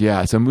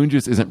 Yeah. So moon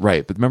juice isn't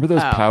right, but remember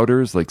those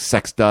powders like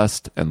sex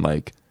dust and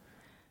like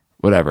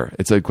whatever.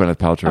 It's like Gwyneth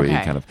Paltrow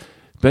Okay. kind of.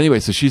 But anyway,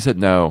 so she said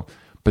no.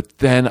 But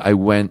then I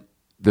went.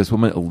 This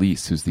woman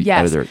Elise, who's the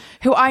Yes, editor.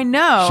 who I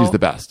know. She's the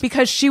best.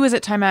 because she was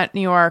at Time Out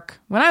New York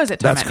when I was at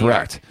Time That's Out New York.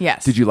 correct.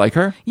 Yes. Did you like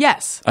her?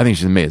 Yes. I think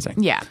she's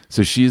amazing. Yeah.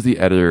 So she's the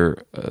editor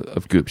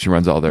of Goop. She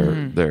runs all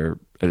Mm-hmm. their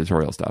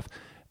editorial stuff,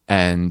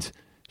 and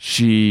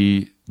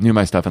she knew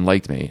my stuff and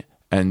liked me.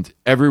 And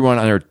everyone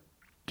on her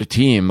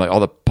team, like all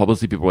the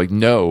publicity people, were like,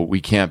 "No,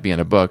 we can't be in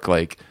a book.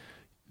 Like,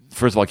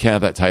 first of all, can't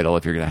have that title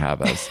if you're going to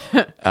have us."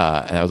 And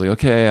I was like,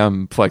 "Okay,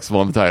 I'm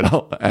flexible on the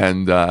title,"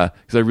 and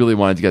because I really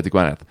wanted to get to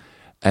Gwyneth.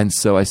 And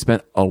so I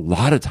spent a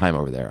lot of time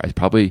over there. I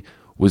probably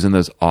was in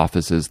those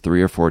offices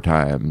 3 or 4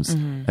 times.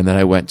 And then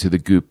I went to the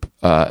Goop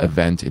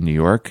event in New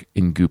York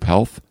in Goop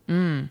Health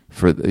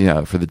for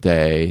the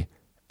day.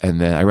 And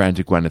then I ran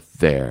into Gwyneth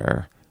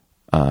there.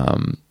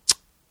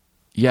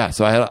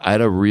 So I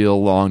had a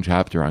real long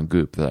chapter on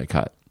Goop that I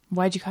cut.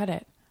 Why'd you cut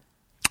it?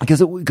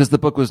 Because the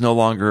book was no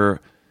longer,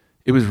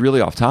 it was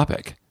really off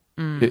topic.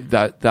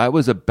 That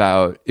was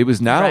about, it was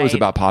Right.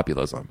 about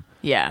populism.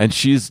 Yeah. And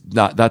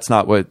that's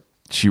not what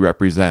she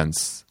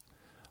represents.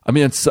 I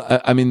mean,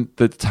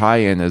 the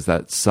tie-in is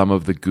that some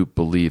of the Goop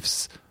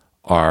beliefs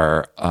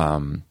are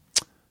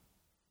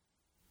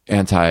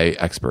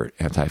anti-expert,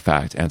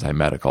 anti-fact,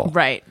 anti-medical.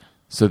 Right.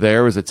 So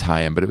there was a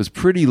tie-in, but it was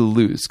pretty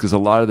loose because a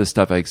lot of the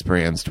stuff I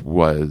experienced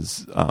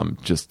was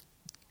just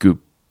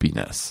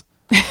goopiness.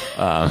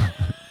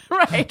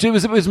 Right. It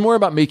was more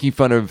about making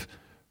fun of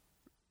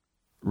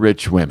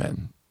rich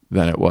women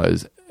than it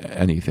was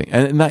anything,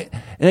 and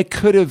it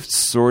could have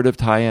sort of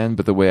tie in,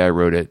 but the way I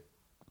wrote it,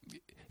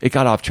 it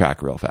got off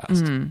track real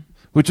fast,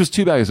 which was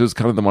too bad because it was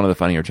kind of one of the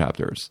funnier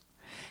chapters.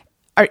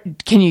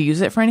 Can you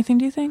use it for anything,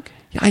 do you think?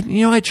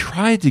 Yeah, I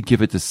tried to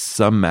give it to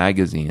some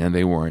magazine and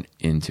they weren't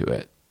into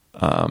it.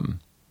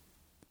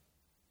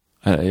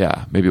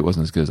 Maybe it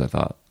wasn't as good as I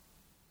thought.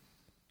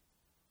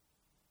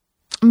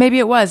 Maybe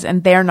it was,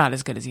 and they're not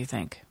as good as you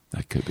think.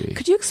 That could be.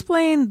 Could you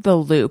explain the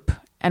Loop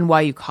and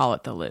why you call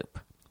it the Loop?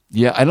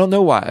 Yeah, I don't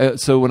know why.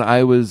 So when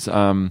I was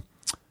got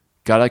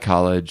out of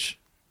college,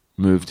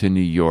 moved to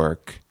New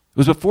York, It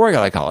was before I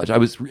got out of college. I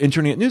was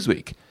interning at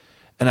Newsweek.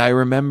 And I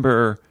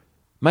remember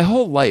my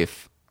whole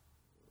life,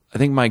 I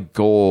think my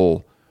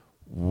goal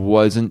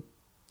wasn't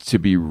to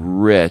be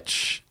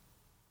rich.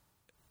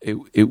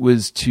 It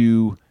was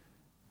to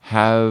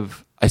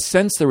have, I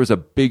sensed there was a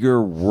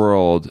bigger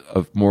world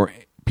of more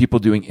people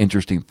doing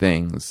interesting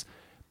things.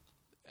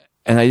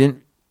 And I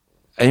didn't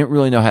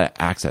really know how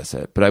to access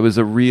it, but I was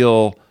a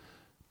real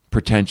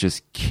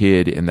pretentious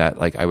kid in that,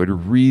 like, I would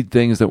read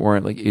things that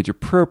weren't like age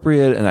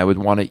appropriate, and I would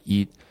want to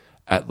eat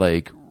at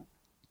like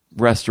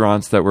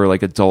restaurants that were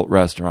like adult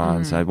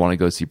restaurants, and I'd want to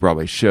go see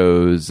Broadway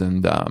shows,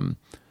 and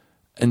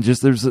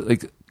just there's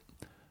like,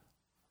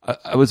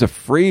 I was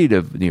afraid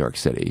of New York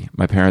City.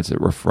 My parents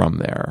were from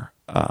there,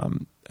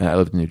 and I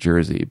lived in New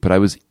Jersey, but I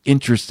was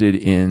interested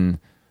in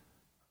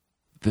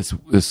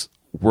this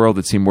world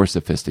that seemed more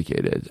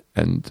sophisticated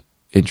and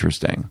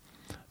interesting.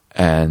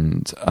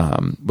 And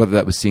whether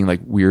that was seeing like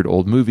weird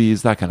old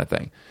movies, that kind of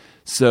thing.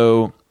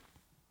 So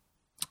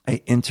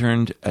I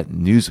interned at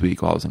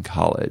Newsweek while I was in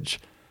college,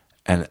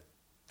 and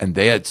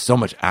they had so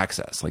much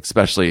access, like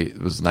especially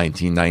it was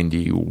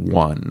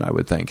 1991, I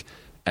would think.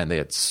 And they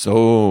had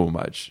so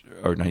much,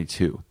 or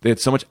 92, they had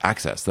so much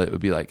access that it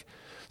would be like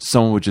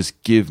someone would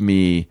just give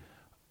me,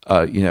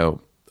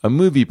 a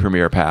movie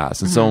premiere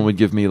pass, and someone would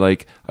give me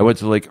like, I went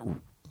to like,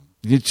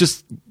 it's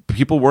just,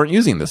 people weren't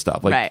using this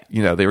stuff. Like, right.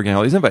 They were getting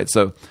all these invites.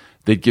 So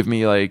they'd give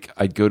me like,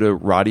 I'd go to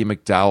Roddy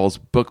McDowell's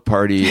book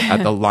party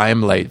at the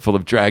Limelight full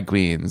of drag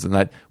queens. And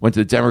I went to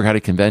the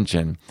Democratic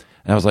Convention,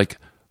 and I was like,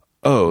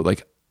 oh,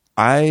 like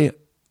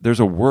there's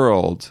a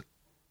world,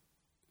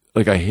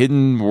 like a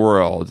hidden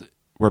world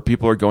where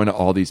people are going to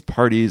all these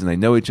parties and they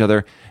know each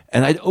other.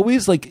 And it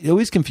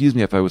always confused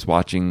me if I was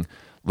watching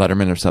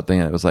Letterman or something,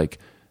 and it was like,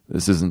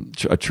 this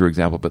isn't a true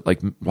example, but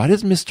like, why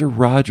does Mr.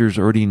 Rogers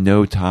already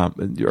know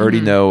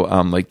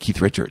like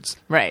Keith Richards?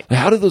 Right. Like,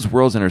 how do those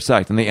worlds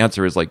intersect? And the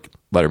answer is like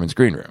Letterman's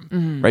green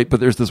room, right? But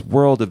there's this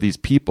world of these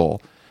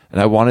people, and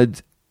I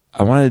wanted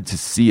to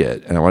see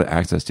it, and I wanted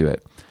access to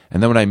it.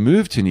 And then when I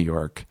moved to New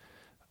York,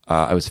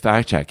 I was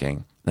fact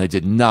checking, and I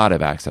did not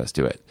have access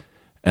to it.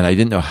 And I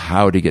didn't know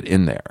how to get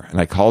in there. And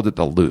I called it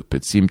the Loop.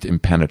 It seemed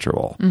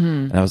impenetrable.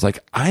 And I was like,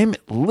 I'm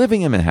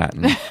living in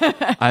Manhattan.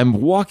 I'm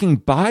walking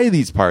by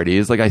these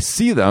parties. Like, I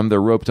see them. They're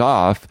roped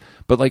off.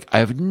 But, like, I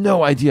have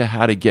no idea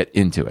how to get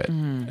into it.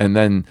 And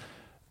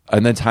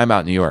then Time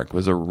Out New York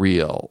was a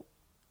real...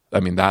 I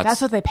mean, that's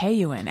what they pay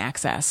you in,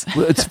 access.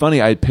 Well, it's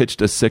funny. I had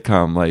pitched a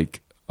sitcom, like,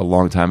 a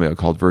long time ago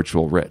called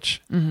Virtual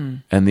Rich.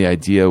 And the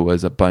idea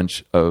was a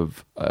bunch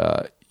of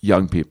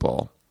young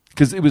people.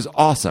 Because it was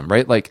awesome,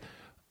 right? Like...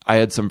 I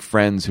had some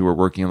friends who were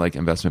working in like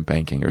investment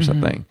banking or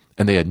something,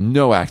 and they had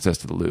no access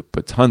to the Loop,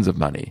 but tons of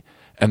money.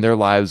 And their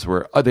lives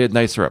were, they had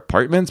nicer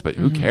apartments, but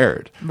who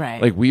cared?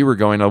 Right. Like we were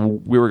going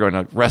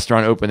to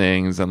restaurant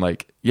openings, and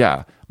like,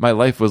 yeah, my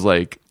life was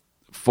like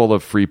full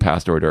of free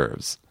past hors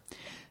d'oeuvres.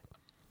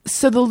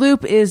 So the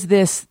Loop is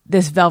this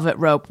velvet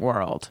rope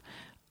world.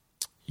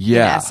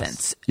 Yeah. In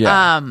essence.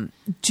 Yeah.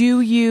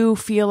 Do you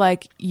feel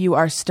like you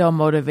are still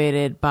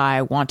motivated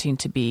by wanting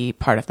to be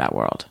part of that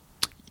world?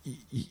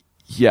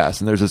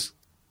 Yes, and there's this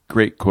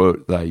great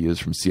quote that I use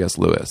from C.S.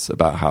 Lewis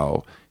about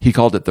how he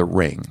called it the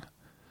ring.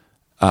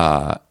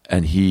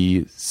 And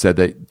he said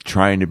that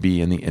trying to be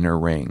in the inner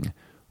ring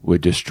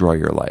would destroy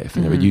your life.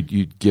 And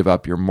you'd give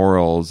up your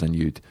morals, and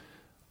you'd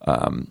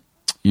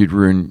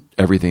ruin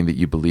everything that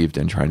you believed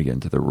in trying to get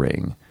into the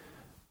ring.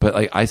 But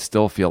like, I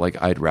still feel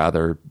like I'd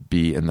rather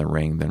be in the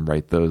ring than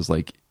write those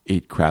like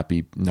 8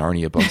 crappy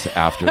Narnia books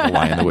after The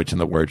Lion, the Witch, and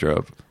the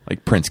Wardrobe,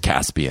 like Prince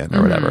Caspian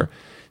or whatever.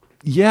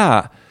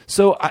 Yeah.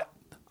 So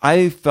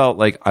I felt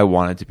like I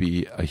wanted to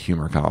be a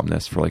humor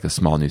columnist for like a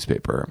small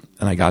newspaper,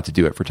 and I got to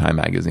do it for Time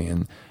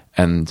Magazine.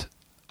 And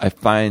I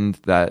find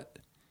that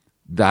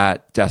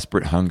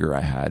desperate hunger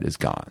I had is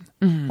gone.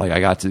 Like I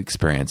got to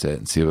experience it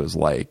and see what it was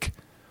like,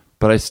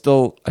 but I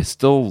still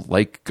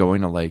like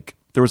going to like,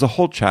 there was a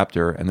whole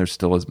chapter, and there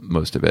still is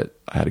most of it.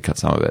 I had to cut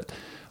some of it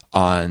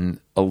on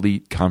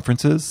elite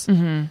conferences.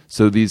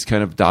 So these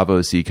kind of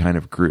Davos-y kind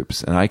of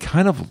groups. And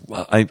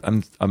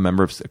I'm a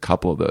member of a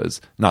couple of those,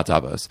 not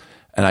Davos.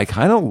 And I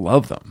kind of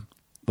love them.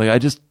 Like I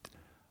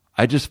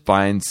just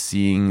find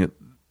seeing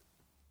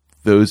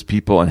those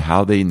people and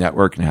how they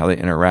network and how they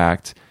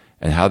interact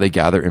and how they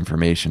gather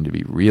information to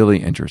be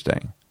really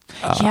interesting.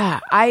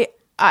 Yeah, I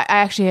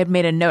actually had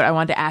made a note. I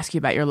wanted to ask you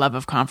about your love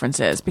of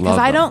conferences, because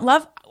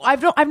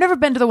I've never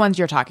been to the ones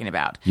you're talking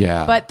about.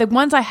 Yeah, but the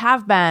ones I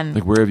have been,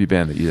 like, where have you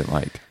been that you didn't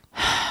like?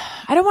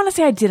 I don't want to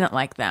say I didn't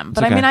like them,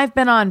 but okay. I mean, I've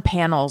been on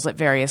panels at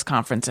various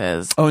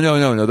conferences. Oh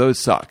no, those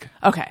suck.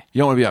 Okay, you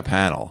don't want to be on a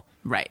panel.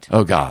 Right.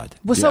 Oh, God.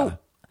 Well, yeah. so...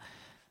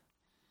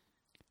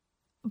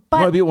 But,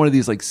 you want to be at one of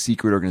these like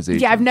secret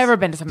organizations. Yeah, I've never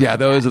been to something like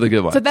those that. Are the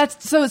good ones.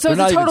 So it's a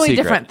totally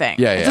different thing.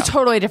 Yeah, It's a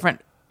totally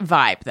different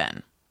vibe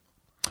then.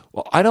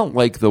 Well, I don't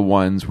like the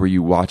ones where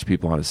you watch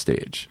people on a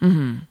stage.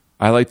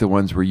 I like the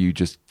ones where you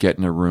just get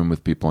in a room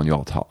with people and you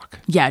all talk.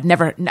 Yeah, I've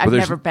never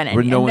been in.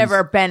 I've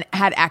never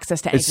had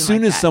access to anything as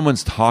soon like as that.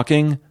 Someone's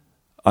talking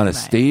on a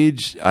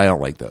stage, I don't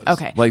like those.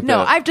 Okay. Like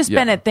I've just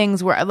been at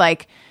things where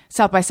like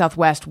South by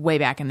Southwest way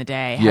back in the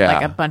day had Yeah.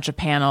 like a bunch of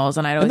panels,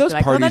 and I'd always And those be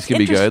like, parties that's can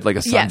be good, like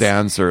a Yes.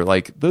 Sundance or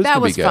like those That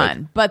can was be good.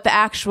 fun, but the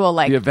actual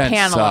like The event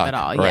panel suck, of it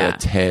all, or yeah, a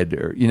TED,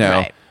 or you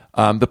know,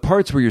 Right. the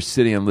parts where you're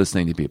sitting and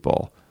listening to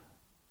people,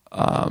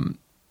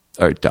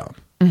 are dumb.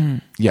 Mm-hmm.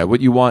 Yeah, what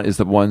you want is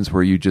the ones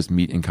where you just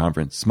meet in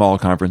small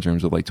conference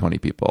rooms with like 20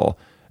 people,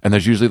 and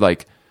there's usually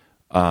like,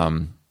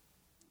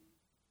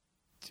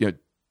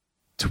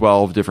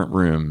 12 different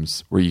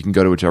rooms where you can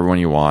go to whichever one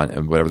you want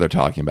and whatever they're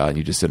talking about, and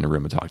you just sit in a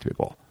room and talk to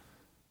people.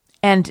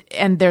 and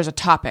there's a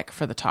topic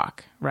for the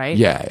talk, right?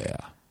 Yeah.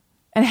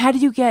 And how do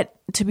you get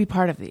to be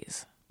part of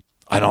these?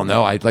 I don't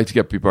know. I'd like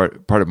to be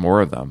part of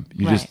more of them.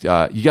 You Right.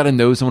 just you got to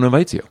know someone who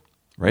invites you,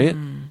 right?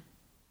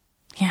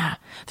 Yeah,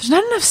 there's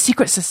not enough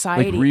secret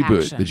society. Like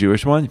Reboot, action. the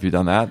Jewish one. Have you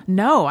done that?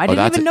 No, I didn't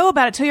that's even know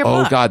about it till your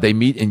Oh book. God, they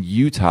meet in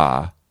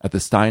Utah at the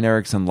Stein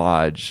Erikson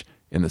Lodge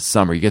in the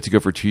summer. You get to go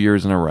for 2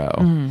 years in a row,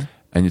 Mm-hmm.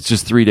 and it's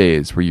just 3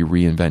 days where you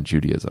reinvent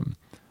Judaism.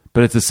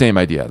 But it's the same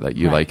idea that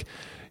you Right. like.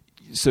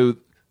 So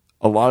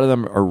a lot of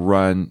them are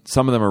run.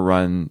 Some of them are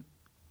run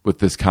with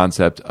this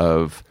concept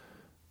of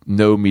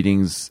no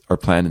meetings are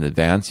planned in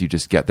advance. You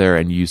just get there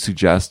and you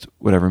suggest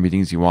whatever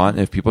meetings you want.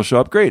 And if people show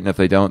up, great. And if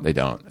they don't, they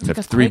don't. And like if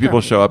a 3 people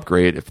playground show up,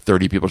 great. If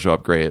 30 people show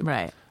up, great.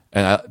 Right.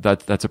 And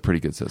that's a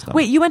pretty good system.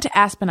 Wait, you went to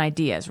Aspen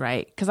Ideas,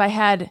 right? Because I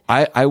had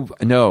I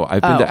no,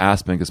 I've been Oh. to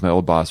Aspen because my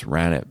old boss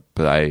ran it,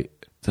 but I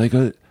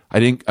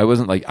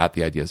wasn't like at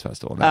the Ideas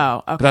Festival. No. Oh,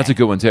 okay. But that's a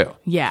good one too.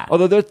 Yeah.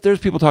 Although there's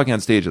people talking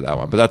on stage at that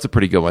one, but that's a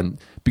pretty good one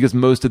because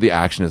most of the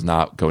action is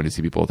not going to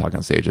see people talking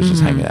on stage; it's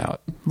just Mm-hmm. hanging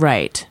out.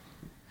 right.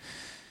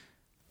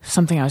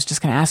 Something I was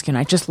just going to ask you, and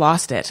I just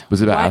lost it.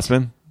 Was it about What?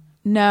 Aspen?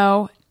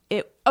 No.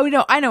 Oh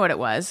no, I know what it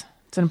was.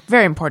 It's a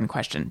very important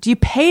question. Do you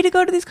pay to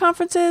go to these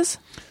conferences?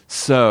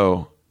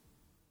 So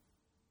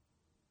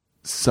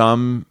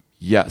some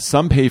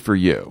pay for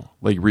you,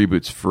 like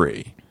Reboot's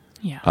free.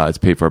 Yeah. It's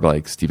paid for by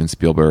like Steven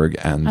Spielberg,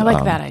 and I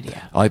like that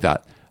idea. I like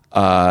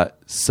that.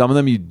 Some of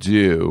them you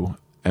do,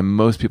 and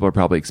most people are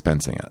probably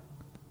expensing it.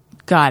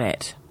 Got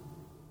it.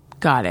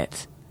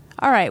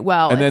 All right.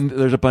 Well, And then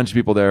there's a bunch of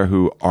people there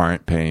who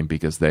aren't paying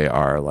because they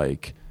are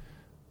like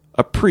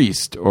a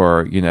priest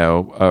or,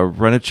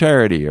 run a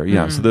charity or,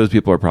 Mm-hmm. so those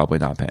people are probably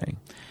not paying.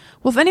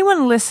 well, if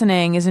anyone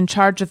listening is in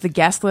charge of the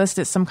guest list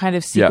at some kind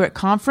of secret Yeah.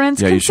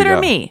 conference, Yeah, you should consider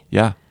go. me.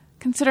 Yeah.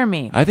 Consider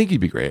me. I think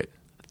you'd be great.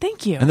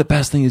 Thank you. And the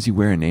best thing is you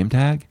wear a name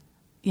tag.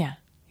 yeah.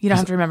 You don't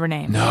have to remember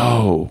names.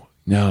 No.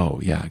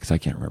 Yeah. Because I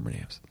can't remember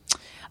names.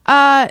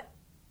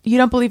 You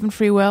don't believe in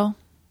free will?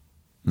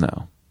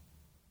 No.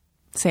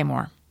 Say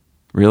more.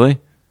 Really?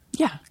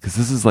 Yeah. Because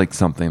this is like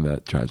something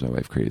that drives my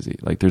wife crazy.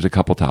 Like there's a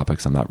couple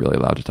topics I'm not really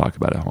allowed to talk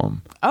about at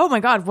home. Oh my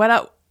God. What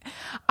else?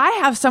 I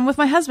have some with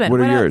my husband. What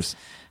are else? yours?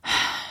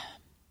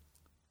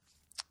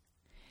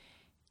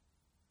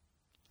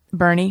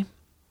 Bernie.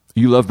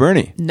 You love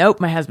Bernie. Nope,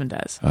 my husband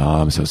does.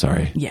 Oh, I'm so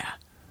sorry. Yeah.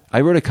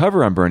 I wrote a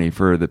cover on Bernie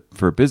for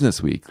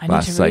Business Week I need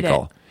last to read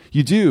cycle.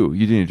 You do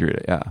need to read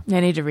it. Yeah. I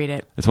need to read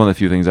it. It's one of the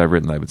few things I've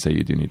written I would say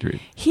you do need to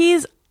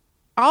read.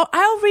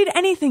 I'll read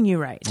anything you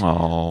write.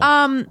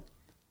 Oh.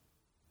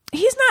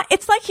 He's not,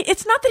 it's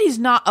not that he's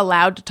not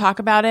allowed to talk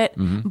about it,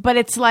 Mm-hmm. but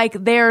it's like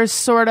there's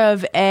sort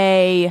of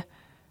a,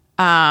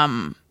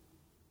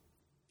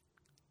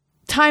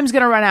 time's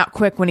going to run out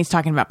quick when he's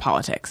talking about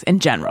politics in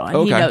general.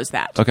 And he knows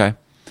that. Okay.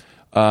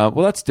 Well,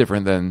 that's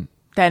different than.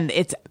 Then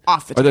it's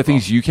off the Are table. there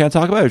things you can't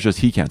talk about, or just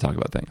he can't talk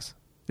about things?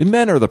 And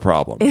men are the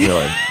problem,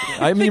 really.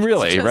 I mean, it's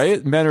really, just-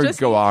 right? Men just-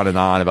 go on and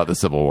on about the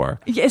Civil War.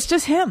 Yeah, it's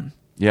just him.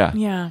 Yeah.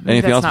 Yeah. maybe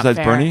Anything that's else not besides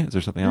fair. Bernie? Is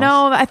there something else?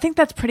 No, I think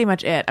that's pretty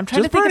much it. I'm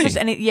trying Just to think Bernie. if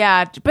there's any.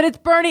 Yeah, but it's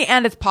Bernie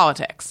and it's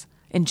politics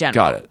in general.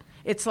 Got it.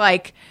 It's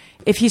like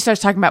if he starts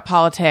talking about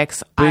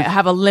politics, I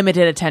have a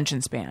limited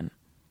attention span.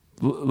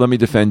 Let me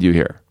defend you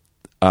here.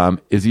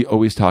 Is he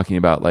always talking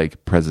about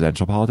like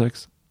presidential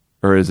politics,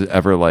 or is it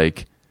ever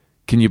like,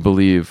 can you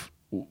believe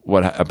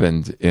what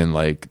happened in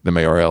like the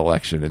mayoral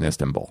election in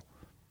Istanbul?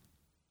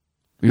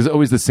 Because it's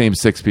always the same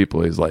 6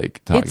 people he's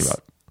like talking about.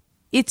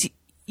 It's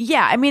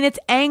yeah. I mean, it's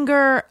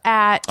anger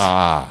at.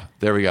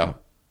 There we go.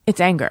 It's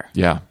anger,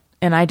 Yeah.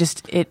 and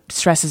it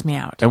stresses me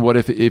out. And what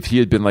if he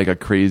had been like a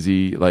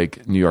crazy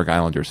like New York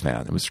Islanders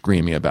fan and was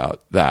screaming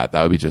about that?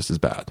 That would be just as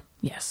bad.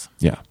 Yes.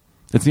 Yeah.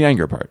 It's the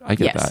anger part. I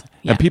get Yes. that.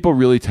 Yeah. And people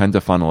really tend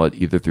to funnel it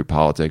either through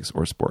politics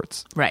or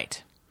sports.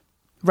 Right.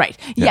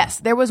 Yes.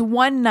 There was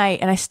one night,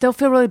 and I still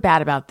feel really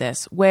bad about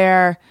this,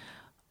 where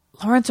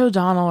Lawrence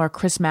O'Donnell or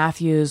Chris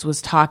Matthews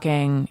was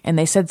talking, and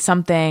they said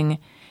something,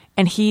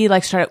 and he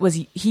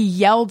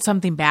yelled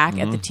something back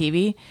at the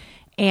TV,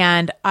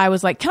 and I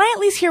was like, "Can I at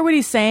least hear what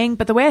he's saying?"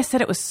 But the way I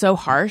said it was so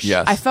harsh.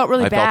 Yes. I felt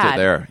really bad. I felt it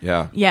there.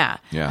 Yeah. Yeah.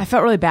 Yeah. I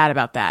felt really bad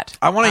about that.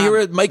 I want to hear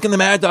what Mike and the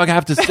Mad Dog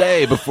have to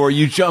say before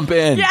you jump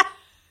in. Yeah.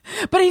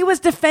 But he was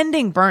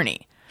defending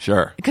Bernie.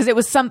 Sure. Because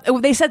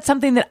they said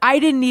something that I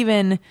didn't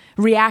even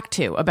react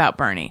to about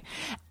Bernie.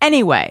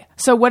 Anyway,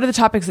 so what are the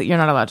topics that you're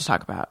not allowed to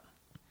talk about?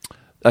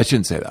 I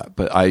shouldn't say that,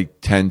 but I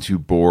tend to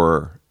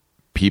bore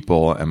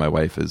people, and my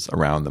wife is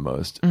around the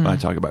most when I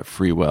talk about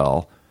free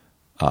will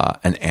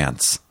and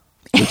ants,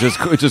 which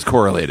is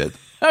correlated.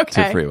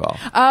 Okay. to free will.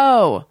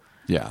 Oh,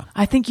 Yeah.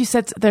 I think you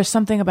said there's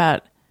something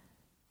about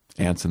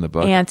Ants in the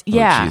book. Ants, Oh,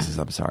 yeah. Jesus,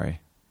 I'm sorry.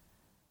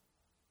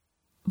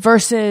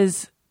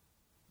 versus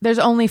there's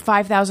only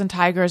 5,000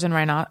 tigers and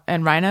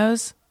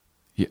rhinos.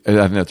 Yeah, I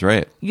think that's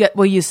right. Yeah,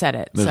 well, you said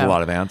it. There's so. a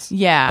lot of ants.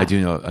 Yeah. I do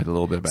know a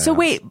little bit about So ants.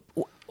 wait,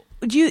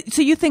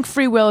 so you think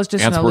free will is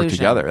just Ants an work illusion?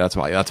 together. That's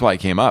why it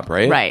came up,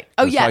 right? Right.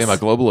 I Oh, was yes. talking about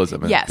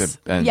globalism.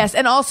 Yes.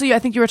 And also, I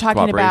think you were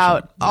talking about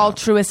Cooperation. Yeah.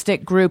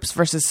 altruistic groups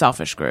versus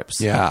selfish groups.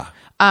 Yeah.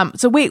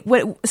 So wait,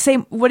 what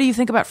do you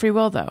think about free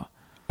will though?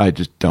 I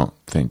just don't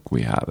think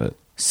we have it.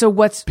 So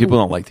what's People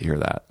don't like to hear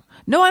that.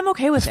 No, I'm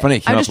okay with it. funny, it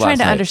came I'm up just trying last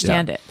to night.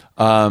 understand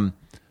Yeah. it.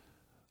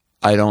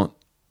 I don't.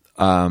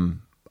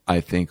 I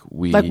think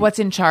we Like, what's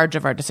in charge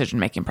of our decision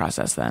making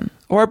process then?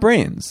 or our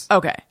brains.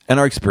 Okay. And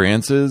our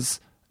experiences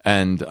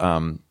and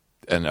our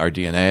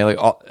DNA, like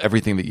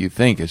everything that you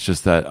think. It's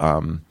just that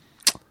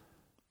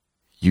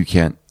you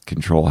can't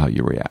control how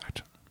you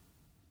react.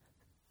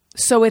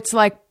 So it's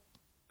like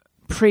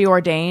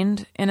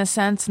preordained in a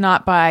sense,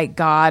 not by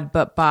God,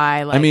 but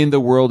by like. I mean, the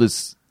world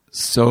is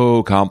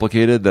so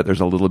complicated that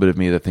there's a little bit of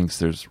me that thinks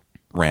there's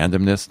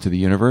randomness to the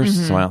universe.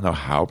 Mm-hmm. So I don't know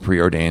how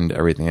preordained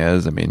everything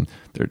is. I mean,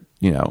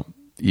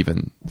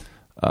 even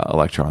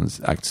electrons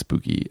act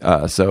spooky.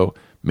 So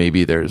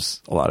maybe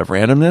there's a lot of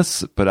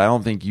randomness, but I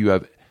don't think you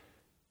have.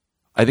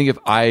 I think if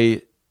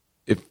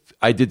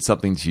I did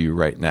something to you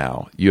right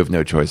now, you have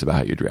no choice about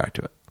how you'd react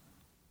to it.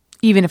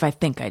 even if I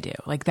think I do,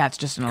 like that's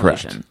just an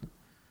Correct. illusion.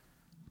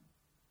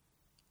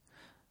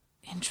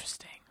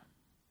 Interesting.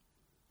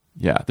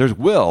 Yeah, there's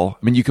will.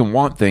 I mean, you can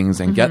want things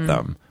and Mm-hmm. get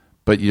them,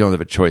 but you don't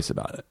have a choice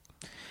about it.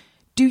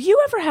 Do you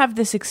ever have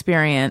this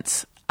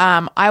experience?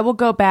 I will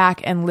go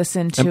back and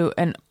listen to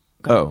an.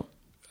 Oh,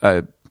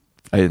 I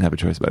didn't have a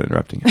choice about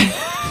interrupting you.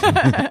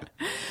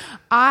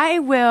 I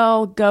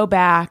will go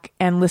back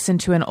and listen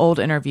to an old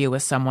interview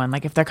with someone,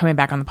 like if they're coming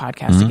back on the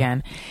podcast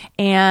again,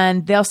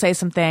 and they'll say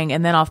something,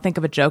 and then I'll think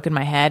of a joke in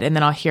my head, and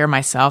then I'll hear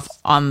myself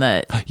on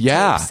the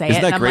Yeah, say isn't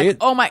it, that and I'm great? like,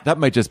 oh my! That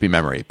might just be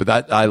memory, but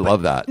I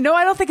love that. No,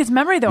 I don't think it's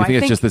memory though. You think I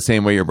it's just the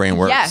same way your brain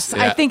works? Yes,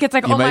 Yeah. I think it's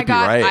like, You oh my might be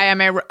god,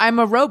 right. I'm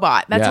a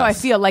robot. That's how I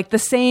Yes. feel. Like the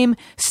same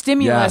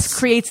stimulus Yes.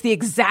 creates the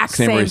exact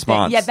Same same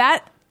response. thing. Yeah,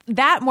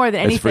 that more than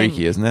It's anything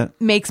freaky, isn't it?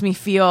 makes me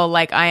feel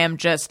like I am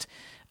just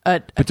a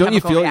But don't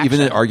you chemical feel reaction.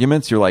 even in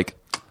arguments, you're like,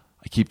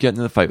 I keep getting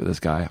in the fight with this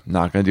guy. I'm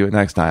not going to do it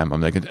next time.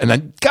 And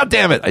then, God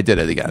damn it, I did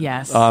it again.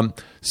 Yes.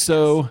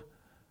 So,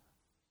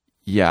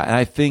 yeah, and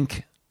I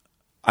think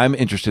I'm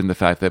interested in the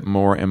fact that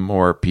more and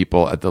more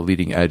people at the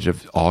leading edge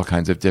of all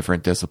kinds of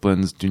different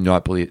disciplines do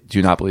not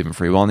believe in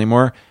free will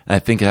anymore. And I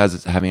think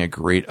it's having a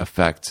great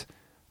effect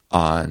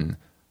on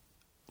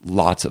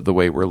lots of the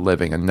way we're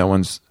living, and no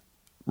one's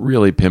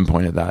really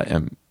pinpointed that.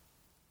 And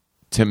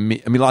to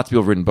me, I mean, lots of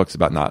people have written books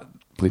about not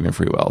believing in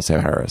free will,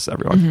 Sam Harris,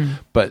 everyone.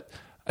 But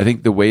I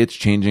think the way it's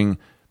changing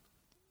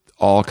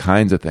all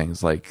kinds of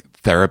things, like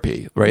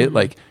therapy, right?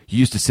 Like you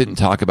used to sit and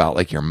talk about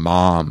like your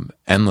mom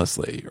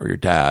endlessly or your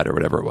dad or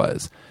whatever it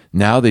was.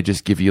 Now they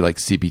just give you like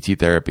CBT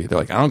therapy. They're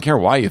like, I don't care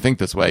why you think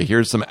this way.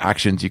 Here's some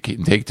actions you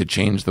can take to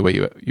change the way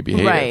you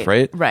behave,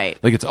 Right.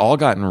 Like it's all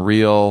gotten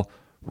real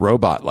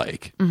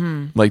robot-like.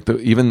 Like I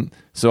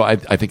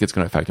think it's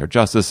going to affect our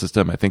justice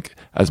system. I think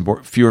as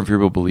fewer and fewer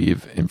people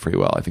believe in free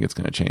will, I think it's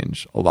going to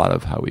change a lot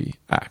of how we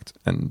act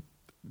and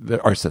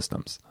our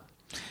systems.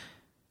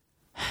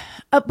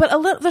 But a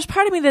little, there's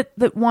part of me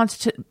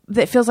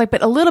that feels like,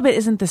 but a little bit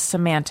isn't the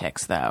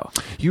semantics though.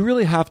 You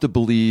really have to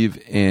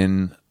believe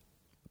in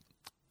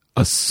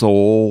a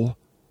soul.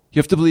 You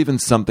have to believe in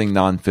something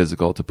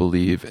non-physical to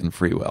believe in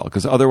free will,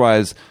 because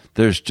otherwise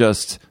there's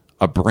just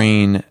a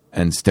brain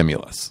and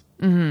stimulus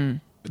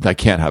that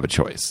can't have a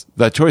choice.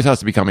 That choice has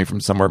to be coming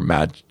from somewhere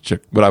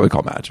magic, what I would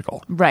call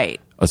magical,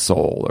 Right. a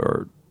soul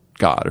or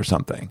God or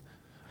something.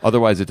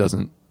 Otherwise,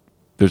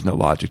 there's no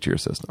logic to your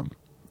system.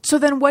 So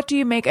then what do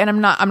you make, and I'm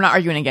not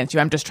arguing against you,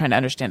 I'm just trying to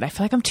understand. I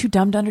feel like I'm too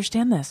dumb to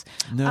understand this.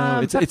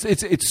 No,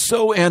 it's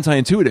so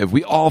anti-intuitive.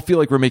 We all feel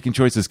like we're making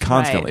choices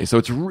constantly. Right.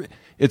 So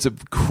it's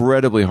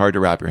incredibly hard to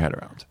wrap your head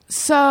around.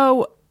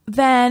 So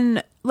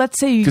then let's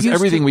say you Because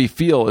everything we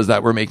feel is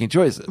that we're making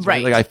choices.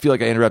 Right. Like I feel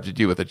like I interrupted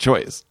you with a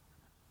choice.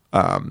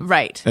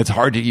 Right. It's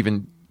hard to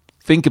even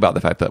think about the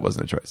fact that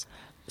wasn't a choice.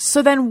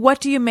 So then what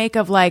do you make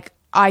of like,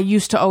 I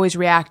used to always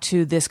react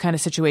to this kind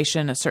of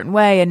situation a certain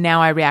way, and now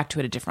I react to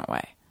it a different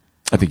way?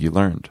 I think you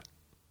learned.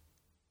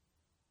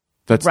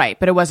 That's Right,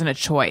 but it wasn't a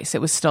choice.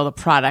 It was still the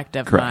product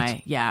of Correct.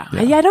 my, yeah.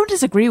 Yeah. I don't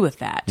disagree with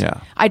that. Yeah.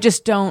 I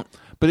just don't,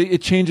 But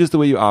it changes the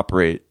way you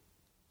operate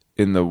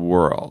in the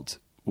world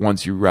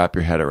once you wrap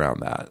your head around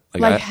that.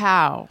 like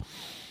how?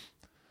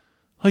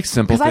 Like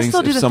simple Because things. I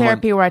still do If the someone-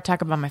 therapy where I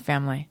talk about my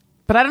family,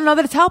 but I don't know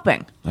that it's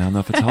helping. I don't know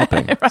if it's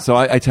helping. So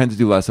I tend to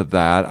do less of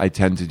that. I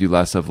tend to do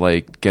less of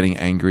like getting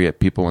angry at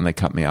people when they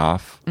cut me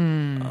off.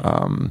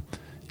 I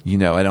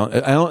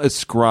don't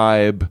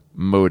ascribe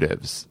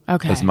motives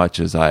Okay. as much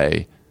as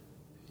I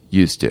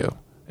used to.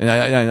 And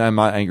I'm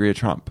not angry at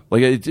Trump.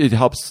 Like it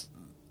helps.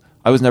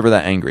 I was never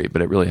that angry,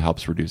 but it really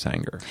helps reduce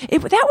anger.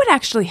 That would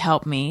actually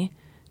help me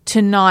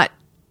to not.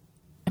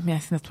 mean, I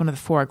think that's one of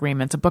the 4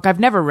 agreements, a book I've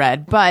never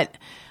read, but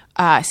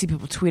I see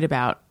people tweet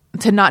about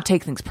to not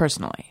take things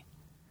personally.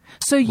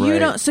 So you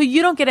Right.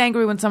 you don't get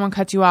angry when someone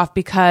cuts you off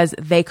because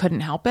they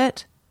couldn't help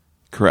it.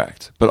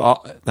 Correct. But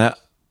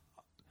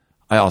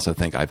I also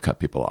think I've cut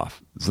people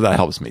off, so that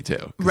helps me too.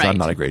 'Cause Right. I'm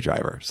not a great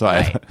driver, so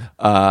Right.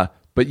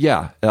 but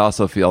yeah, I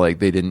also feel like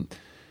they didn't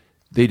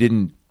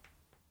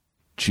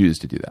choose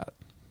to do that.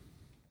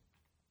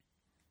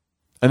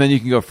 And then you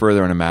can go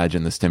further and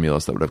imagine the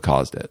stimulus that would have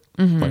caused it.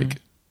 Like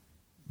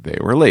they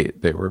were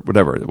late, they were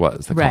whatever it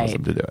was that caused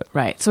them to do it.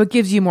 Right. So it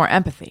gives you more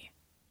empathy.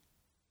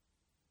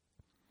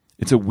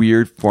 It's a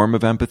weird form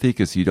of empathy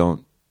because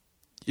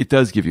it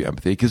does give you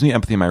empathy. It gives me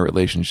empathy in my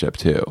relationship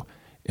too,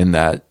 in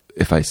that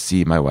if I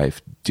see my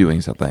wife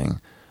doing something,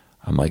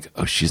 I'm like,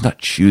 oh, she's not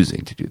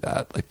choosing to do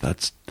that. Like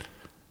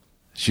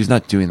she's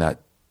not doing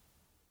that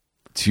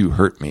to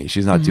hurt me.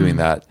 She's not doing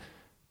that.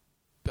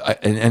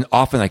 And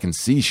often I can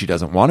see she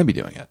doesn't want to be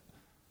doing it.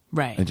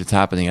 Right. And it's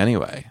happening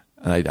anyway.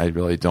 And I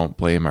really don't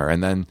blame her.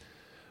 And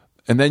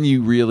then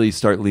you really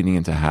start leaning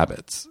into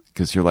habits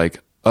because you're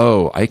like,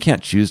 oh, I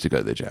can't choose to go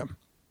to the gym.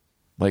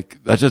 Like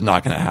that's just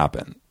not going to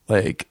happen.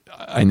 Like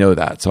I know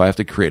that. So I have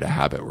to create a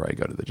habit where I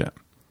go to the gym.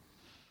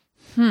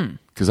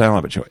 Because I don't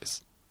have a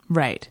choice.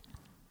 Right.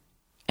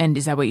 And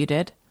is that what you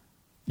did?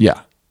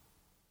 Yeah.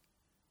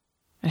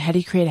 And how do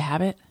you create a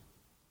habit?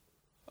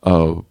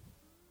 Oh,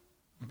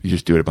 you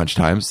just do it a bunch of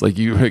times. Like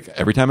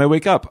every time I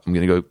wake up, I'm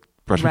going to go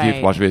brush my teeth,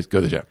 Right. wash my face, go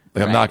to the gym.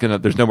 Like I'm not going to,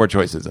 there's no more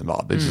choices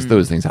involved. It's just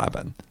those things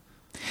happen.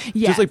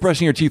 Yeah. Just like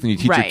brushing your teeth when you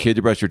teach your Right. kid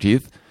to brush your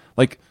teeth.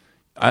 Like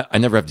I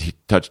never have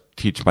to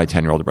teach my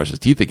 10-year-old to brush his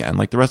teeth again.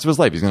 Like the rest of his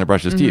life, he's going to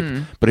brush his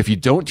teeth. But if you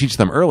don't teach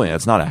them early, and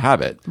it's not a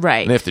habit. Right.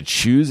 And they have to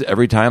choose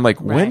every time.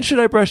 Like when Right. should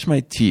I brush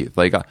my teeth?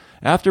 Like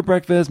after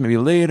breakfast, maybe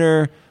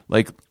later.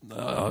 Like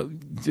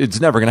it's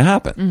never going to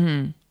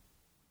happen.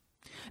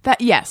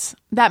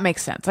 That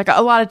makes sense. Like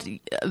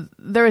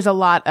there is a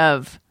lot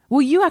of,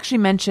 well, you actually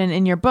mentioned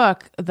in your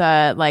book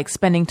the like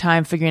spending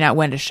time figuring out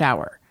when to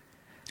shower.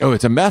 Oh,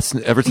 it's a mess.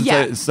 Ever since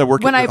I started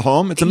working at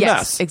home, it's a yes,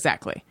 mess.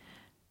 Exactly.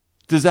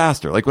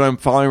 Disaster. Like when I'm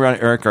following around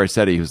Eric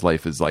Garcetti, whose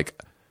life is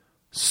like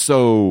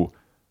so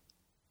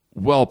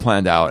well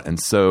planned out and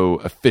so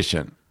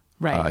efficient.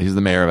 Right. He's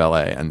the mayor of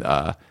LA, and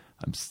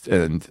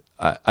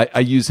I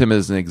use him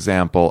as an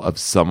example of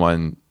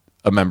someone,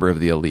 a member of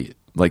the elite,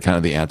 like kind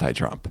of the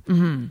anti-Trump.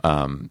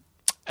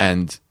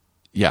 And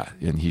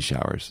he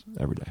showers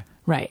every day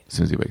Right. as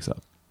soon as he wakes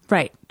up.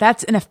 Right.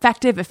 That's an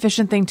effective,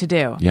 efficient thing to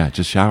do. Yeah,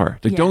 just shower.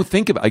 Like, Yeah. don't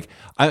think about. Like,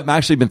 I've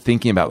actually been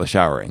thinking about the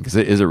showering because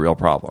it is a real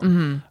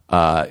problem.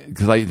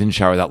 Because I didn't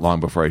shower that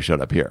long before I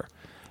showed up here,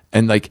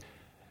 and like,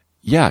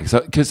 yeah,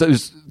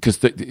 because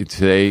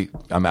today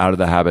I'm out of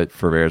the habit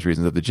for various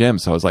reasons at the gym.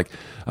 So I was like,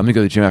 I'm gonna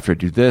go to the gym after I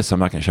do this. I'm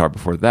not gonna shower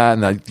before that,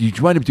 and like, you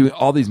wind up doing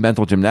all these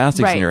mental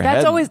gymnastics Right. in your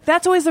head.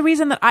 That's always the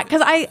reason that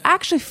because I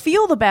actually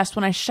feel the best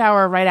when I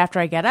shower right after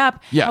I get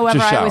up. Yeah, However,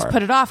 just I always shower.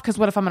 put it off because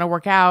what if I'm going to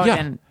work out? Yeah.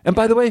 And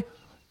by the way,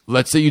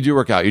 let's say you do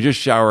work out, you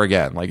just shower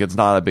again. Like it's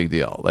not a big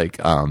deal. Like,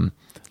 you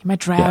might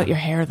dry Yeah. out your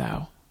hair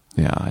though.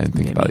 yeah, I didn't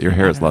think Maybe about it. Your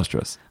hair is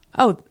lustrous.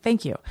 Oh,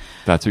 thank you.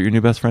 That's what your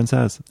new best friend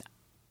says,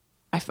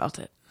 I felt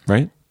it.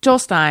 right? Joel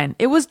Stein,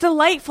 it was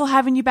delightful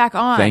having you back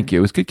on. Thank you.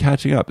 It was good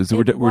catching up.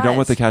 We're done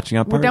with the catching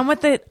up We're part? done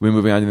with it. We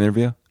moving on to the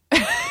interview?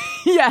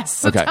 Yes.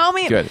 So Okay, tell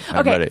me. good. I'm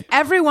Okay. ready.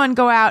 Everyone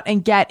go out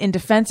and get In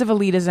Defense of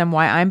Elitism,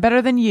 Why I'm Better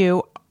Than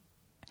You.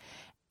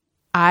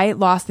 I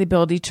lost the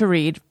ability to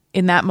read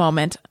in that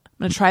moment. I'm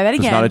going to try that It's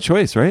again. not a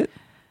choice, right?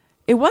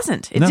 It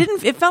wasn't. It No.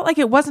 didn't. It felt like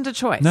it wasn't a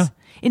choice. No.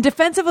 In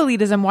Defense of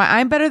Elitism, Why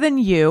I'm Better Than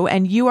You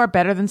and You Are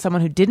Better Than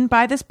Someone Who Didn't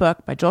Buy This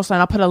Book by Joel Stein.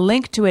 I'll put a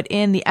link to it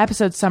in the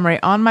episode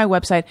summary on my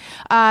website.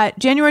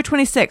 January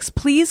 26th,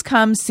 please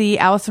come see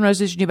Allison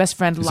Rose's New Best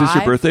Friend Is live. this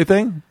your birthday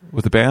thing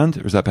with the band,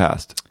 or is that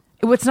past?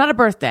 It's not a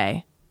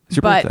birthday. It's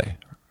your but birthday.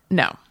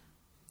 No,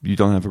 You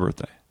don't have a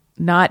birthday.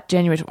 not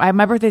January.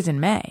 My birthday's in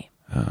May.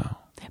 Oh.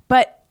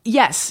 But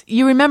yes,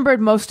 you remembered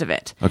most of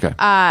it. Okay.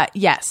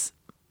 Yes.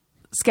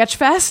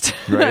 Sketchfest.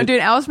 Right. I'm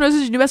doing Allison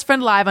Rose's New Best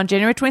Friend live on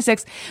January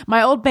 26th.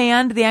 My old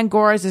band, the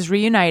Angoras, is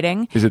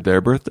reuniting. Is it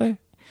their birthday?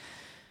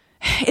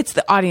 It's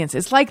the audience.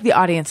 It's like the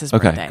audience's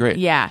Okay, birthday. great.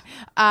 Yeah.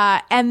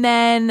 And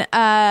then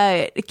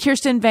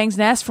Kirsten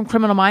Vangsness from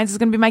Criminal Minds is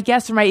going to be my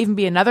guest. There might even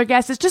be another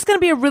guest. It's just going to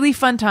be a really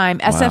fun time.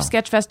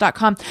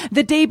 sfsketchfest.com.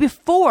 The day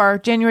before,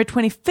 January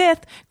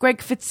 25th,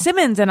 Greg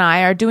Fitzsimmons and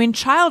I are doing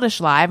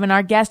Childish Live, and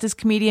our guest is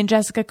comedian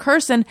Jessica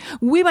Curson.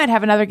 We might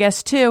have another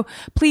guest too.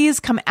 Please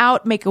come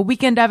out, make a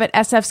weekend of it,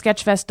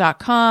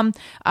 sfsketchfest.com.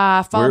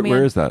 Follow me.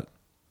 Where is that?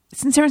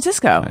 It's in San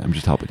Francisco. I'm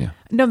just helping you.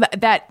 No,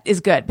 that is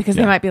good because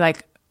Yeah. they might be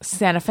like,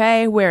 Santa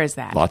Fe, where is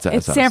that? Lots of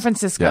It's SFs. San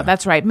Francisco. Yeah.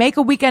 That's right. Make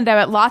a weekend of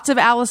it. Lots of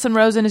Allison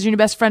Rosen as Your New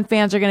Best Friend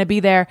fans are going to be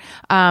there.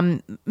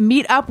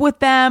 Meet up with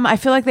them. I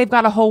feel like they've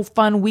got a whole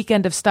fun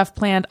weekend of stuff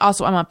planned.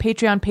 Also, I'm on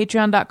Patreon,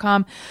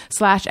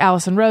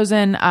 patreon.com/Allison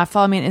Rosen.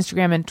 Follow me on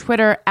Instagram and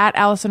Twitter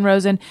 @Allison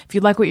Rosen. If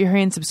you like what you're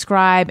hearing,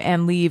 subscribe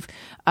and leave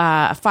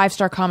a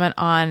 5-star comment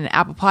on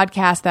Apple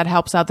Podcasts. That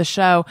helps out the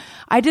show.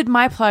 I did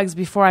my plugs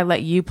before I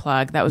let you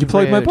plug. That was You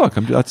plugged my rude. book.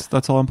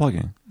 That's all I'm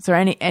plugging. Is there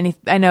any?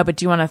 I know, but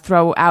do you want to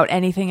throw out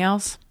anything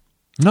else?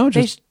 No,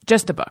 just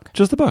the book.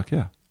 Just the book,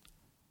 yeah.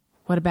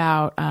 What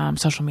about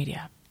social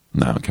media?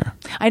 No, I don't care.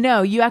 I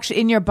know you actually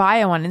in your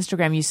bio on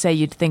Instagram you say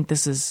you'd think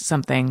this is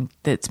something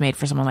that's made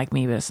for someone like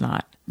me, but it's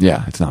not.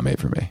 Yeah, it's not made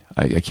for me.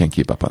 I can't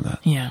keep up on that.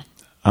 Yeah,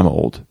 I'm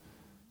old.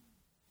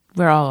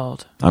 we're all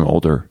old. I'm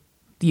older.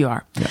 You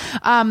are.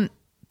 Yeah.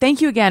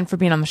 Thank you again for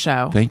being on the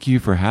show. Thank you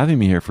for having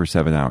me here for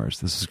 7 hours.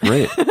 This is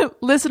great.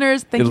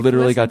 Listeners, thank It you.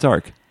 literally got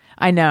dark.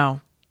 I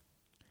know.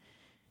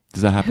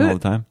 Does that happen all the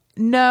time?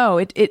 No,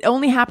 it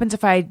only happens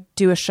if I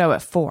do a show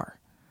at 4.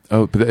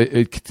 Oh, but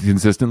it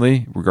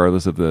consistently,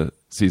 regardless of the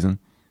season?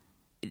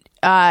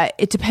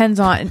 It depends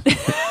on.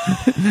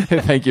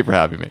 Thank you for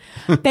having me.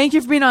 Thank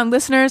you for being on,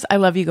 listeners. I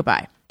love you.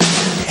 Goodbye.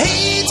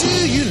 Hey,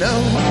 do you know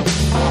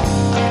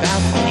about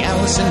the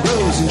Allison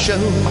Rosen show?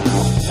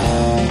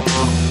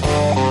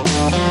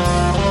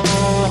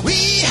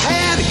 We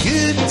had a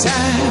good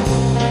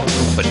time.